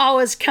Tyson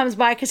always comes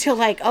by because he'll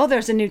like, oh,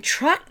 there's a new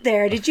truck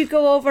there. Did you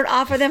go over and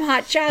offer them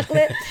hot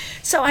chocolate?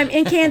 So I'm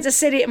in Kansas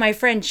City at my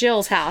friend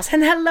Jill's house.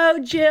 And hello,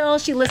 Jill.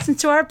 She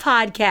listens to our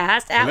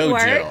podcast at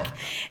work. Jill.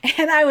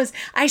 And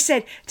I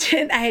said,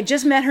 I had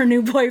just met her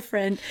new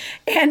boyfriend.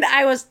 And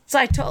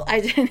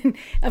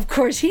of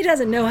course, he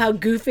doesn't know how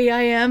goofy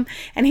I am.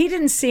 And he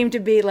didn't seem to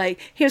be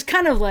he was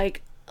kind of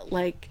like,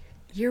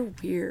 you're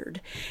weird.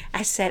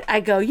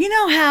 I go, you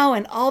know how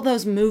in all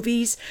those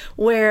movies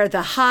where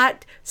the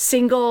hot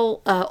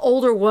single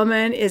older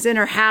woman is in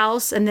her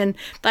house and then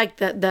like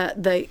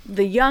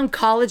the young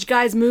college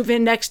guys move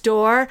in next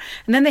door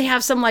and then they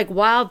have some like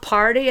wild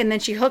party and then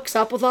she hooks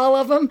up with all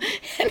of them.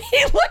 And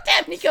he looked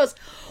at me and he goes,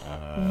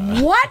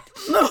 what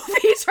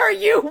movies are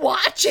you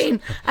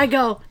watching? I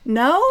go,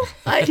 no,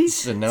 that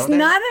doesn't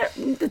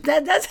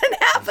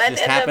happen. It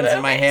just happens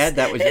in my head.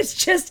 It's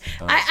just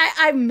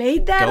I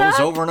made that goes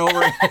up. over and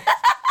over.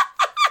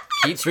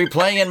 Keeps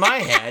replaying in my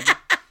head.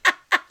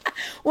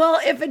 Well,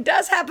 if it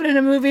does happen in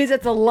the movies,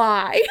 it's a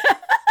lie.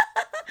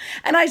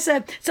 And I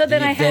said, so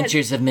then The I had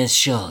Adventures of Miss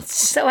Schultz.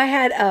 So I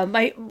had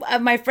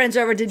my friends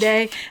over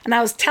today, and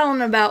I was telling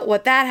them about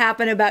what that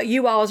happened about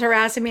you always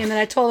harassing me, and then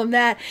I told them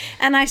that,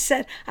 and I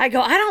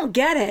go, I don't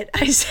get it.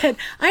 I said,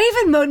 I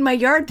even mowed my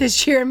yard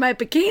this year in my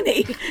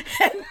bikini,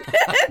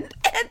 and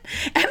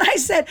I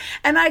said,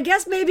 and I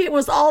guess maybe it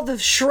was all the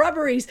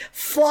shrubberies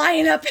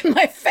flying up in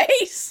my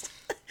face.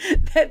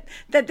 That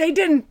they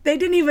didn't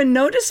even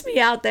notice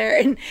me out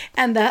there,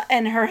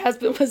 and her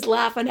husband was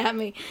laughing at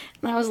me,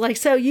 and I was like,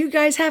 so you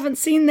guys haven't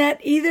seen that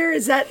either?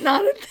 Is that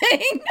not a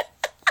thing?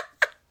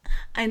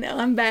 I know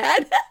I'm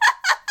bad.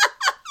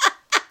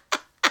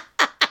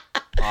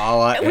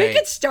 We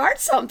could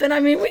start something. I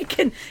mean,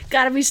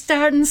 gotta be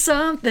starting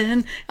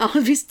something.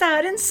 I'll be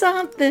starting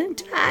something.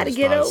 Try to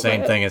get over.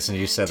 Same thing as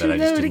you said that. I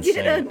just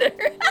didn't say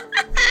it.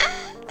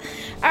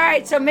 All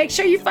right, so make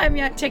sure you find me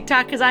on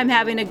TikTok because I'm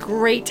having a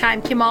great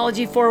time.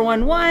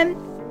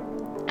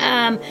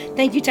 Kimology411.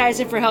 Thank you,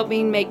 Tyson, for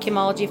helping make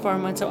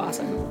Kimology411 so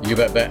awesome. You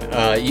bet.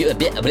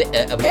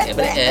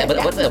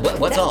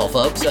 What's all,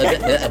 folks?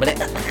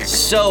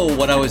 So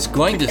what I was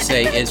going to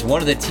say is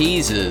one of the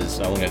teases.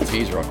 I'm going to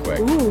tease real quick.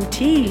 Ooh,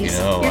 tease. You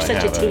know, You're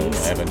such a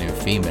tease. I have a new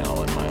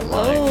female in my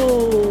life.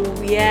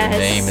 Oh, yes. Her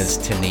name is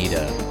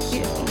Tanita. So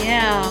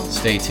yeah.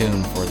 Stay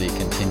tuned for the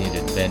continued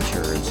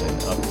adventures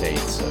and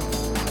updates of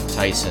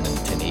Tyson and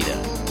Tanita.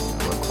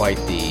 We're quite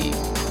the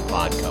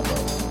odd couple.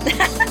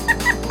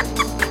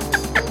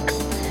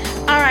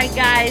 All right,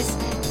 guys.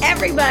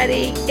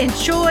 Everybody,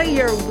 enjoy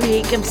your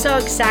week. I'm so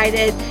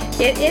excited.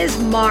 It is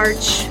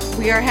March.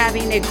 We are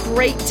having a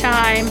great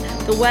time.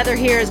 The weather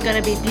here is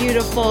going to be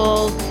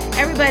beautiful.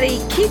 Everybody,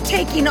 keep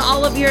taking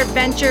all of your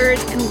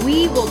adventures, and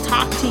we will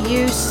talk to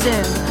you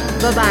soon.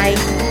 Bye-bye.